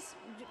Marquise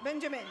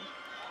Benjamin.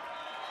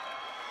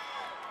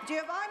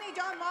 Giovanni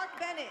John Mark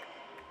Bennett.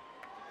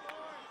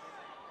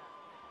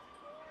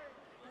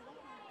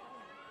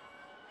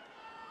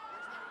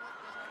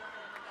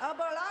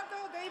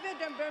 Abelardo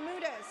David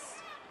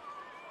Bermudez.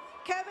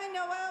 Kevin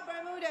Noel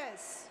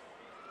Bermudez.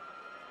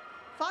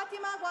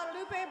 Fatima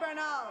Guadalupe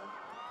Bernal.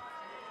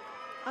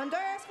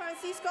 Andres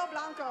Francisco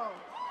Blanco.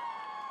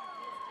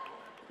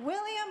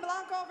 William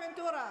Blanco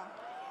Ventura.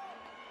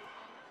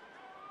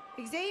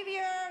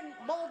 Xavier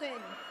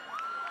Bolden.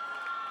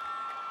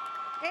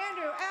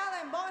 Andrew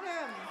Allen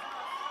Bonham.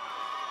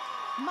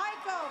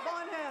 Michael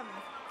Bonham.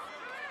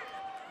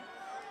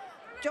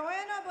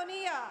 Joanna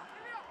Bonilla.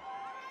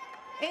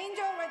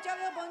 Angel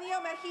Rogelio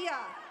Bonilla Mejia.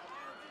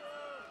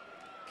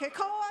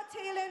 Kekoa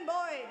Taylor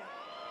Boyd.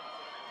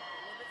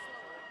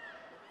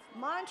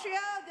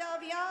 Montreal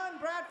Delvian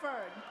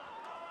Bradford.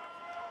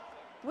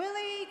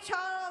 Willie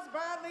Charles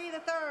Bradley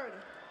III.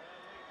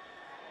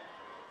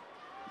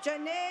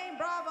 Janae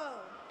Bravo.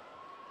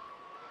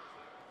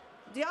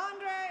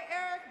 DeAndre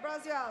Eric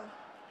Brazil.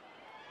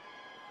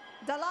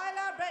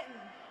 Delilah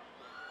Breton.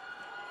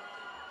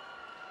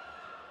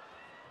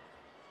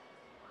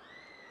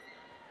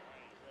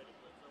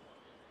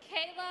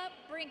 Kayla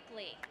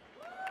Brinkley.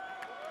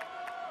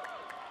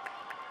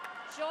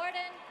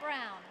 Jordan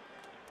Brown.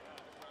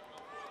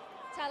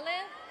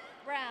 Talib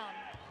Brown.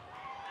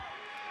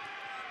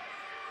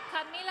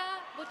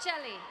 Camila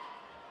Buccelli.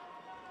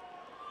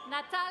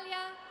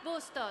 Natalia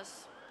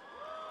Bustos.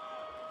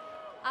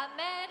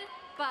 Ahmed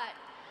Butt.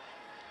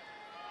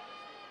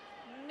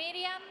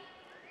 Miriam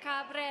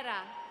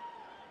Cabrera.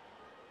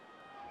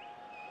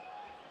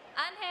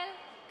 Ángel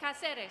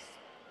Cáceres.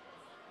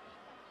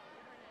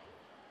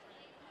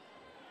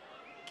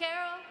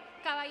 Carol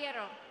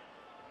Caballero.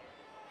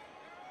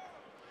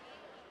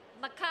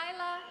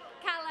 Michaela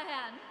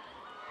Callahan.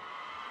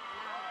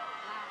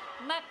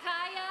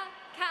 Micaiah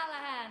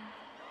Callahan.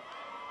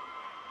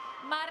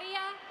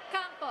 Maria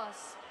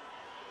Campos.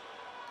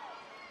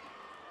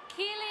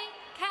 Keely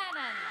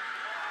Cannon.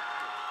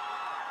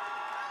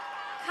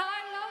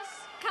 Carlos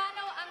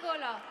Cano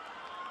Angulo.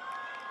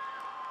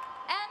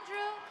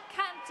 Andrew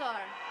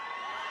Cantor.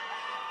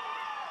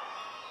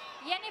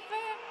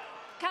 Jennifer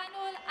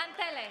Canul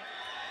Antele.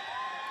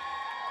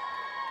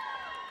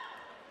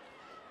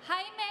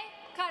 Jaime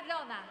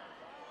Cardona.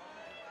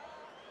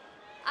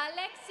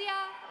 Alexia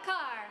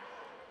Carr.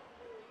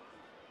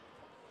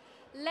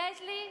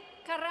 Leslie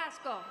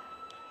Carrasco.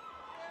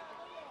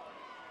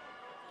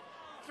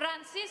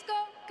 Francisco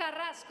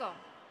Carrasco.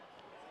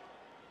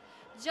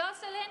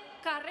 Jocelyn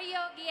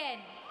Carrillo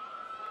Guillen.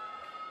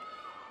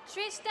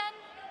 Tristan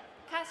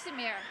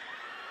Casimir.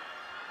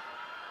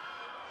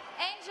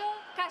 Angel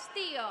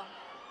Castillo.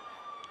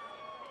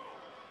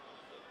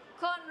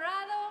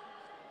 Conrado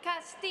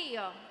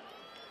Castillo.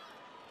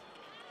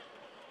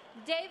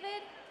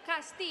 David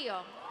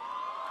Castillo.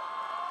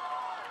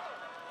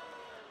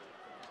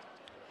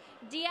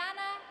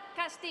 Diana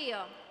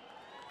Castillo.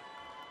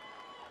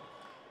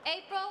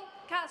 April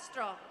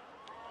Castro.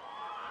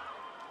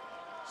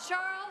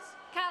 Charles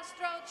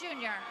Castro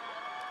Jr.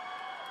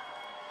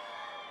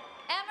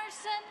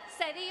 Emerson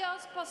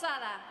Cedillos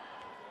Posada.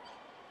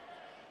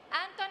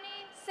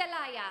 Anthony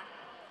Celaya.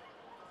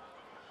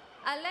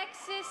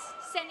 Alexis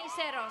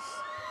Ceniceros.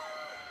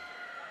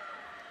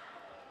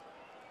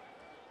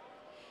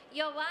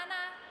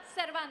 Giovanna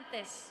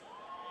Cervantes.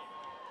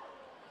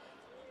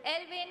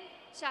 Elvin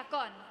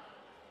Chacón.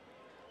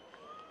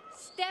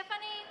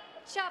 Stephanie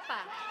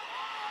Chapa.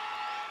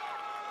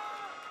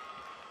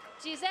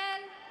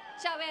 Giselle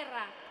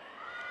Chaverra.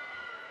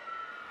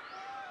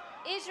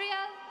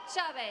 Israel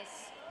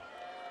Chavez.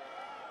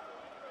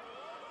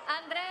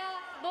 Andrea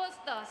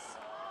Bustos.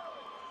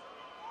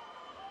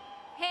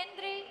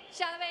 Henry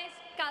Chavez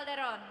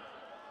Calderón.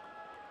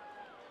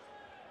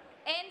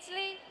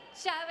 Ainsley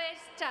Chavez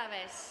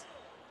Chavez.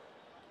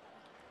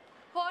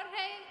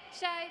 Jorge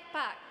Shai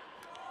Pak.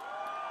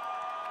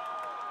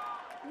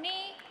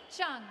 Ni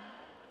Chung.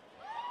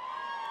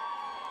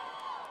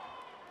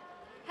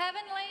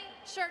 Heavenly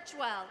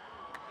Churchwell.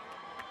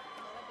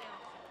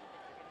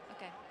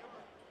 Okay.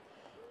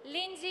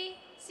 Lindsay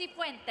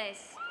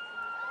Cifuentes.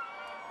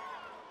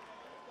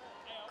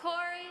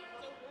 Corey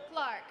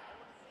Clark.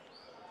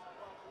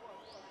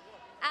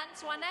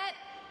 Antoinette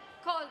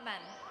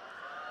Coleman.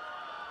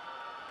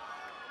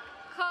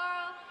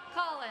 Carl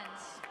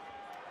Collins.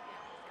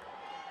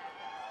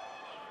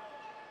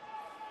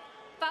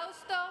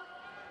 Fausto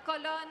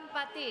Colón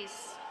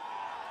Batiz.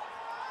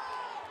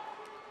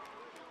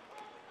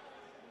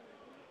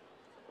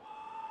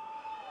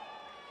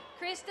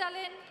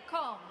 Crystalline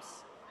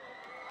Combs.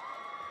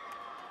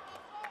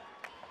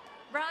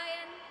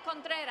 Brian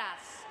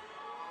Contreras.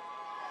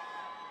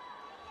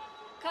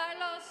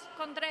 Carlos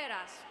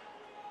Contreras.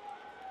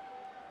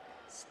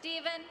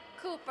 Stephen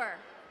Cooper.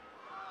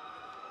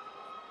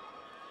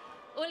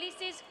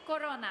 Ulises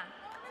Corona.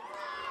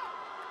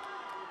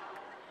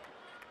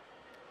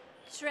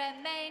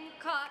 Tremaine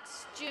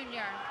Cox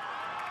Jr.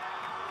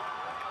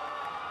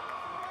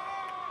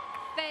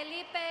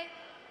 Felipe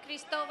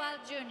Cristobal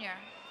Jr.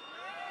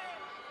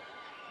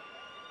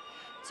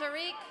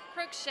 Tariq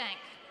Cruikshank.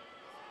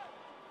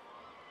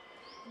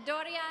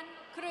 Dorian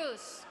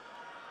Cruz.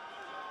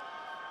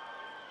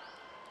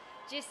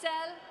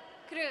 Giselle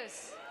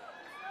Cruz.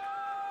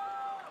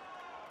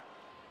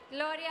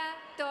 Gloria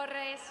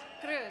Torres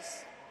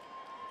Cruz.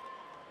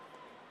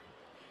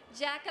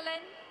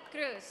 Jacqueline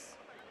Cruz.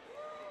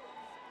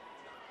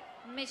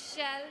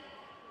 Michelle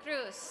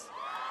Cruz.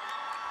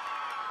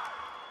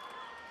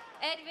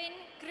 Edwin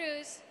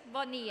Cruz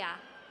Bonilla.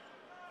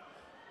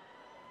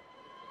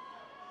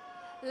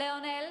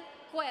 Leonel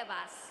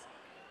Cuevas.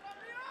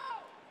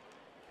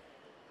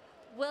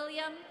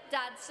 William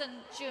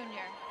Dodson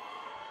Jr.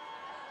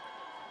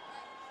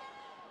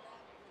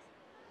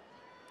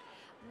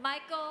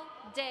 Michael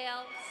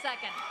Dale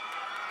II.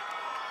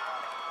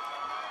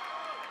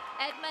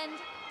 Edmund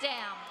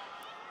Dam.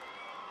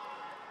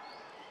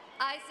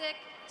 Isaac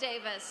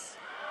Davis.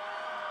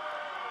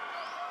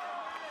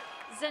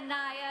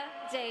 Zanaya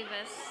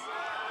Davis.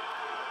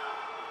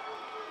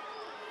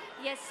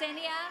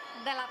 Yesenia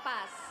de la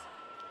Paz.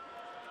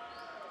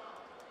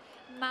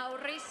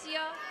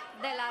 Mauricio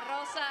de la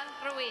Rosa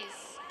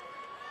Ruiz.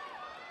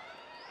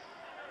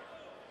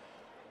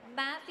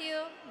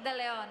 Matthew de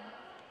León.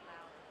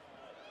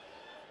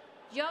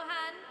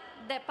 Johan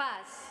de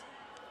Paz.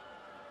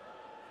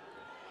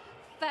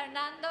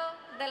 Fernando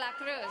de la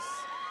Cruz.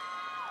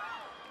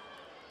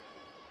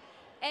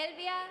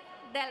 Elvia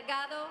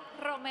Delgado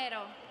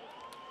Romero.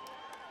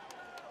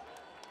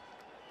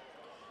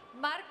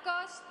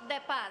 Marcos de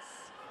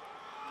Paz.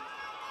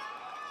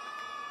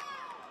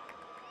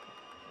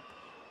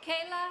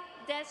 Kayla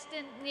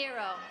Destin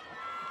Nero.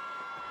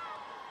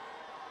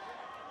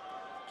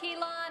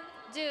 Keelan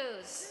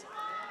Dews.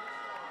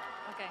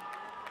 Okay.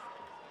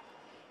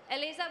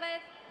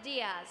 Elizabeth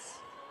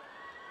Diaz.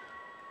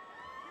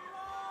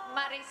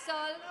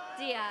 Marisol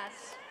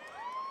Diaz.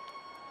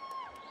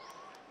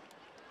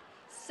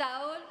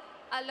 Saul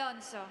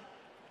Alonso.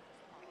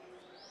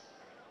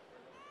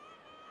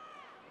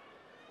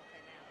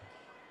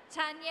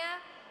 Tanya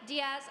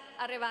Diaz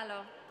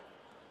Arevalo.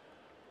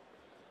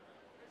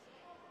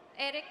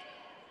 Eric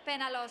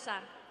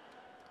Penalosa.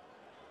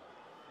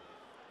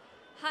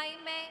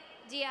 Jaime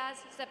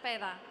Diaz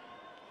Cepeda.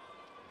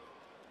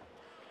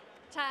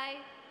 Ty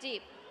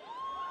Deep.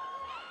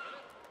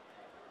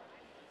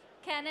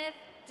 Kenneth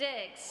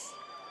Diggs.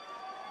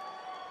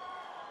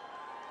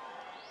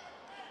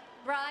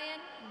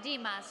 Brian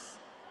Dimas.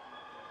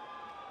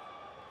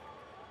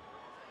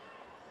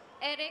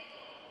 Eric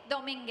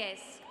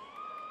Dominguez.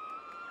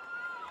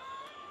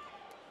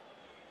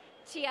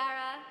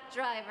 Tiara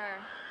Driver.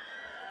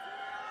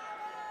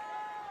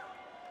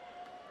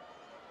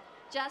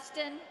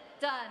 Justin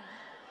Dunn.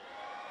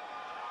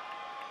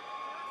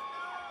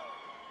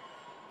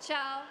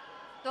 Chao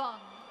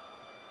Duong.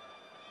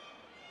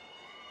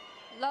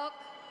 Lok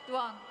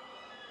Duong.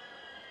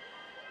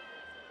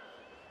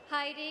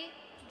 Heidi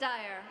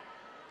Dyer.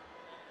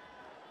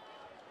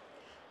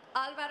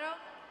 Álvaro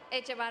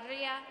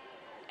Echevarría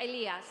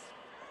Elias.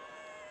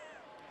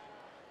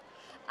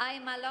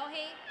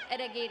 Aimalohi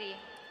Eregiri.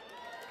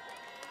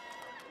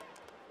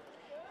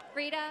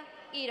 Frida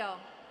Ito.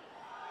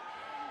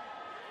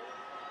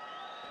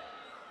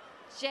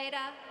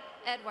 Jada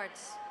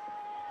Edwards.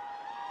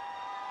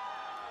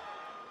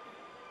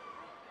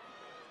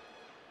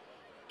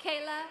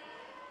 Kayla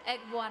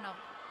Egbuano.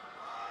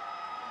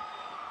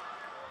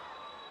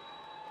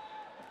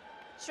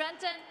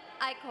 Trenton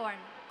Eichhorn.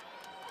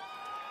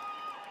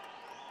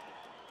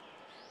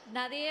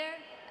 Nadir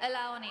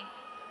Elaoni.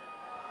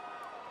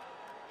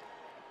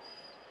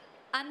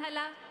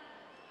 Ángela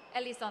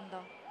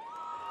Elizondo.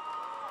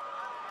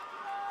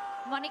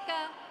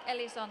 Mónica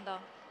Elizondo.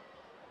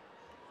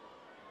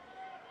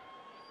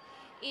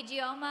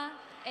 Idioma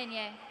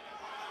Enye.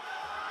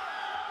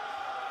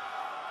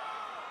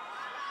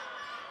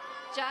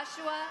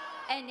 Joshua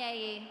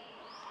Enyei.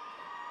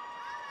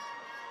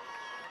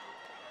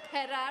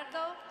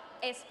 Gerardo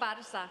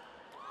Esparza.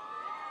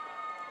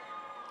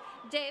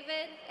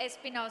 David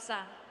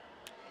Espinosa.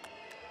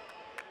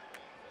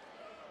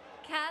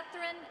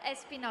 Catherine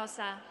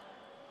Espinosa.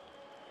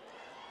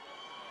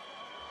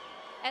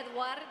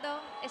 Eduardo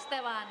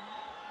Esteban.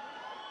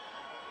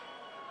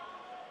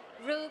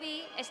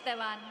 Ruby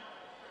Esteban.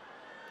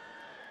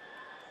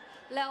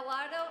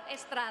 Leonardo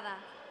Estrada.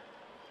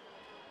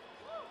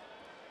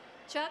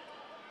 Chuck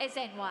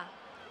Ezenwa.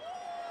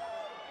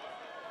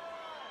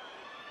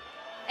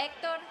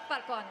 Héctor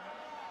Falcón.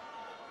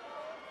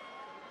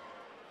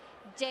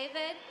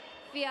 David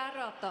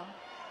Fiarroto.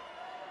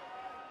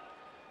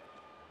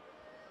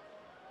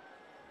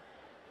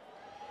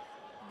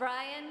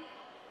 Brian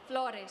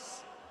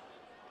Flores.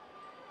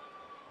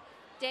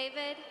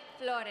 David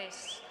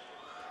Flores.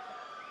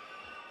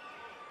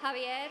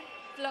 Javier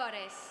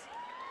Flores.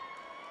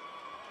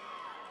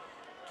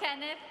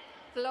 Kenneth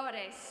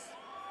Flores.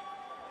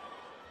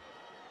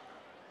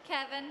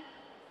 Kevin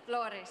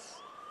Flores.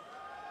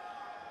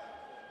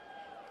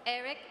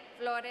 Eric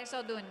Flores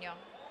Oduño.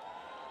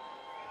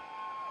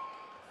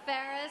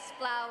 Ferris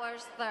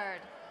Flowers III.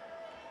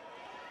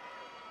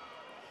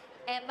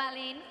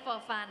 Emmeline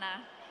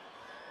Fofana.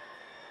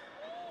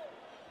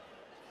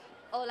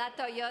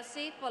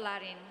 Olatoyosi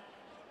Polarin.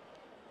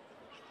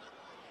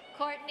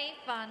 Courtney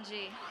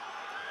Fanji.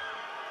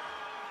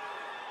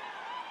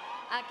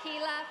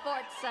 Akila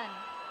Fortson.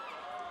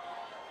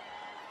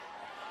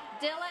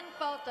 Dylan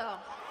Foto.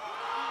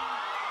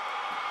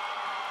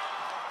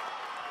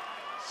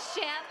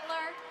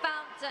 Chandler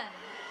Fountain.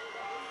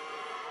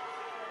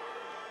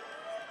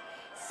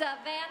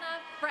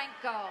 Savannah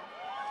Franco.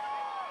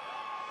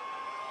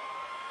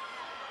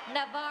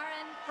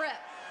 Navarin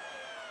Fripp.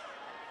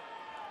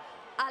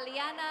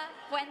 Aliana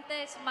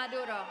Fuentes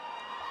Maduro.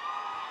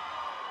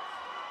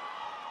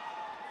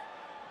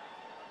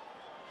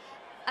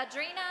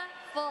 Adrina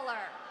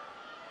Fuller.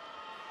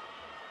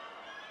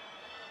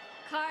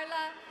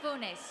 Carla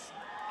Funes.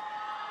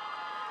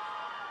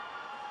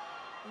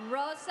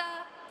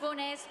 Rosa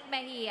Funes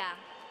Mejia.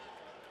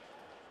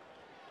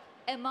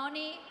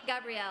 Emoni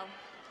Gabriel.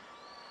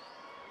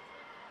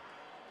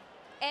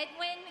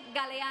 Edwin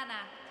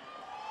Galeana.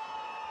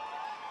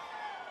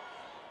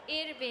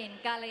 Irvin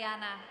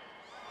Galeana.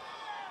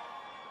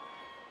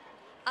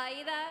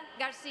 Aida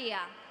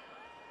Garcia.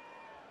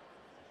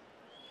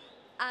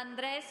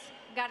 Andrés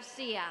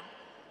Garcia.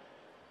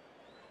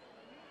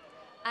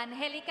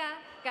 Angélica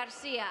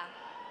Garcia.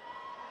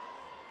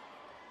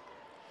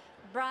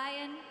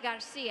 Brian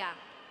Garcia.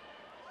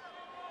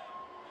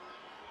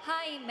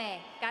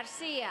 Jaime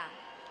Garcia.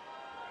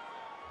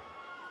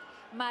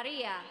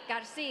 María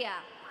Garcia.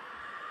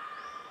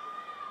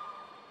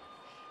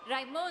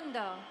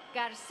 Raimundo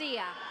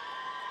Garcia.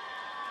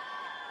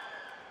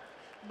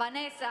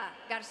 Vanessa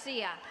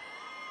Garcia.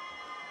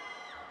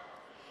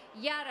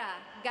 Yara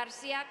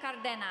Garcia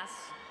Cardenas.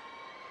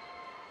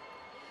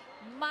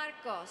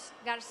 Marcos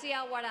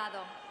Garcia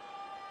Guardado.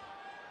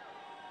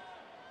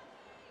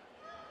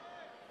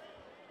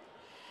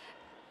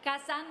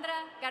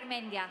 Cassandra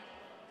Garmendia.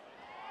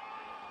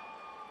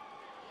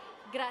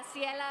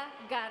 Graciela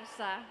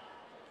Garza.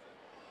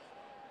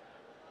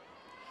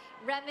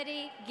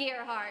 Remedy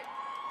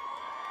Gearhart.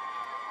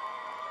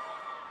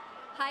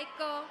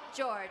 Heiko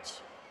George.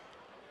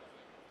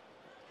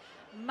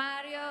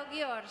 Mario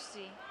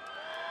Giorgi.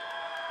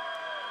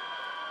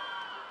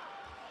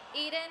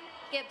 Eden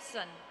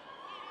Gibson.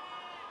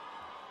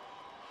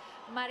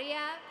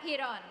 Maria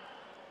Piron.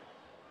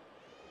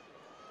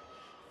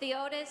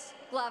 Theodis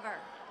Glover.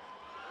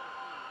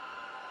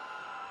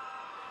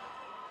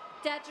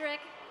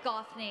 Dedrick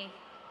Goffney.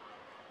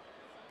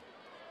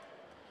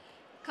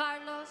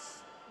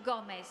 Carlos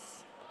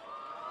Gomez.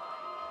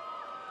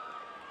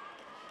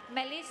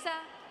 Melissa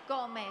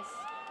Gomez.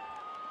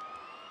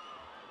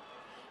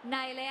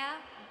 Nailea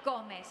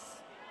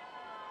Gomez.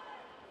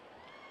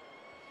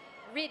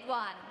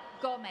 Ridwan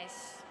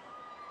Gomez.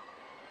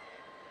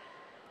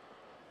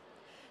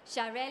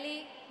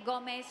 Shareli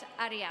Gomez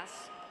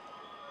Arias.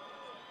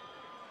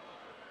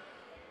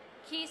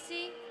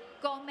 Kisi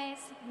Gomez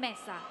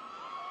Mesa.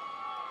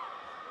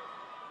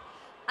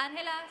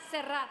 Ángela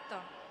Cerrato.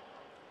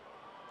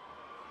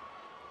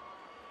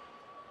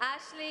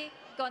 Ashley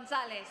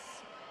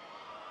Gonzalez.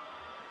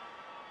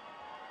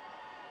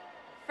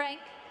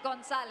 Frank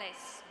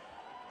Gonzalez.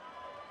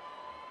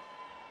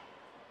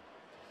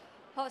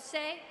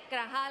 José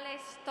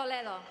Grajales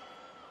Toledo.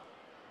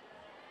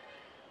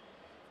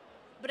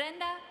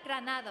 Brenda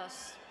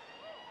Granados.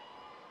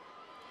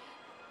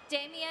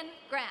 Damian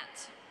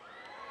Grant.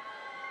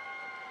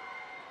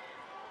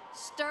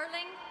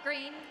 Sterling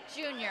Green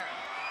Jr.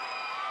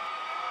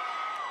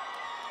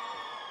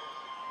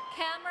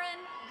 Cameron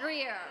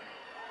Greer.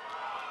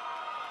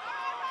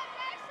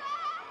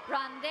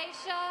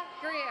 Rondesha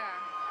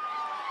Greer.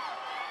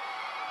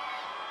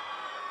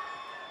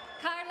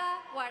 Carla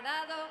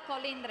Guardado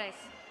Colindres.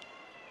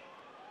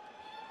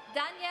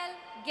 Daniel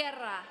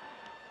Guerra.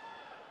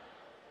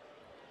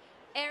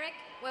 Eric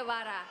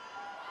Guevara.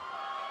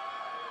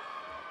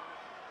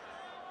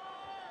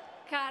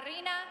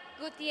 Karina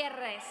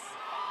Gutierrez.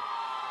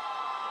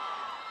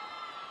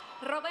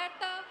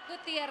 Roberto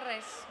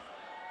Gutierrez.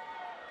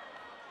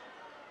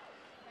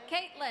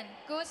 Caitlin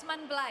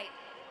Guzman Blight.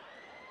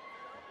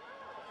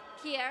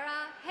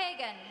 Kiera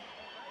Hagan.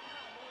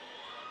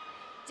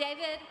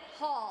 David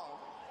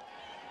Hall.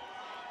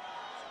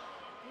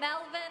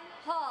 Melvin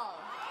Hall.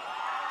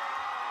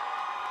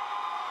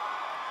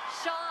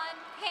 Sean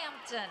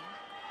Hampton.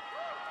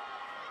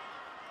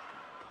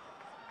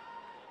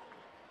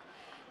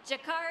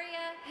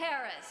 Jakaria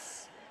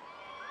Harris.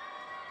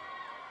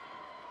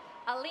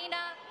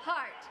 Alina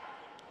Hart.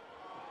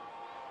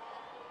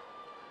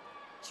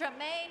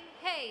 Tremaine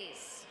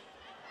Hayes.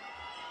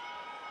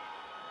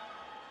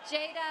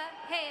 Jada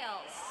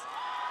Hales.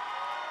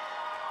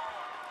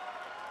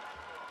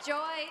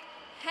 Joy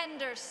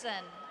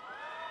Henderson.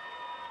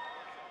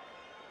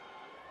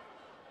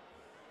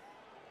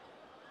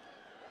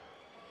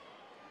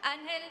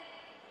 Ángel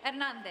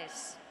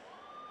Hernández.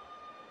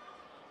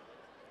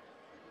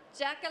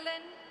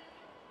 Jacqueline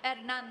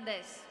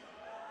Hernández.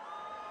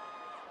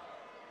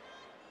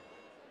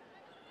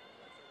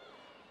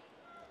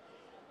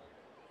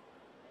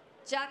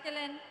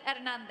 Jacqueline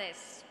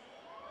Hernández.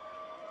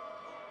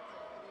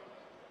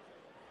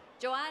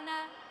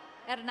 Joana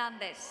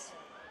Hernández.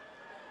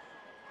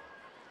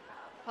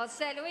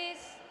 José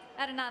Luis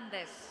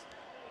Hernández.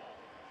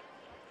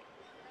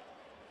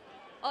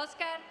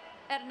 Oscar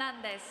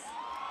Hernández.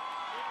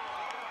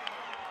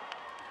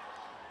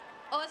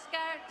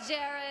 Oscar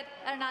Jared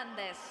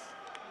Hernández.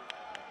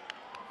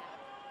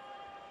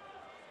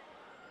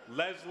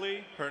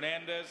 Leslie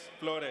Hernandez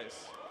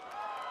Flores.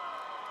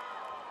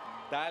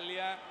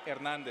 Dalia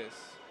Hernández.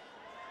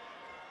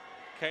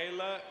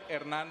 Kayla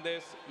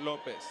Hernández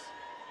López.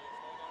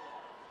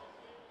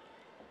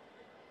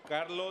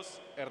 Carlos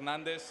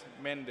Hernández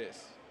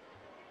Méndez.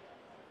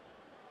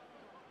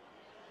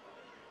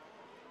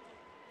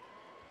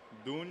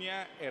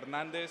 Dunia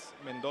Hernández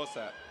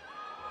Mendoza.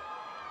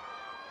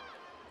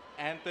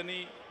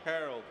 Anthony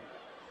Harold.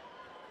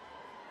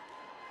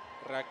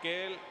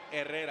 Raquel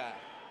Herrera.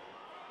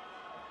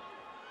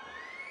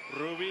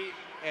 Ruby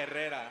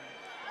Herrera.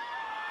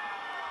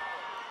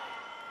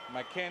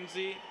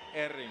 Mackenzie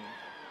Herring.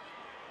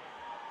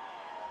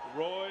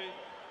 Roy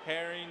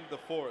Herring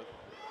IV.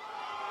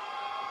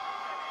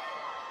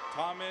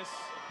 Thomas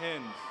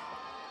Hins.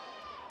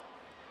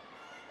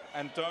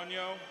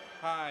 Antonio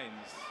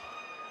Hines.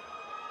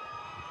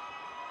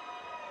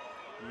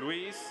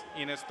 Luis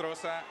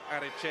Inestrosa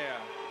Arechea.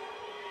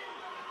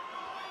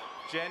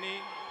 Jenny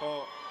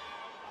Ho.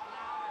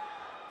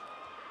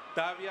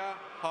 Tavia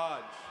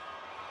Hodge.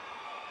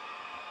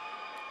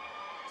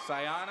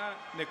 Sayana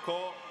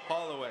Nicole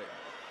Holloway.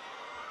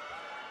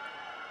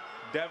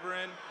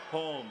 Deverin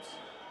Holmes.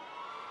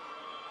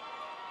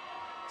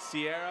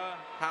 Sierra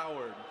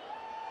Howard.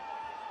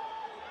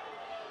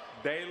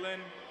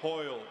 Dalen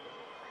Hoyle.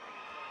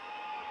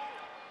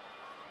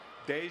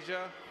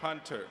 Deja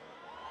Hunter.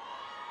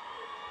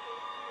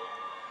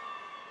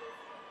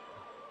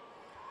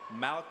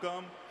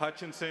 Malcolm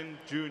Hutchinson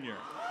Jr.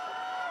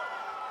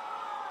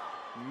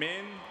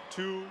 Min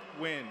Tu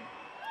Win.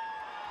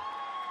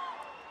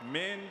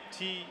 Min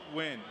T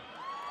Win.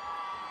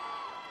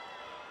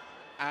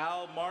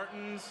 Al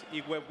Martins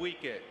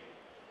Iguebuike.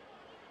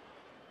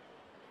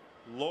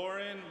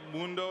 Lauren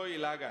Mundo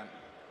Ilagan.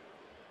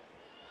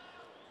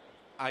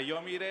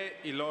 Ayomire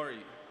Ilori.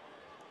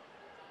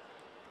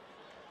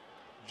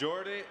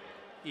 Jordi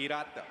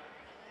Irata.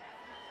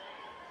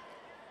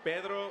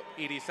 Pedro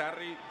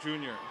Irizarry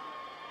Jr.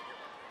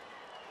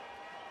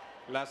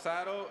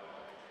 Lazaro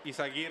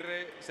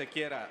Izaguirre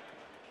Sequiera.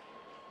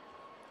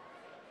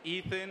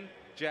 Ethan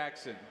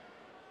Jackson.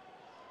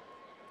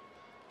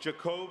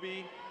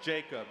 Jacoby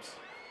Jacobs.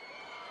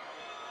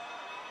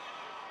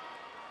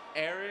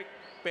 Eric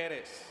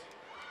Perez.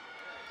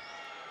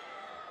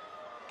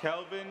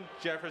 Kelvin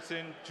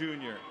Jefferson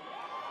Jr.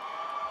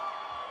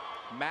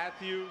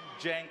 Matthew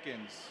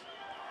Jenkins.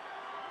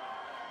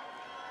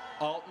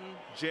 Alton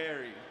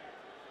Jerry.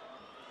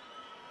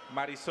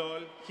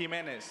 Marisol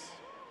Jimenez.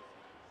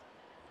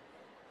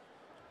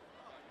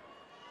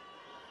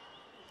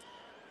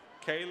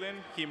 Kaylin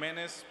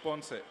Jimenez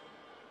Ponce.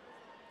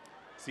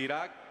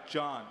 Sirac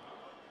John.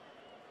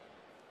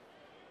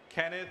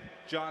 Kenneth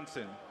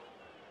Johnson.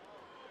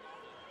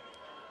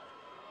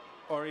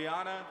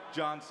 Oriana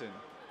Johnson.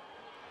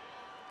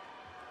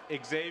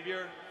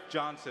 Xavier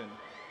Johnson.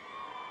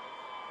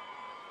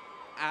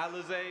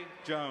 Alize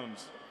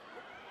Jones.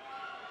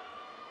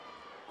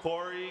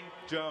 Corey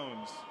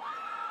Jones.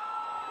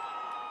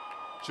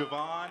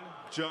 Javon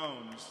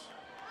Jones.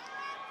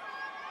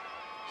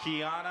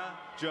 Kiana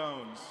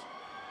Jones.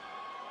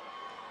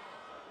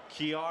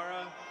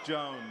 Kiara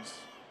Jones.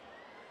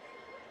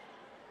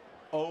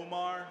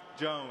 Omar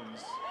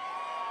Jones.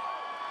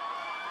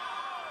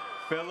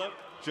 Philip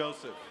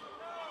Joseph.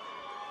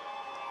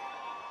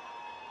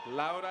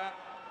 Laura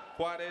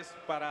Juarez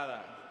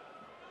Parada.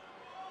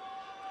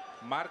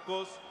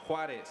 Marcos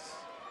Juarez.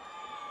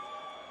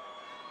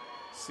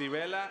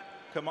 Sibela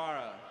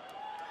Camara.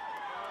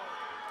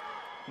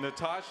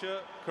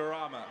 Natasha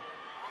Karama.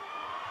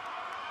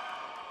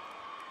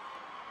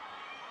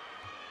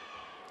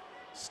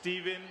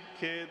 Stephen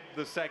Kidd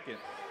II.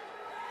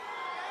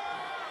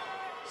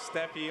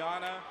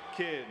 Stephiana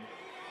Kidd.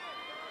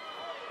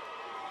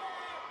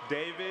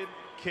 David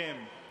Kim.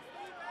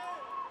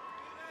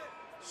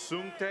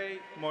 Sumte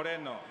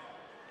Moreno.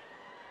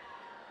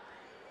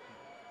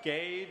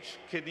 Gage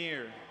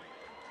Kinnear.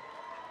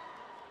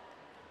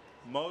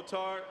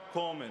 Motar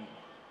Coleman.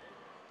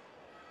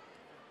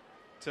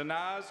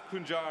 Tanaz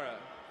Kunjara.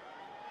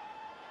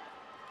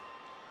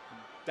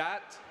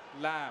 Dat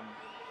Lam.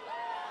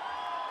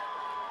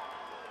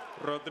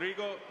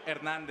 Rodrigo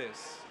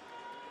Hernandez.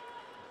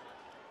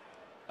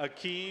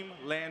 Akeem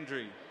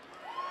Landry.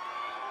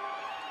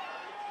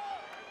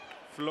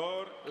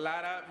 Flor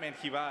Lara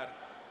Menjivar.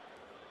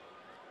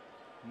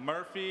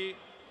 Murphy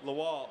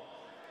Lawal.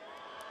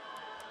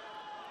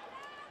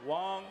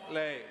 Wong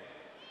Lei.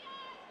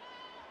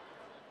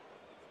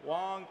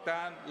 Wong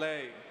Dan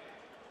Lei.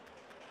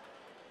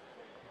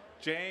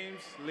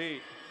 James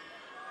Lee.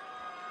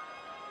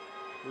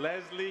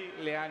 Leslie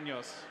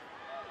Leaños.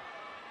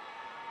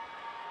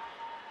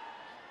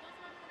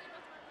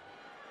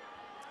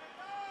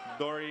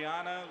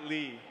 Doriana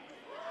Lee.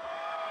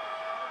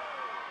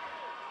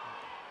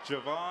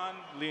 Javon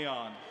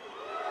Leon.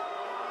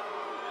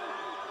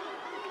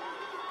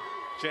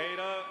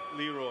 Jada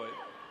Leroy.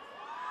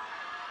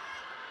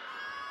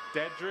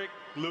 Dedrick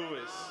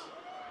Lewis.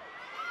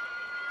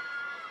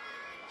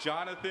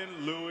 Jonathan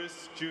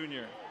Lewis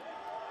Jr.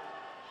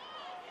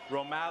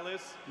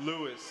 Romalis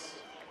Lewis.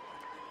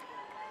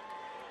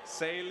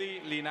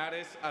 Saley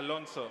Linares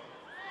Alonso.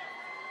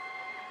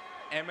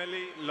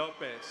 Emily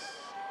Lopez.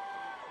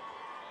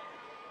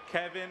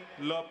 Kevin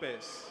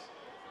Lopez.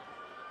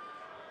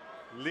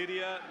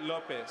 Lydia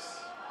Lopez.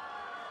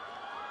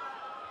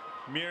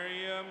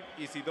 Miriam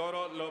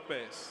Isidoro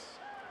Lopez.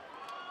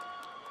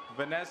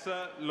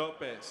 Vanessa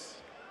Lopez.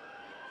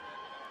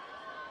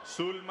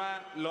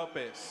 Zulma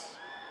Lopez.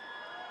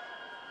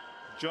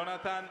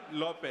 Jonathan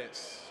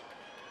Lopez.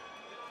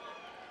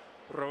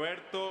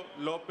 Roberto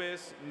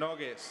López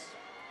Nogues.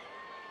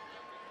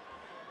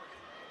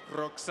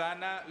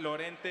 Roxana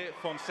Lorente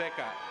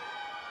Fonseca.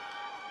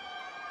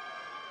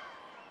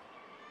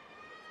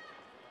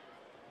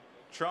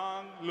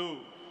 Trong Lu.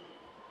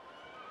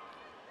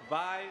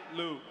 Vi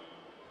Lu.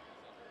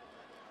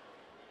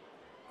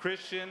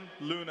 Christian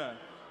Luna.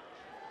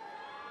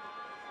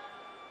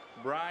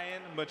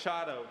 Brian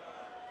Machado.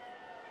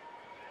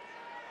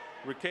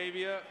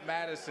 Ricavia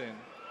Madison.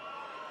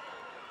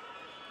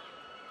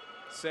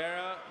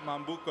 Sarah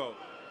Mambuco.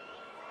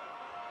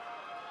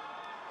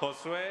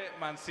 Josue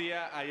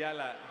Mancia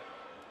Ayala.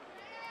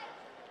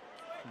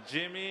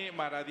 Jimmy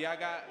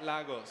Maradiaga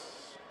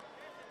Lagos.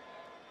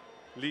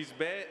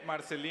 Lisbeth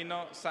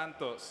Marcelino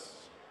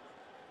Santos.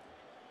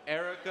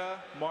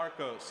 Erica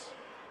Marcos.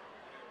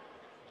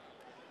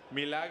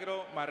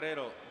 Milagro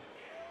Marrero.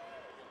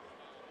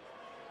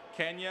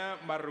 Kenya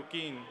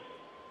Marroquin.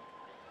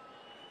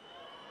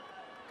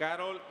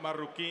 Carol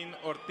Marroquin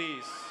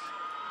Ortiz.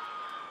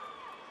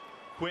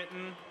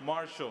 Quentin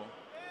Marshall.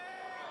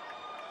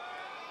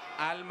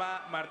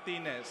 Alma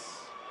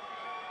Martinez.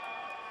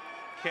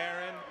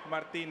 Karen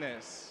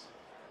Martinez.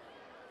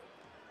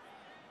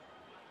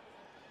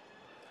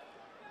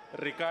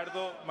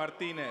 Ricardo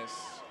Martinez.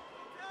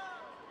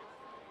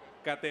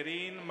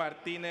 Caterine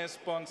Martinez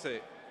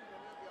Ponce.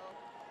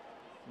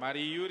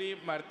 Mariyuri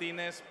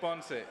Martinez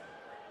Ponce.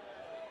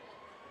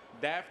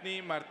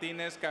 Daphne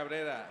Martinez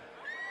Cabrera.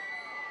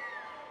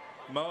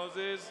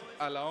 Moses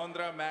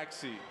Alondra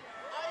Maxi.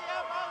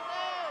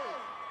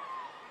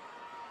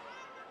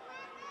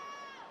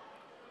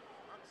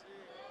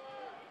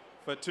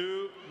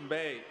 Fatu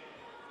Mbaye.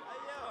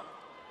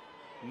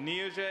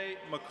 Neoje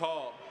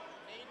McCall.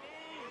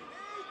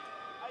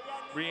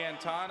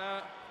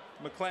 Briantana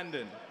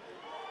McClendon.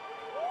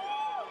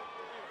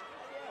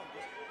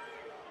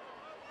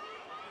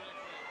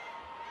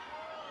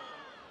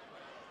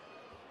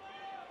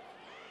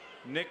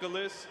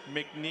 Nicholas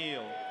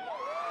McNeil.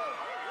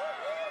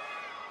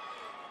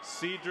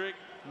 Cedric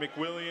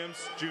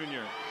McWilliams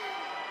Jr.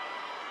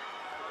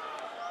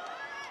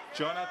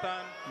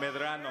 Jonathan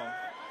Medrano.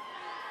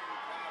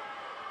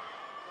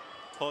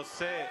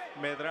 Jose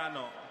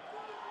Medrano.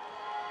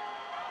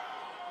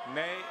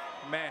 Nay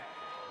Meh.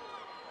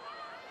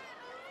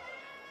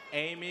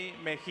 Amy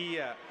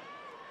Mejia.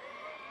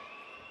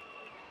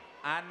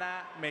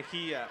 Ana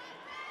Mejia.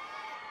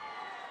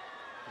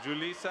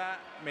 Julissa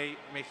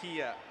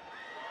Mejia.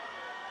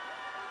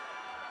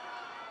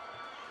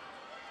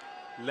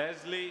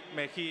 Leslie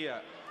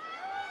Mejia.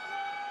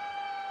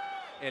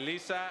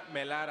 Elisa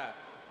Melara.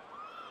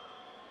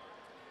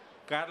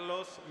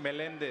 Carlos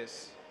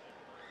Meléndez.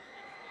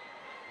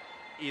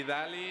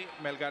 Idali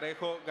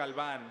Melgarejo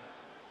Galván.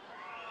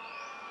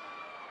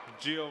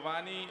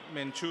 Giovanni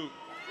Menchuk.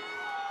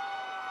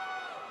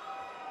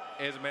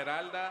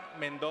 Esmeralda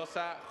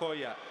Mendoza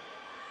Joya.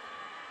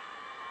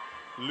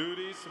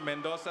 Luis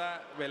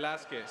Mendoza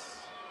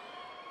Velázquez.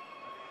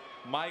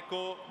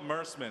 Michael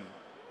Mersman.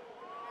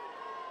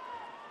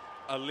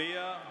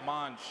 Aaliyah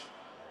Monch.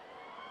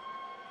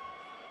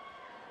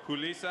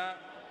 Julissa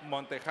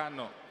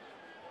Montejano.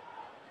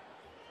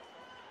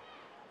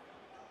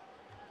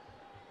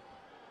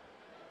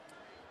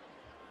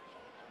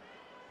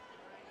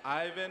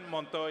 Ivan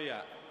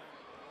Montoya.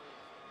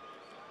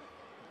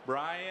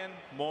 Brian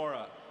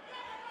Mora.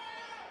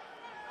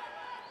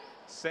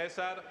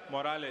 Cesar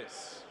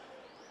Morales.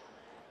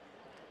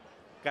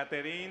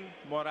 Caterine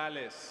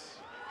Morales.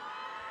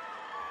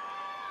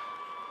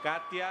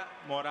 Katia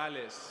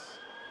Morales.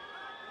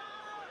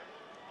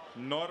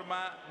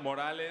 Norma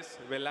Morales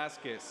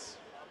Velázquez.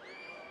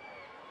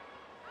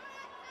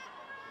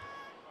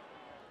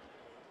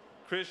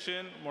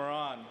 Christian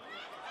Moran.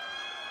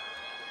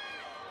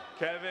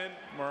 Kevin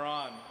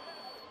Moran.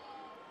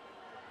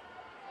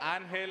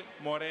 Ángel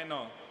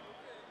Moreno.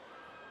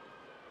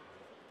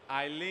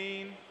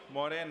 Eileen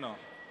Moreno.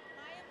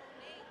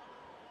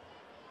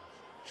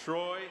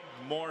 Troy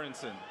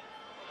Morinson.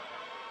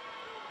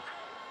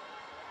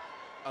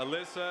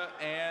 Alyssa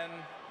Ann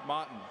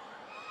Motton.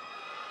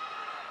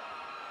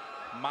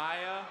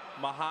 Maya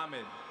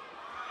Muhammad.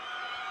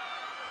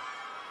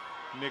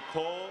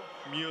 Nicole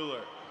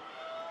Mueller.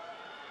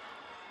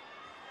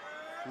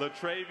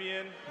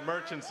 Latravian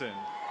Murchison.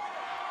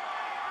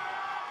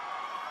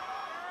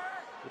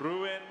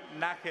 Ruin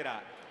Nakira.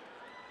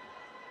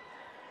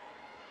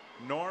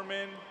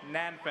 Norman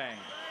Nanfang.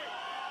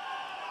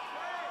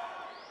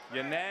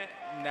 Yannette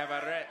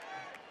Navarrete.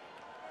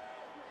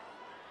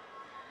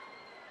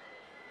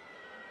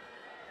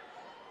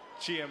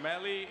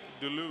 Chiameli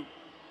Duluth.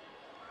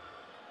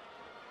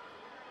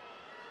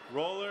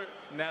 Roller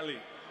Nelly.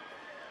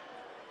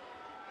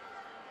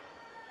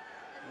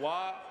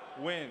 Wa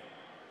Win.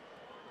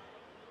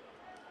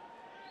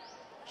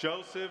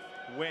 Joseph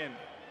Win.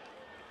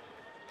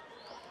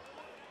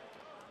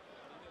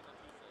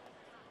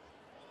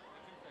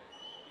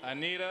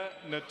 Anita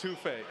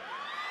Natufe.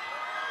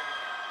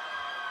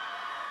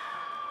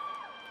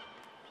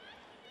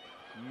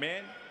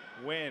 Min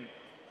Win.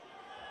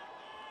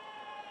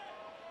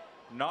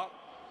 Not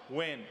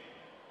Win.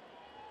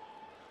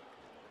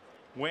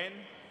 Win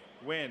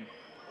Win.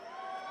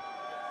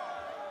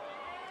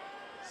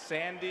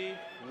 Sandy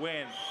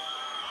Win.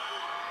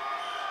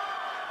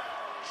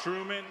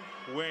 Truman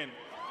Win.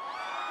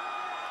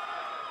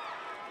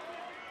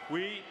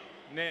 Hui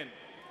Nin.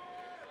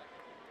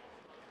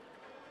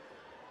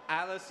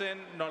 Allison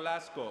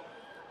Nolasco.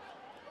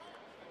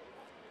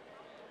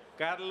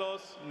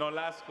 Carlos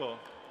Nolasco.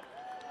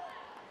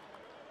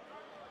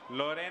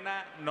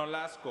 Lorena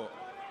Nolasco.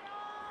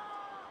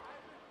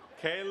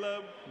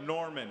 Caleb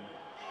Norman.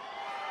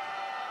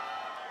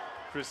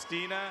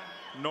 Christina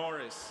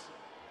Norris.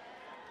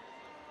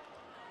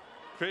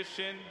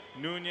 Christian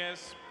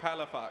Nunez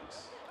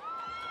Palafox.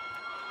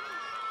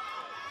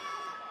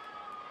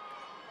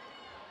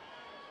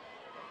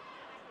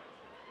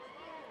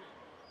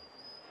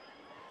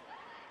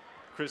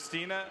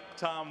 Christina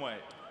Tomway.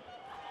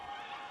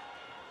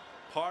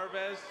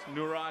 Parvez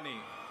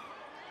Nurani.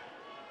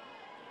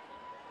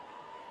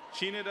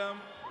 Chinadam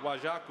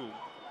Wajaku.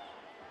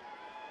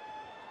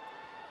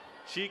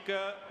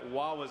 Chika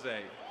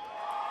Wawaze.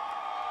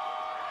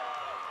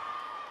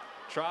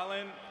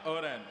 Tralin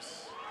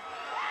Orems.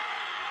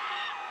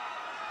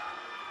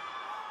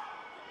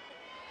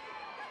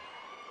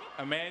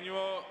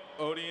 Emmanuel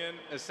Odian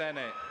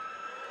Esene.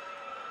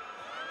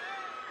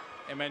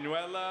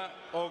 Emanuela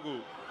Ogu.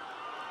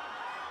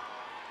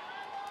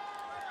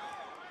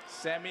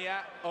 Samia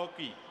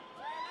Oki.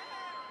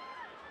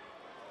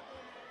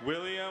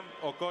 William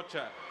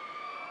Okocha.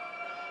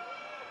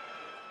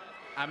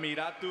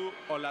 Amiratu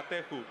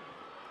Olateju.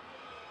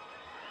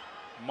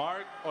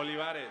 Mark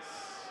Olivares.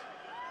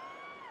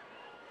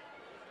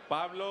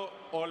 Pablo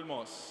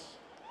Olmos.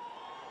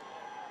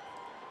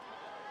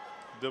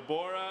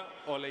 Deborah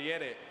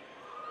Oleyere.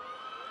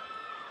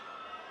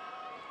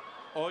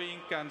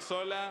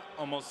 Oyinkansola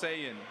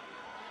Omoseyin.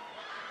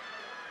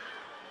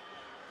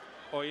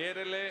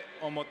 Oyerele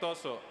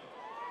Omotoso.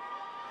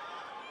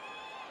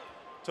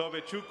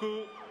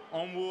 Tobechuku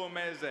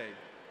Onwuomeze.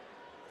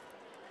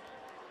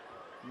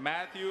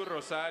 Matthew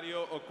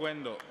Rosario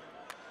Oquendo.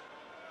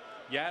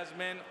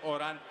 Yasmin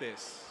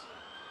Orantes.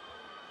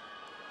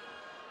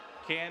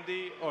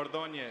 Candy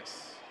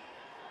Ordóñez.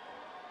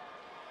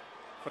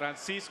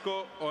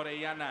 Francisco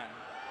Orellana.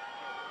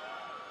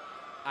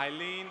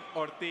 Eileen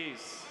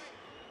Ortiz.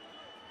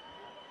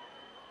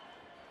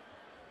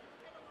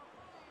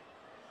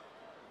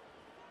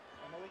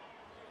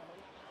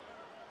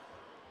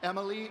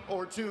 Emily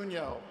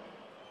Ortuño.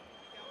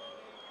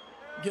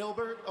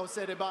 Gilbert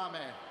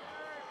Osedebame.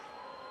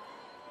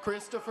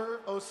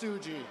 Christopher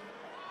Osuji.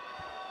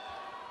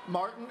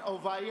 Martin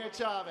Ovalle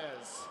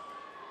Chavez.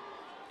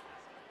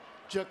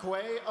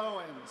 Jaquay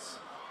Owens.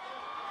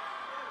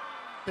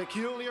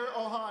 Peculiar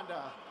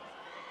Ohanda.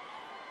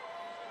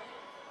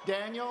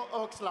 Daniel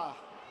Oxla.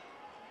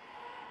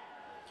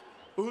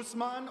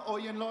 Usman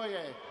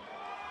Oyenloye.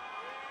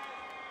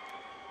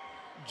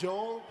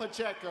 Joel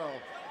Pacheco.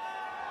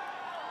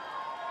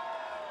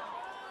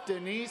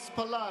 Denise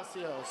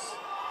Palacios.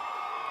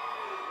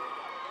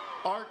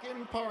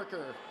 Arkin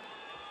Parker.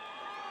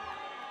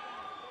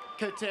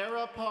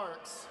 Katera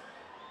Parks.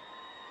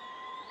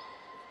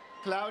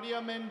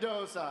 Claudia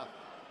Mendoza.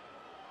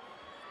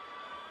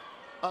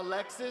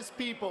 Alexis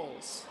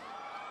Peoples.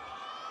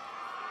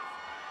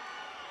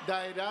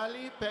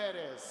 Dairali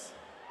Perez.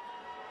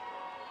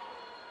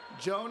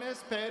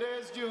 Jonas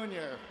Perez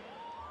Jr.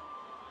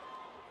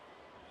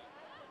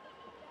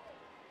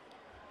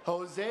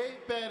 Jose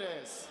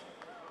Perez.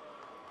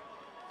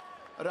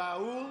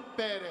 Raúl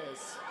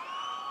Perez.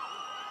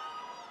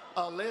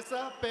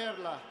 Alyssa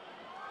Perla.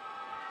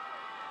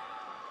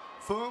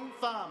 Fung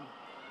Pham.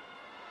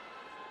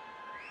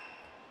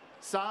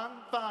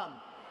 Sang Pham.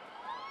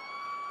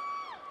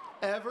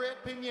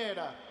 Everett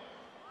Pineda.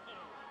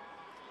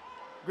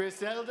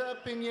 Griselda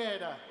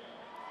Pineda.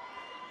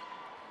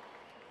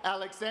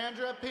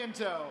 Alexandra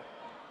Pinto.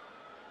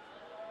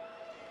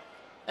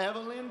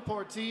 Evelyn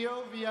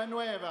Portillo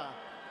Villanueva.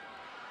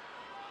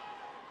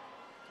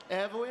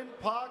 Evelyn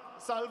Pac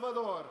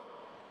Salvador.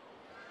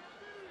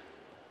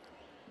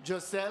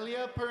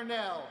 Joselia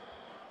Pernell.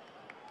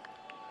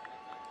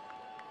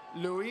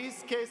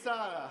 Luis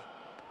Quesada.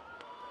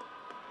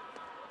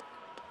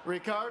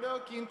 Ricardo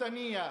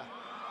Quintanilla.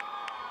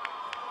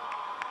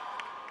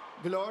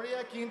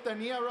 Gloria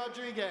Quintanilla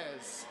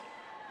Rodriguez.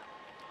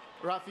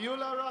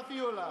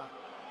 Rafiula.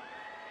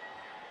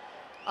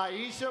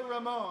 Aisha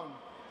Ramon.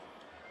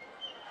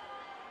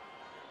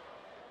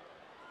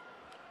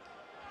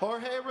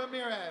 Jorge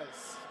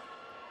Ramirez.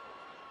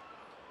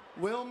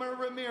 Wilmer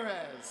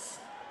Ramirez.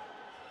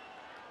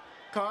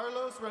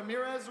 Carlos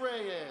Ramirez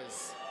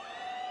Reyes.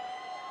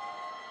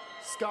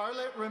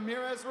 Scarlett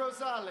Ramirez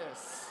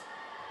Rosales.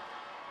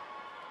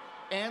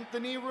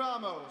 Anthony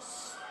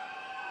Ramos.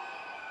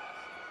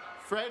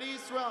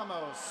 Freddy's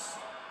Ramos.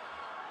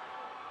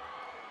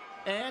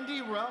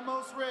 Andy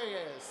Ramos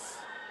Reyes.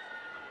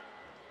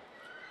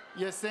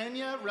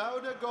 Yesenia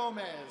Rauda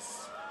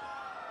Gomez.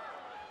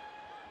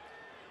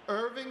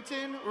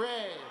 Irvington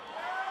Ray.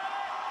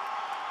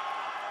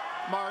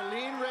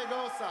 Marlene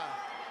Regosa.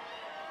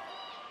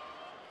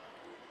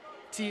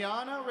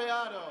 Tiana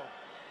Reado.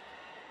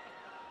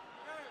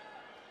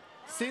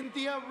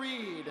 Cynthia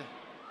Reed.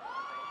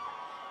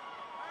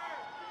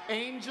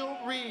 Angel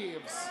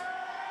Reeves.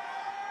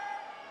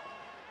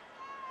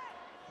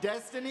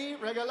 Destiny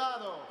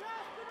Regalado.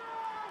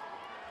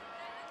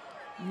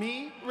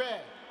 Me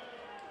Red.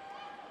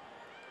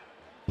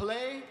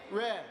 Play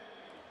Red.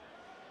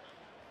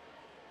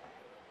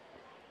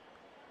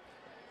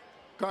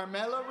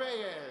 Carmela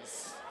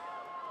Reyes.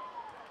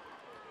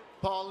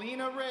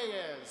 Paulina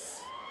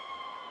Reyes.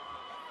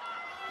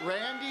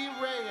 Randy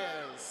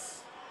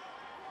Reyes.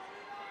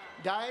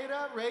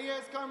 Daira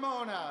Reyes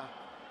Carmona.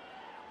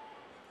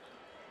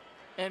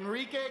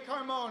 Enrique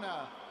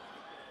Carmona.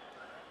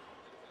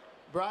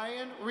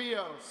 Brian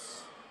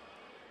Rios.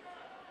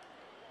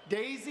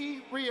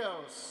 Daisy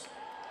Rios.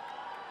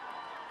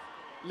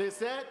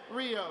 Lisette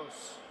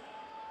Rios.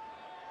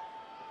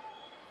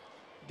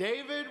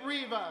 David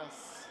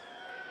Rivas.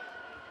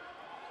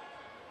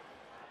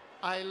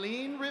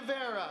 Eileen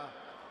Rivera.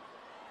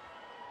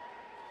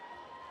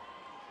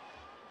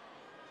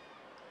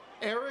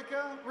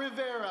 Erica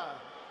Rivera.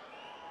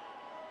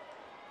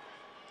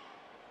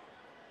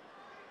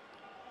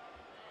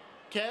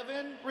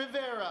 Kevin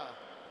Rivera.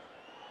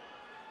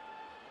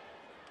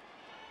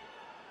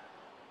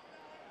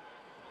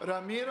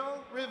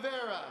 Ramiro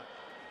Rivera.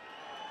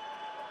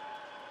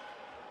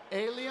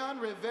 Elion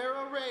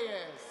Rivera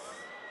Reyes.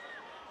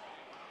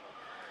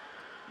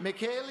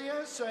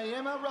 Michaelia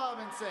Shayema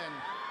Robinson.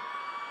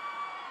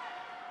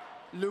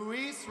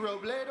 Luis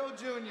Robledo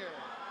Jr.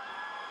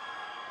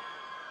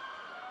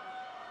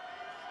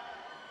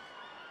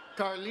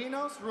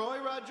 Carlinos Roy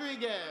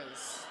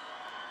Rodriguez.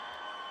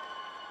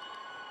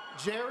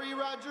 Jerry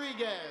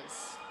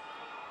Rodriguez.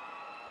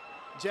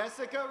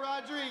 Jessica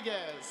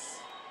Rodriguez.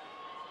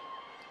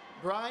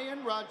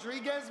 Brian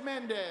Rodriguez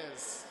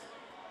Mendez.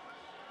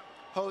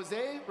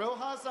 Jose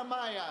Rojas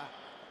Amaya.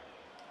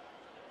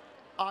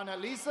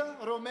 Annalisa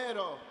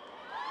Romero.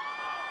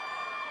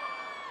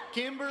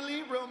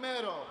 Kimberly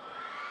Romero.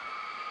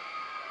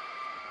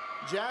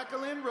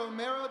 Jacqueline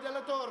Romero de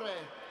la Torre.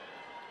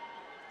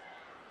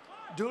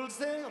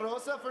 Dulce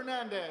Rosa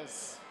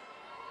Fernandez.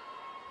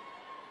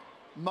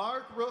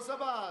 Mark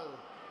Rosabal.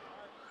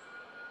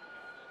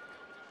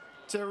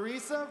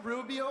 Teresa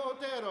Rubio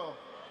Otero.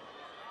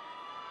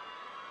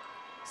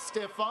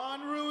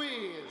 Stefan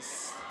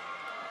Ruiz.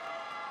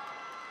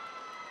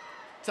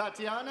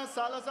 Tatiana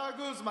Salazar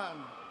Guzman.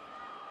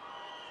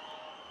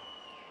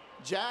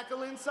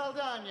 Jacqueline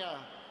Saldana.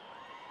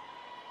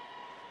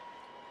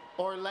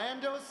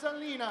 Orlando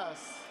Salinas.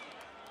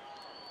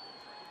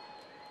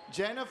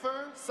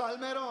 Jennifer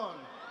Salmeron.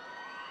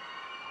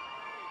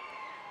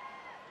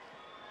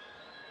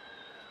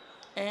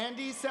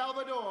 Andy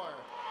Salvador.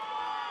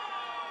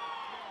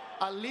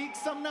 Alik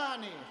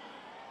Samnani.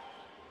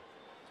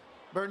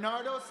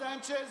 Bernardo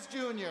Sanchez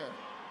Jr.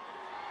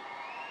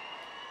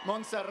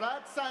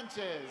 Montserrat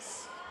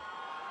Sanchez.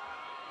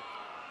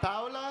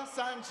 Paula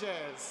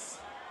Sanchez.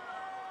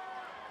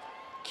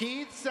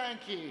 Keith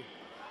Sankey.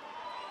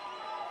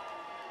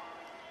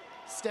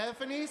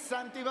 Stephanie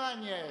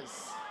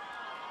Santibáñez.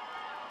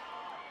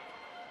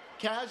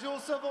 Casual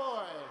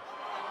Savoy.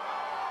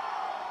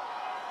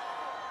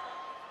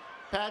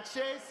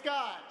 Pache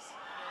Scott.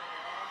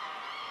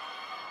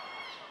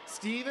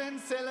 Steven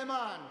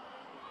Seleman.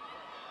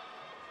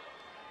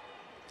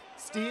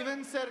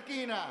 Steven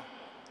Cerquina.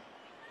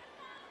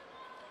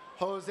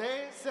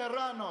 Jose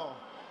Serrano.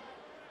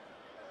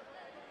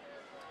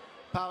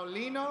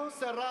 Paulino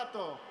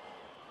Serrato.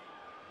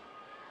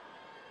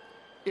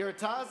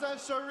 Irtaza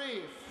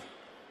Sharif.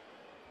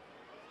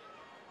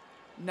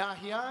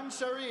 Nahyan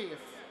Sharif.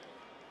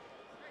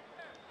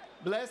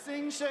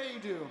 Blessing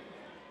Shaidu.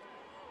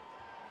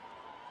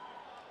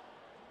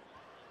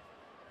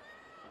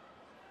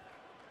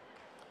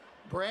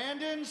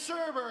 Brandon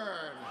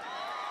Sherburne.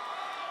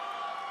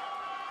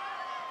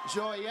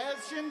 Joyez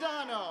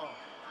Shindano.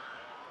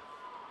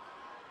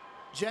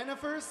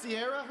 Jennifer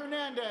Sierra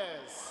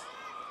Hernandez.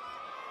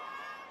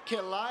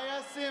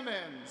 Kilaya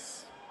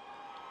Simmons.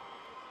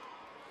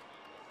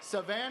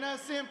 Savannah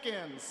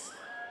Simpkins.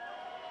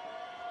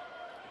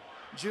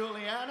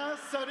 Juliana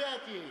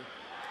Sadecki.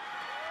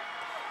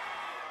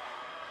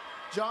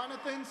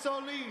 Jonathan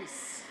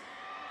Solis.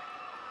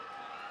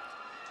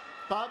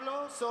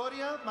 Pablo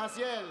Soria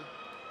Maciel.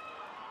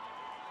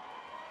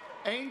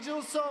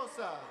 Angel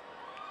Sosa.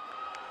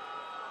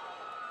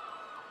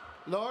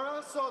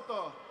 Laura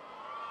Soto.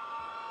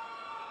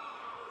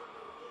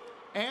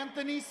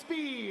 Anthony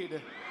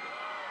Speed.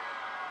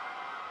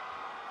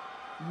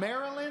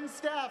 Marilyn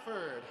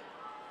Stafford.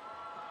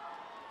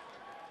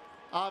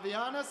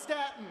 Aviana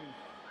Staton.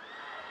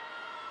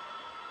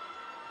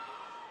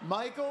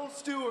 Michael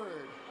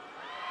Stewart.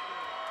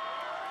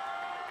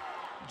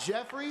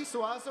 Jeffrey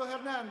Suazo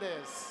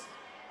Hernandez.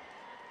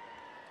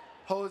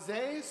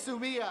 Jose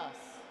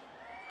Subias.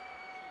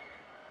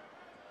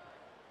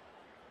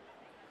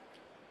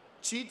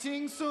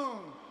 Chiting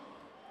Sung.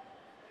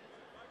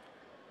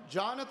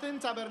 Jonathan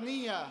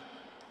Tabernilla.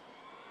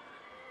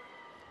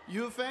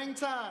 Yufeng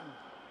Tan.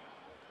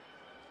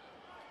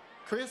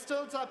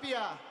 Crystal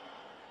Tapia.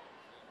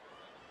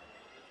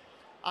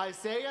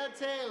 Isaiah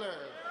Taylor.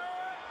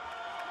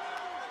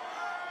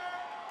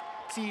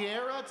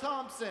 Tierra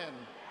Thompson.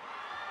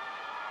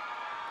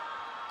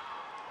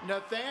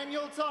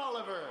 Nathaniel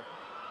Tolliver.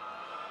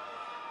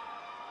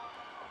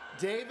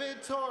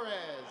 David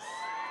Torres.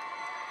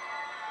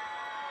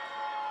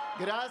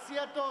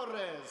 Gracia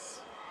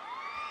Torres.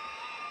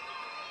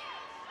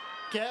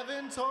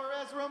 Kevin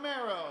Torres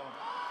Romero.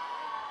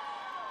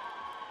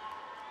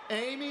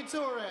 Amy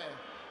Toure.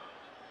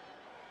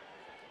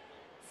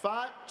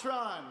 Fat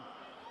Tron.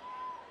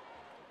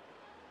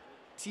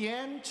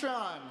 Tien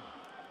Tron.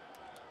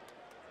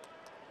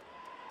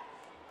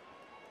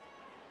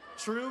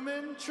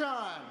 Truman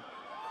Tran.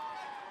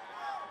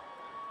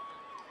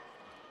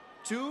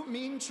 Tu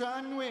Min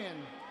Tran Nguyen.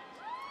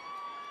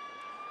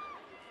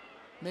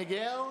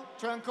 Miguel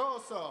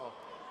Trancoso.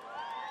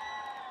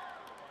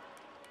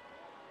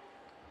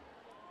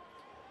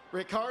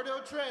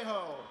 Ricardo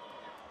Trejo.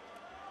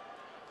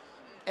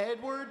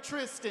 Edward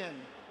Tristan.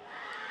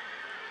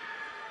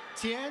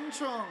 Tien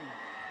Trung.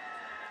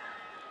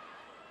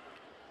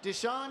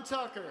 Deshaun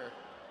Tucker.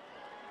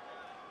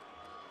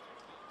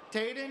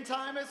 Tayden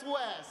Timus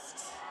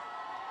West.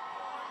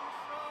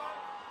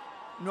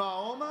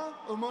 Naoma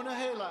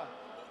Umunahela.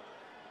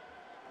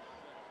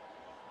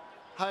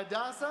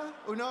 Hadassah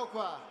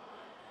Unokwa.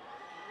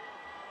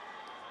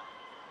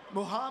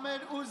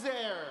 Muhammad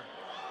Uzair.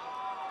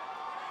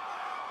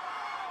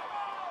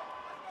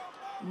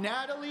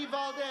 Natalie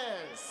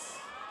Valdez.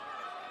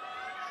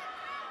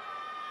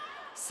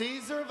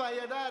 Cesar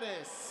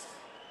Valladares.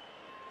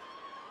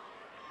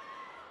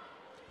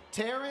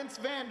 Terrence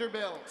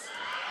Vanderbilt.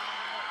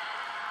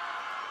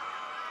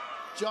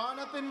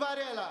 Jonathan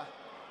Varela.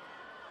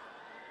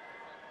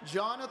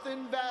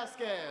 Jonathan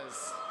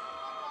Vasquez.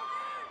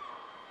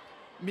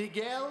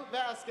 Miguel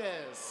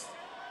Vasquez.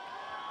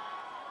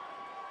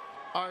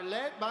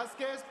 Arlette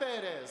Vasquez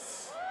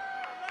Perez.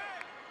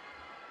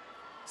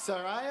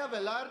 Saraya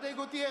Velarde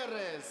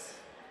Gutierrez.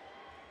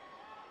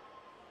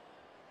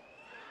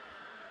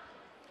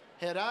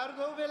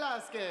 Gerardo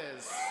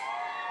Velázquez.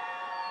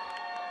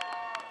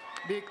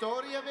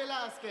 Victoria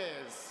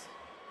Velázquez.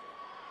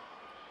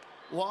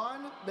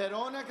 Juan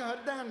Veronica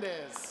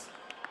Hernandez.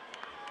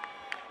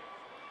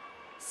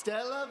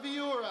 Stella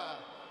Viura.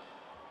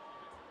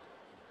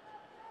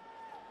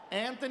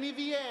 Anthony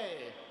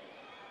Vie.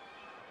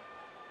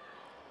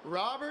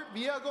 Robert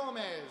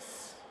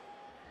Villagomez.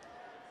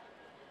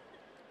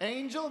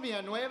 Angel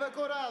Villanueva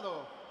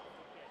Corrado.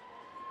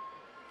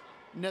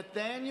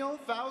 Nathaniel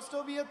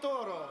Fausto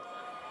Villatoro.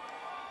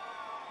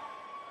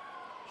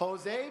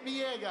 Jose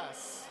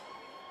Villegas.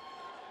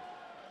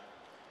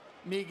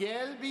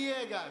 Miguel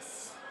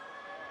Villegas.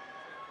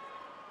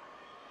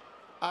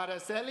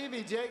 Araceli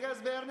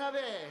Villegas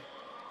Bernabé.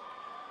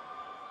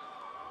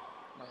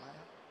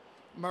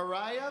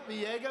 Mariah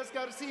Villegas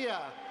Garcia.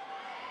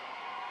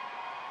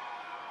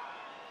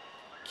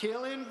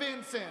 Killian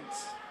Vincent.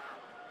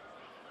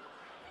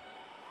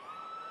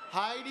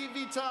 Heidi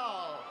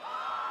Vital.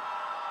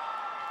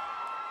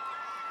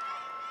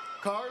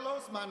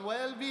 Carlos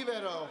Manuel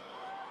Vivero.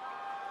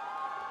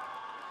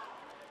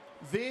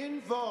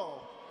 Vin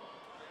Vo.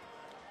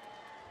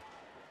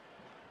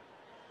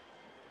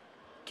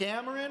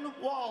 Cameron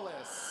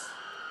Wallace.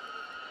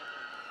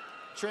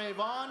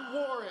 Trayvon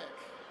Warwick.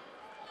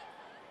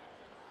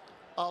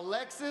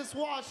 Alexis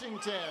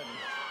Washington.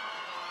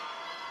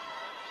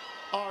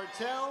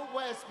 Artel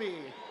Westby.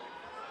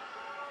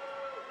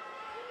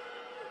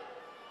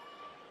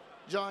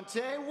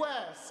 Jonte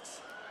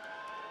West.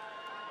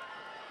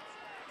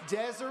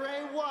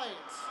 Desiree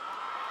White.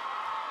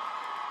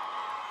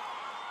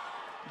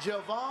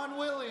 Javon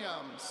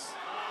Williams.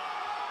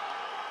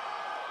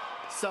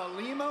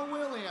 Salima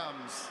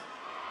Williams.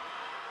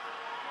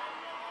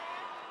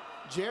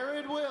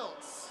 Jared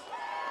Wiltz.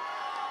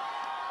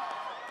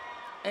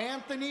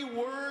 Anthony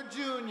Word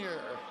Jr.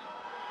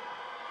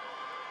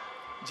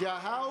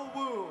 Jahao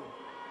Wu.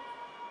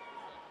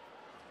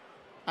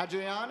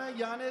 Adriana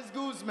Yanez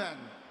Guzman.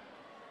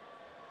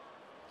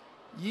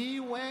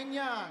 Yi Wen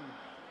Yang.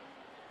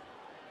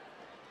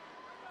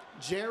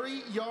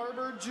 Jerry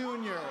Yarber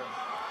Jr.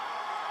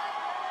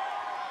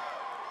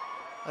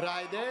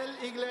 Raidel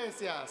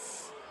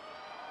Iglesias.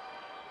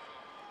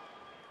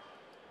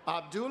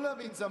 Abdullah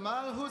bin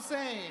Zamal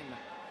Hussein.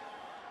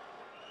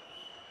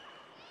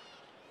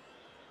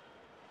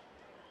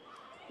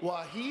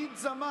 Wahid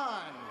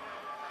Zaman.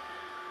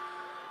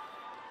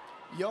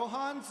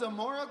 Johan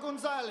Zamora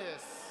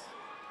Gonzalez.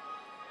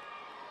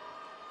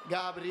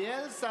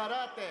 Gabriel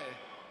Zarate.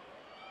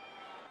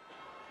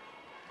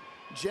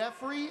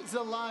 Jeffrey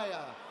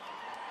Zelaya.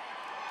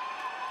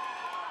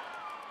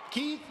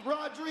 Keith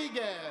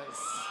Rodriguez.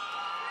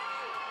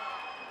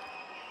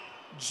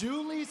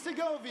 Julie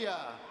Segovia.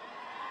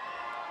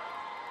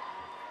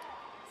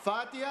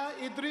 Fatia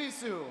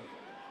Idrisu.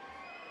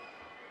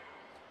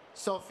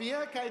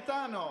 Sofia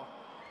Caetano.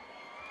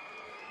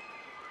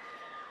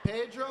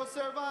 Pedro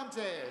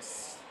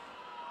Cervantes.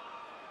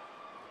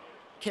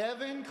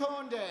 Kevin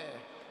Conde.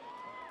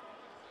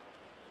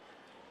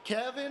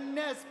 Kevin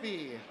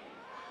Nesby.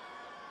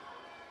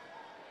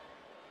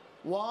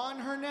 Juan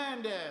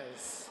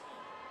Hernandez.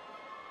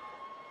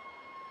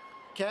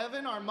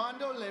 Kevin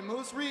Armando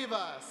Lemus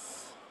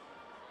Rivas.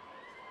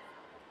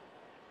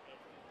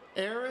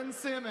 Aaron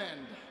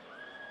Simmond.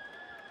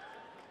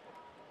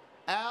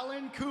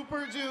 Alan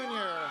Cooper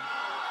Jr.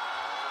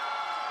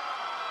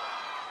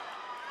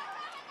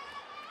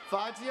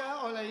 Fatia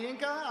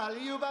Olayinka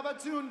Aliu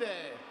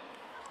Babatunde.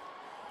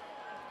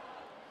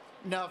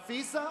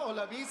 Nafisa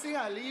Olabisi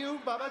Aliu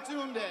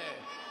Babatunde.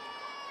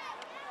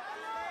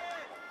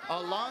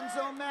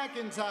 Alonzo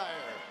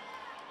McIntyre.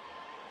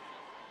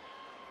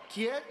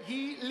 Kiet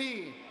Hee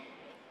Lee.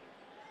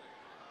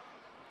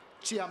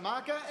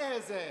 Chiamaka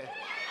Eze.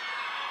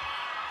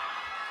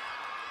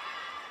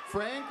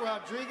 Frank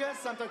Rodriguez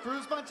Santa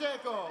Cruz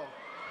Pacheco.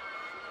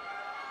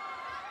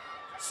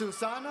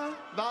 Susana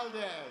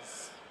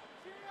Valdez.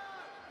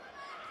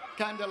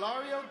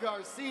 Candelario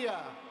Garcia.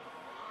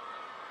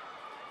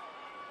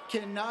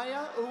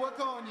 Kenaya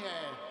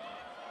Uwakonye.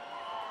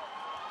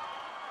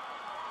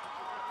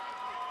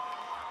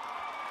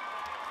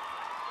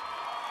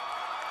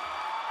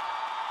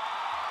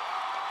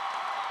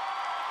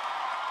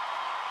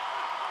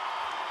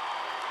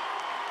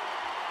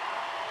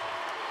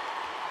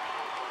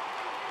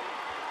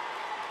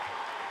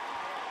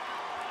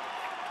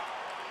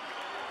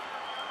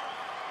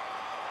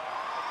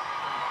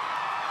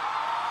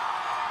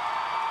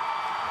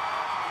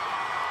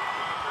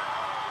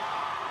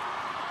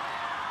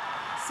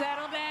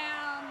 Settle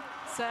down,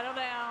 settle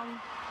down.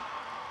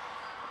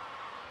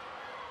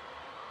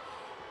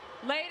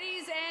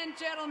 Ladies and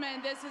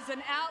gentlemen, this is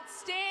an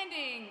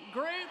outstanding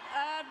group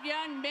of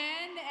young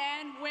men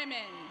and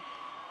women.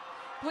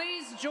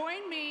 Please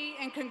join me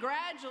in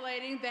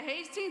congratulating the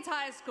Hastings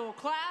High School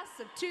class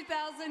of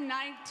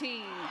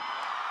 2019.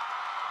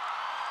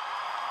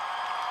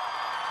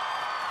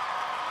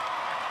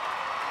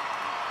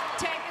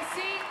 Take a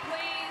seat,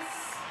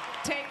 please.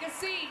 Take a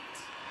seat.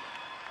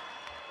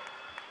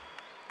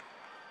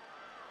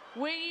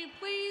 Will you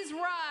please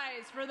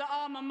rise for the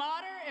alma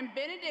mater and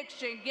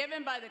benediction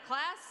given by the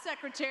class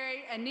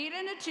secretary, Anita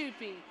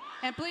Natupi,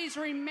 and please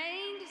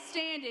remain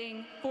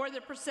standing for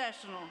the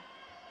processional.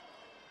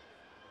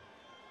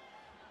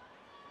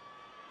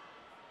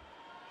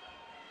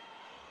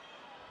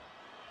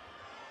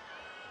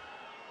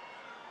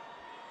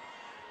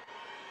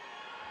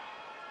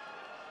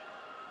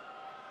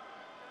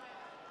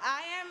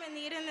 I am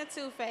Anita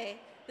Natupe,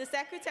 the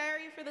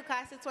secretary for the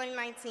class of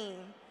 2019.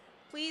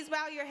 Please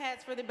bow your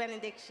heads for the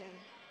benediction.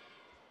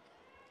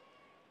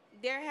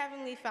 Dear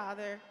Heavenly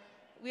Father,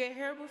 we are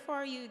here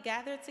before you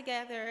gathered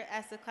together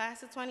as the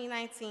class of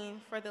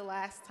 2019 for the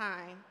last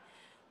time.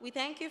 We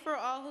thank you for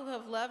all who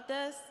have loved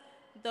us,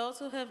 those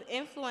who have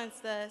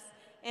influenced us,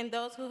 and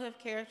those who have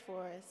cared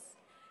for us.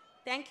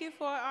 Thank you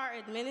for our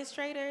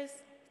administrators,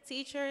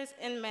 teachers,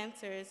 and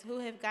mentors who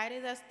have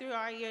guided us through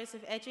our years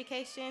of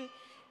education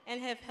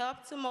and have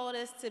helped to mold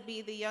us to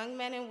be the young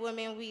men and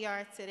women we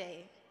are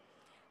today.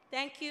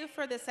 Thank you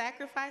for the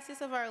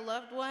sacrifices of our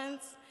loved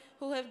ones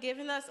who have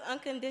given us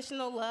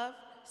unconditional love,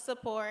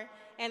 support,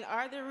 and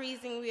are the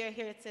reason we are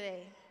here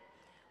today.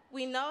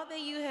 We know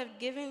that you have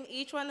given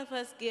each one of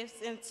us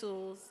gifts and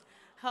tools.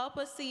 Help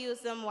us to use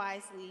them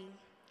wisely.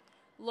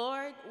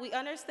 Lord, we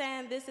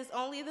understand this is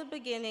only the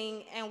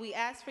beginning, and we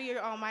ask for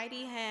your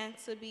almighty hand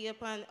to be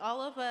upon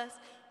all of us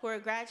who are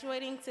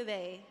graduating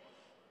today.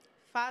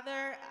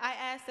 Father, I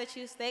ask that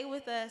you stay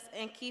with us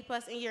and keep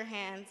us in your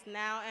hands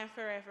now and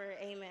forever.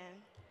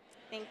 Amen.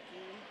 Thank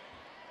you.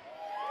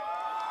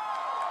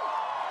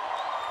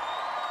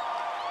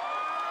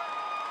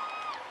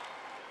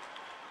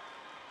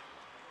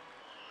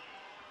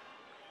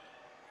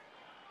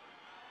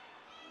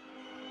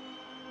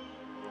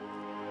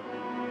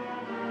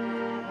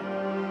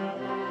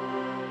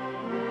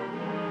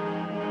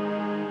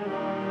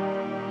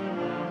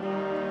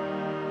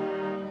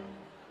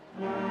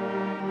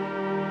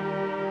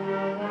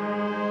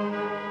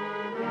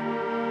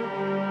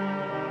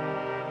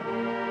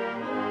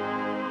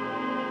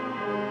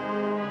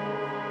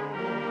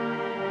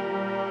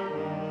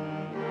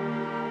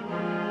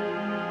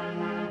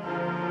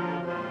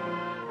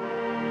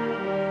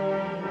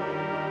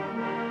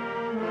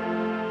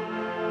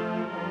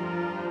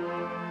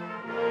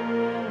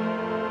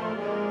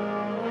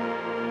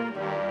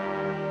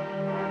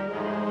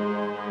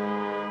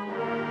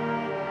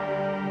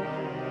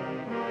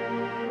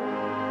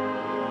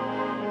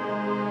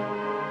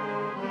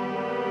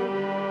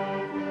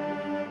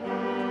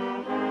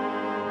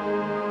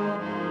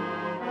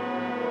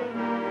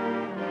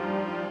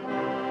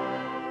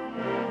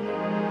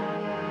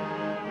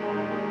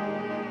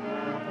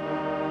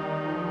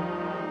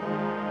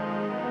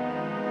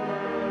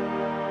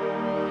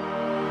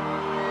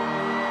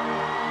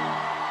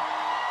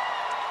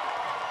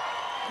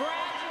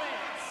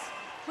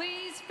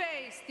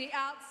 The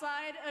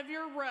outside of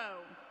your row.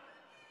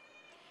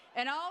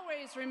 And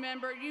always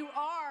remember, you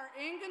are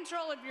in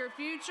control of your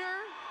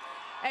future,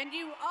 and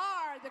you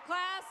are the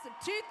class of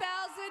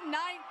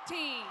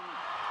 2019.